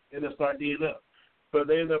 and they'll start D'ing up. But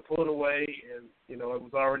they ended up pulling away, and, you know, it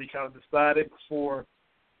was already kind of decided before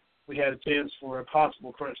we had a chance for a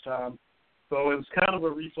possible crunch time. So it was kind of a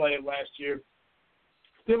replay of last year.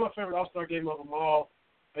 Still my favorite All-Star game of them all.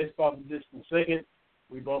 Baseball is distant second.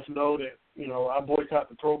 We both know that, you know, I boycott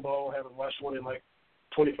the Pro Bowl, haven't watched one in like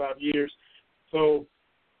 25 years. So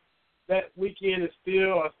that weekend is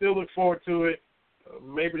I still look forward to it.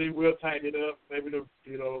 Maybe they will tighten it up. Maybe the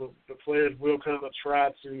players will kind of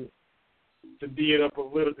try to D it up a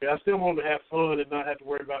little bit. I still want to have fun and not have to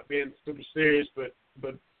worry about being super serious, but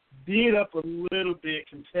D it up a little bit,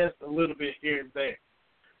 contest a little bit here and there.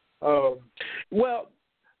 Well,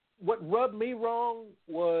 what rubbed me wrong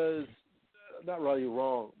was not really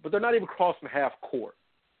wrong, but they're not even crossing half court.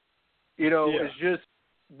 You know, yeah. It's just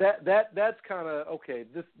that's kind of okay.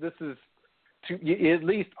 This is at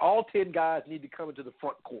least all 10 guys need to come into the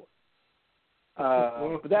front court.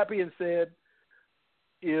 But that being said,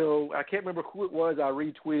 you know, I can't remember who it was I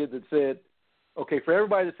retweeted that said, okay, for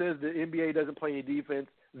everybody that says the NBA doesn't play any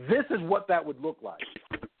defense, this is what that would look like.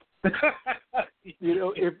 You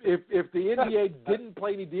know, if the NBA didn't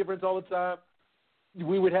play any defense all the time,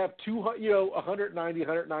 we would have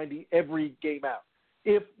 190 every game out.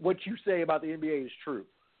 If what you say about the NBA is true.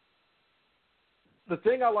 The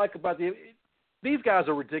thing I like about these guys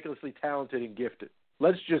are ridiculously talented and gifted.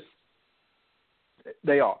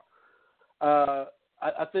 They are.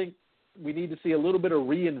 I think we need to see a little bit of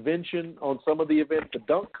reinvention on some of the events. The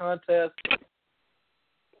dunk contest,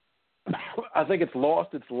 I think it's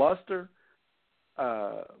lost its luster.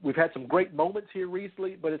 We've had some great moments here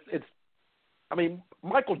recently, but it's I mean,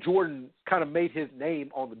 Michael Jordan kind of made his name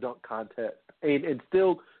on the dunk contest and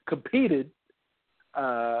still competed.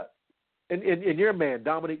 And your man,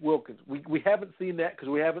 Dominique Wilkins, we haven't seen that because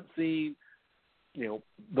we haven't seen, you know,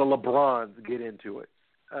 the LeBrons get into it.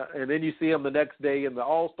 And then you see him the next day in the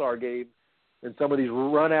All-Star game, and some of these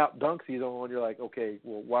run-out dunks he's on, you're like, okay,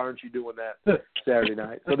 well, why aren't you doing that Saturday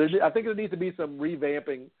night? So I think there needs to be some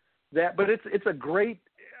revamping that, but it's a great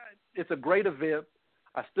event.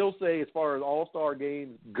 I still say, as far as All-Star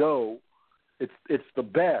games go, it's the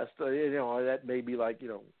best. You know, that may be like, you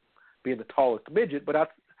know, being the tallest midget, but I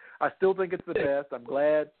still think it's the best. I'm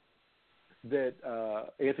glad that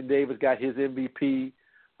Anthony Davis got his MVP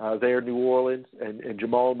there in New Orleans, and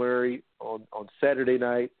Jamal Murray on Saturday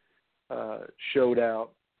night showed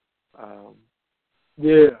out.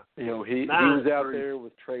 Yeah. You know, he was out there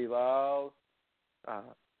with Trey Lyles,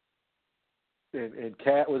 and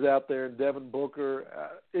Cat was out there, and Devin Booker.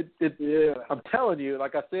 I'm telling you,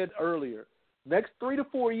 like I said earlier, next 3 to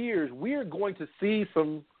 4 years, we're going to see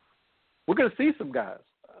some guys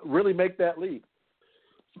really make that leap.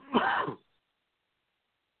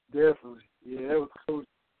 Definitely. Yeah, it was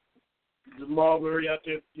Jamal Murray out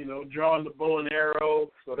there, you know, drawing the bow and arrow.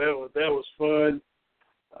 So that was fun.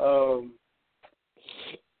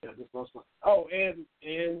 And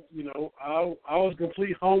you know, I was a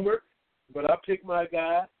complete homer, but I picked my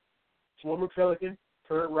guy, former Pelican,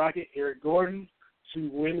 current Rocket, Eric Gordon, to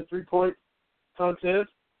win the 3-point contest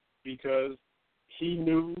because he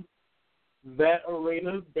knew that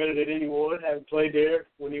arena better than anyone, having played there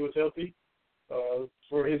when he was healthy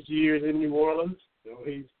for his years in New Orleans. So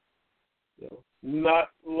he's not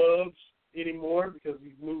loved anymore because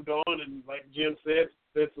he's moved on, and like Jim said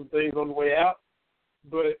some things on the way out.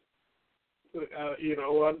 But you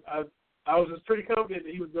know, I was just pretty confident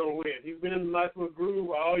that he was going to win. He's been in a nice little groove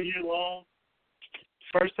all year long.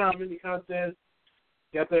 First time in the contest,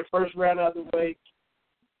 got that first round out of the way.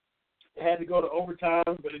 Had to go to overtime,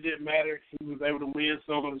 but it didn't matter. He was able to win.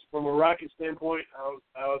 So from a Rocket standpoint,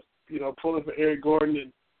 I was pulling for Eric Gordon,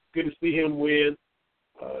 and good to see him win.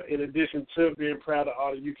 In addition to being proud of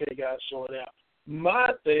all the UK guys showing out.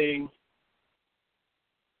 My thing,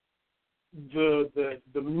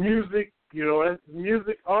 the music, you know,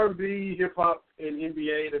 music, R&B, hip hop, and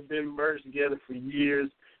NBA have been merged together for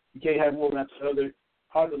years. You can't have one without the other.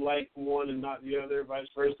 Hard to like one and not the other, vice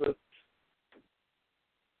versa.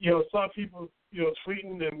 You know, some people, you know,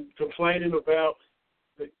 tweeting and complaining about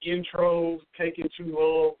the intros taking too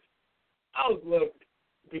long. I was loving it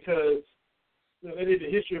because they did the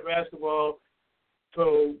history of basketball.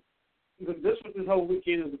 So this what this whole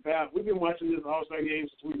weekend is about. We've been watching this All-Star game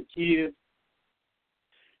since we were kids.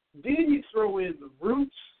 Then you throw in the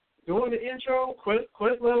Roots doing the intro,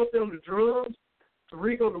 Questlove on the drums,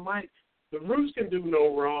 Tariq on the mic. The Roots can do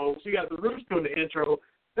no wrong. So you got the Roots doing the intro.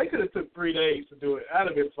 They could have took 3 days to do it. I'd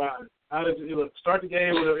have been fine. I'd have just, start the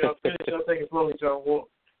game, whatever y'all finish, y'all take as long as y'all want.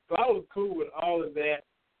 So I was cool with all of that.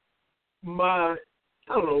 My,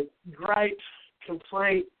 I don't know, gripe,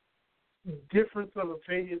 complaint, difference of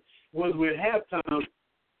opinion was with halftime.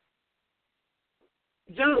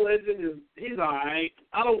 John Legend he's all right.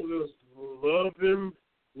 I don't just love him,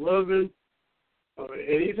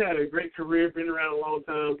 and he's had a great career, been around a long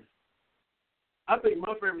time. I think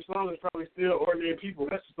my favorite song is probably still Ordinary People.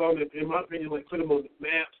 That's the song that, in my opinion, like put him on the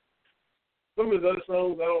map. Some of his other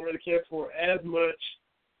songs I don't really care for as much,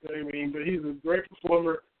 you know what I mean? But he's a great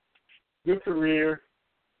performer, good career.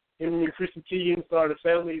 Him and Chrissy Teigen started a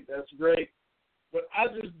family. That's great. But I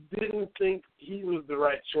just didn't think he was the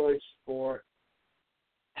right choice for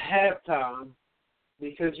halftime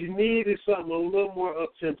because you needed something a little more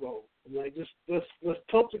up-tempo. Like, just let's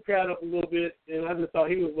pump the crowd up a little bit, and I just thought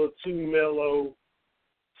he was a little too mellow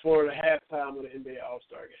for the halftime of the NBA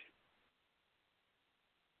All-Star game.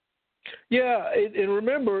 Yeah, and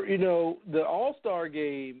remember, the All-Star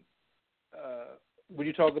game, when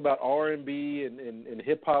you talk about R&B and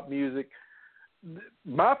hip-hop music,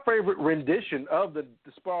 my favorite rendition of the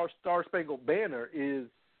Star Spangled Banner is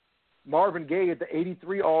Marvin Gaye at the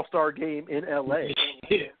 '83 All-Star game in L.A.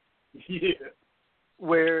 Yeah.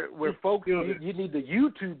 Where folks, you need to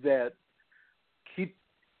YouTube that.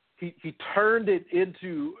 He turned it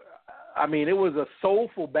into, I mean, it was a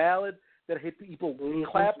soulful ballad that hit people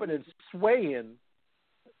clapping and swaying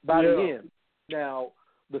by the end. Now,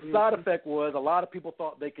 the side effect was a lot of people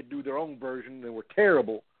thought they could do their own version and were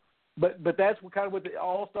terrible. But that's what the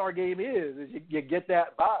All-Star game is you get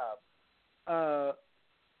that vibe.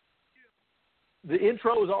 The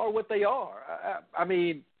intros are what they are. I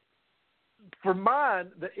mean, for mine,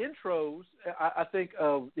 the intros, I think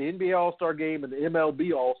of the NBA All-Star Game and the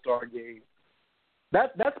MLB All-Star Game.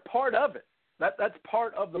 That's part of it. That's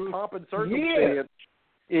part of the pomp and circumstance.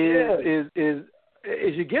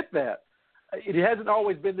 Is you get that. It hasn't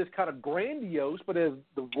always been this kind of grandiose, but as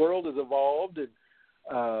the world has evolved, and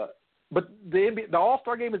but the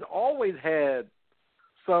All-Star Game has always had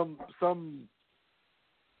some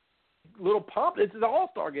little pomp. It's an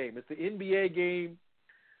All-Star Game. It's the NBA game.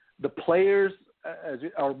 The players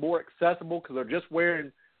are more accessible because they're just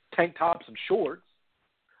wearing tank tops and shorts.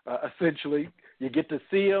 Essentially, you get to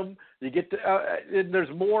see them. You get to. And there's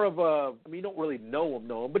more of a. I mean, you don't really know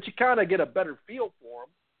them, but you kind of get a better feel for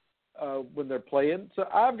them when they're playing. So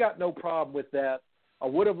I've got no problem with that. I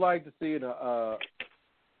would have liked to see a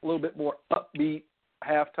little bit more upbeat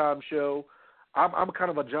halftime show. I'm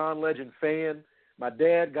kind of a John Legend fan. My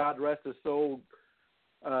dad, God rest his soul.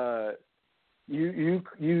 You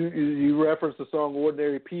referenced the song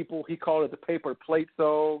 "Ordinary People." He called it the paper plate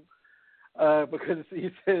song because he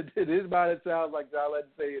said in his mind it sounds like John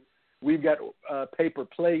Legend saying we've got paper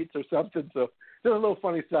plates or something. So there's a little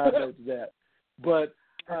funny side note to that. But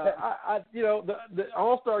the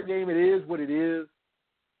All-Star game, it is what it is.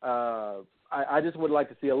 I just would like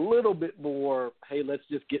to see a little bit more. Hey, let's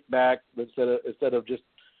just get back instead of just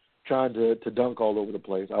trying to dunk all over the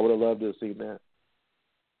place. I would have loved to have seen that.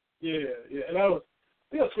 Yeah, and I was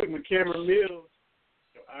tweeting with Cameron Mills,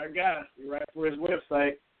 our guy, right for his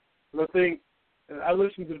website. And I think I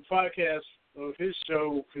listened to the podcast of his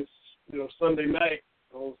show, Sunday night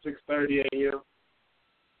on 6:30 a.m.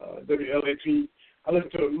 WLAP. I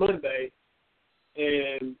listened to it Monday,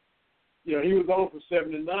 and he was on from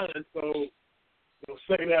 7 to 9. So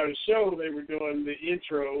second hour of the show, they were doing the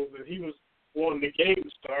intros, and he was wanting the game to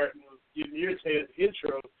start and was getting irritated at the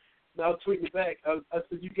intros. And I was tweeting back. I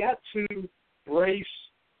said, you got to brace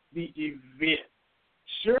the event.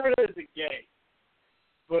 Sure, there's a game,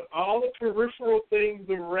 but all the peripheral things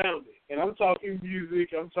around it, and I'm talking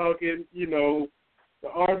music, I'm talking, the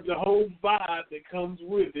art, the whole vibe that comes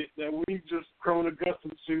with it that we've just grown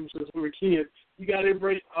accustomed to since we were kids, you got to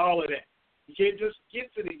embrace all of that. You can't just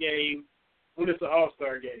get to the game when it's an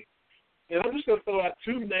All-Star game. And I'm just going to throw out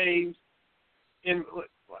two names, and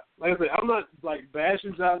like I said, I'm not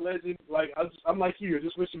bashing John Legend. I'm like you. I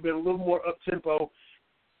just wish it'd been a little more up tempo.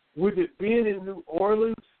 With it being in New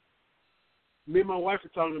Orleans, me and my wife were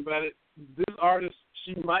talking about it. This artist,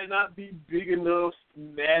 she might not be big enough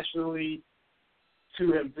nationally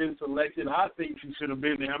to have been selected. I think she should have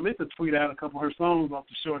been there. I meant to tweet out a couple of her songs off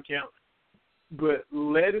the show account. But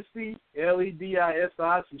Ledisi,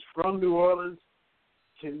 Ledisi, she's from New Orleans.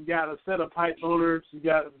 She's got a set of pipes on her. She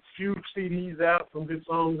got a few CDs out, some good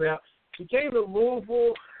songs out. She came to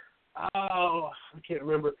Louisville. I can't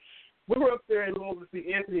remember. We were up there in Louisville to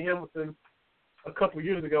see Anthony Hamilton a couple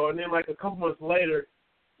years ago, and then like a couple months later,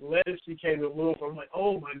 Ledisi came to Louisville. I'm like,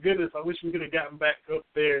 oh my goodness, I wish we could have gotten back up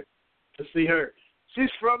there to see her. She's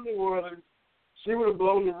from New Orleans. She would have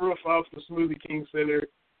blown the roof off the Smoothie King Center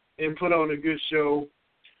and put on a good show.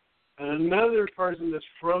 Another person that's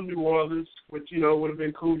from New Orleans, which, would have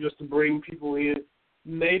been cool just to bring people in,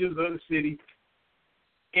 natives of the city.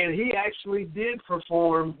 And he actually did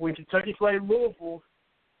perform when Kentucky played Louisville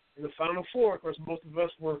in the Final Four. Of course, most of us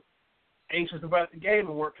were anxious about the game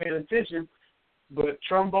and weren't paying attention. But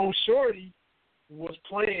Trombone Shorty was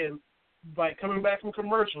playing, coming back from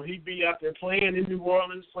commercial. He'd be out there playing in New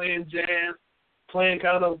Orleans, playing jazz, playing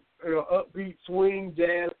kind of upbeat swing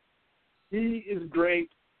jazz. He is great,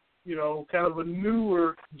 kind of a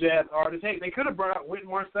newer jazz artist. Hey, they could have brought out Wynton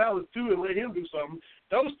Marsalis, too, and let him do something.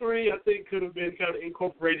 Those three, I think, could have been kind of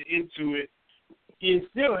incorporated into it and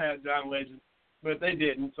still had John Legend, but they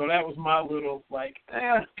didn't. So that was my little, wish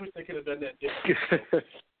they could have done that different.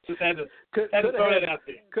 Just had to throw that out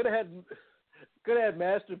there. Could have had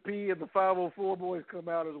Master P and the 504 boys come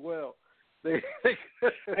out as well. They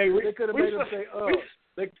could have made them say,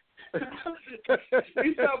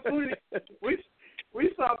 We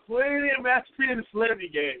saw plenty of Master P in the Celebrity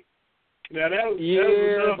Game. Now that was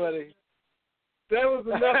enough. Buddy. That was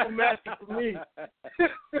enough for Master for me.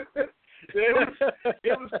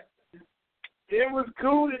 It was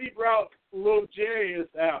cool that he brought little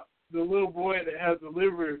Jarius out, the little boy that has the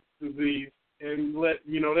liver disease, and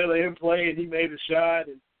they let him play, and he made a shot.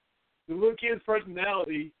 And the little kid's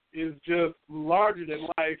personality is just larger than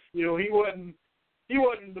life. He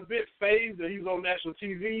wasn't a bit phased that he was on national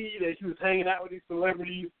TV, that he was hanging out with these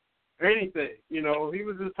celebrities or anything. He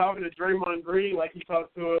was just talking to Draymond Green like he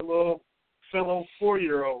talked to a little fellow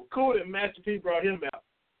 4-year-old. Cool that Master P brought him out.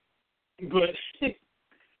 But,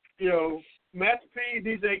 Master P,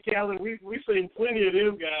 DJ Khaled, we've seen plenty of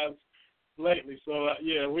them guys lately. So,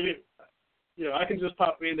 we didn't, I can just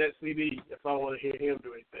pop in that CD if I want to hear him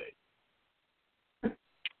do anything.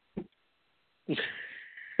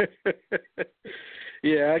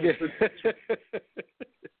 Yeah, I guess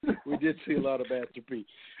we did see a lot of Master P.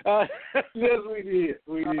 Yes, we did.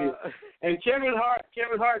 And Kevin Hart's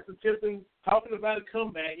talking about a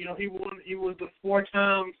comeback. He was the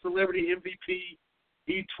 4-time celebrity MVP.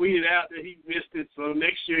 He tweeted out that he missed it, so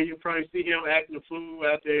next year you'll probably see him acting a fool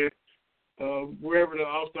out there, wherever the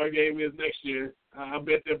All-Star game is next year. I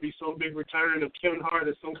bet there'll be some big return of Kevin Hart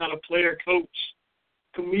as some kind of player, coach,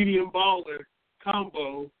 comedian, baller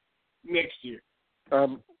combo next year.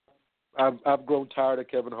 I've grown tired of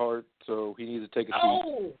Kevin Hart, so he needs to take a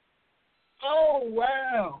seat. Oh,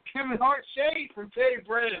 wow. Kevin Hart shade from Teddy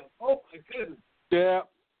Brown. Oh, my goodness. Yeah.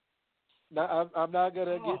 Now, I'm not going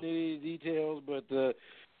to get into any details, but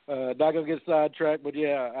not going to get sidetracked. But,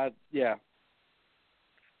 yeah.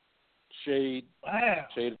 Shade. Wow.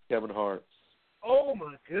 Shade of Kevin Hart. Oh,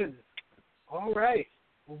 my goodness. All right.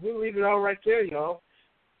 Well, we'll leave it all right there, y'all.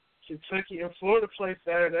 Kentucky and Florida play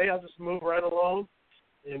Saturday. I'll just move right along,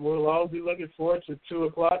 and we'll all be looking forward to 2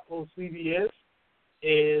 o'clock on CBS.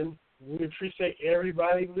 And we appreciate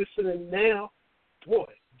everybody listening now. Boy,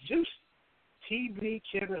 just TV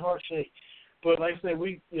Kevin Hart shade. But like I said,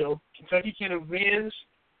 Kentucky can avenge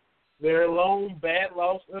their lone bad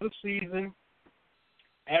loss of the season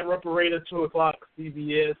at Rupp Arena, 2 o'clock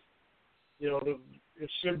CBS. It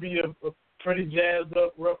should be a pretty jazzed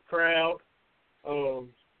up Rupp crowd.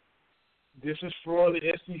 This is for the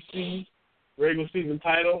SEC regular season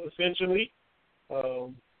title, essentially,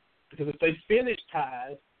 because if they finish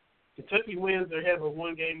tied, Kentucky wins, they have a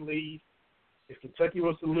 1-game lead. If Kentucky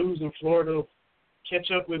was to lose and Florida catch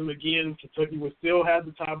up with them again, Kentucky would still have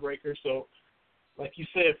the tiebreaker. So, like you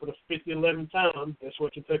said, for the 11th time, that's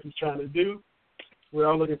what Kentucky's trying to do. We're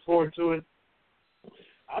all looking forward to it.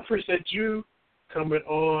 I appreciate you coming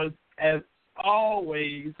on as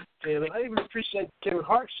always, and I even appreciate Kevin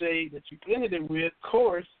Hart shade that you ended it with. Of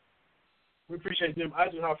course, we appreciate Jim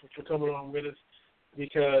Eichenhofer for coming on with us,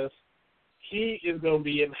 because he is going to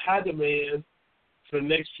be in high demand for the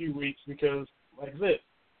next few weeks because, like I said,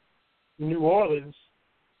 New Orleans,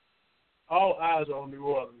 all eyes are on New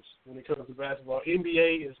Orleans when it comes to basketball.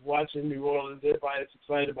 NBA is watching New Orleans. Everybody's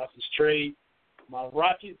excited about this trade. My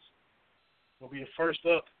Rockets will be the first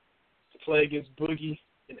up to play against Boogie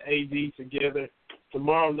and AD together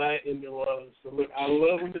tomorrow night in New Orleans. So, look, I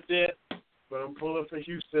love them to death, but I'm pulling for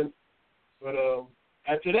Houston. But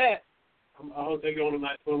after that, I hope they go on a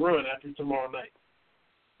nice little run after tomorrow night.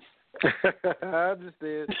 I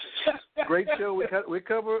understand. Great show. We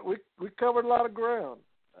covered a lot of ground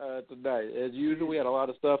tonight. As usual, we had a lot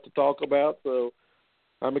of stuff to talk about, so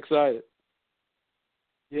I'm excited.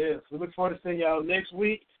 Yes, we look forward to seeing y'all next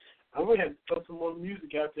week. I'm going to have to throw some more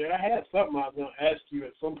music out there. I had something I was going to ask you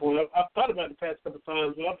at some point. I've thought about it the past couple of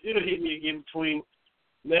times, but it'll hit me again between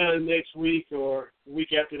now and next week or the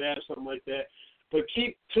week after that or something like that. But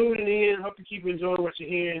keep tuning in. Hope you keep enjoying what you're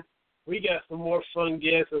hearing. We got some more fun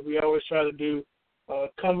guests, as we always try to do,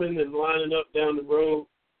 coming and lining up down the road.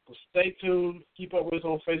 So stay tuned. Keep up with us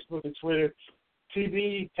on Facebook and Twitter.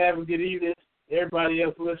 TV, have a good evening. Everybody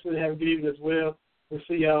else listening, have a good evening as well. We'll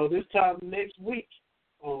see y'all this time next week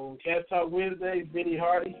on Cat Talk Wednesday. Benny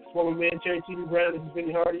Hardy, former man Cherry TV Brown. This is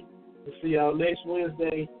Benny Hardy. We'll see y'all next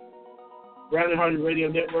Wednesday. Brown and Hardy Radio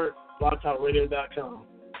Network, blogtalkradio.com.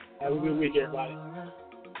 Have a good week, everybody.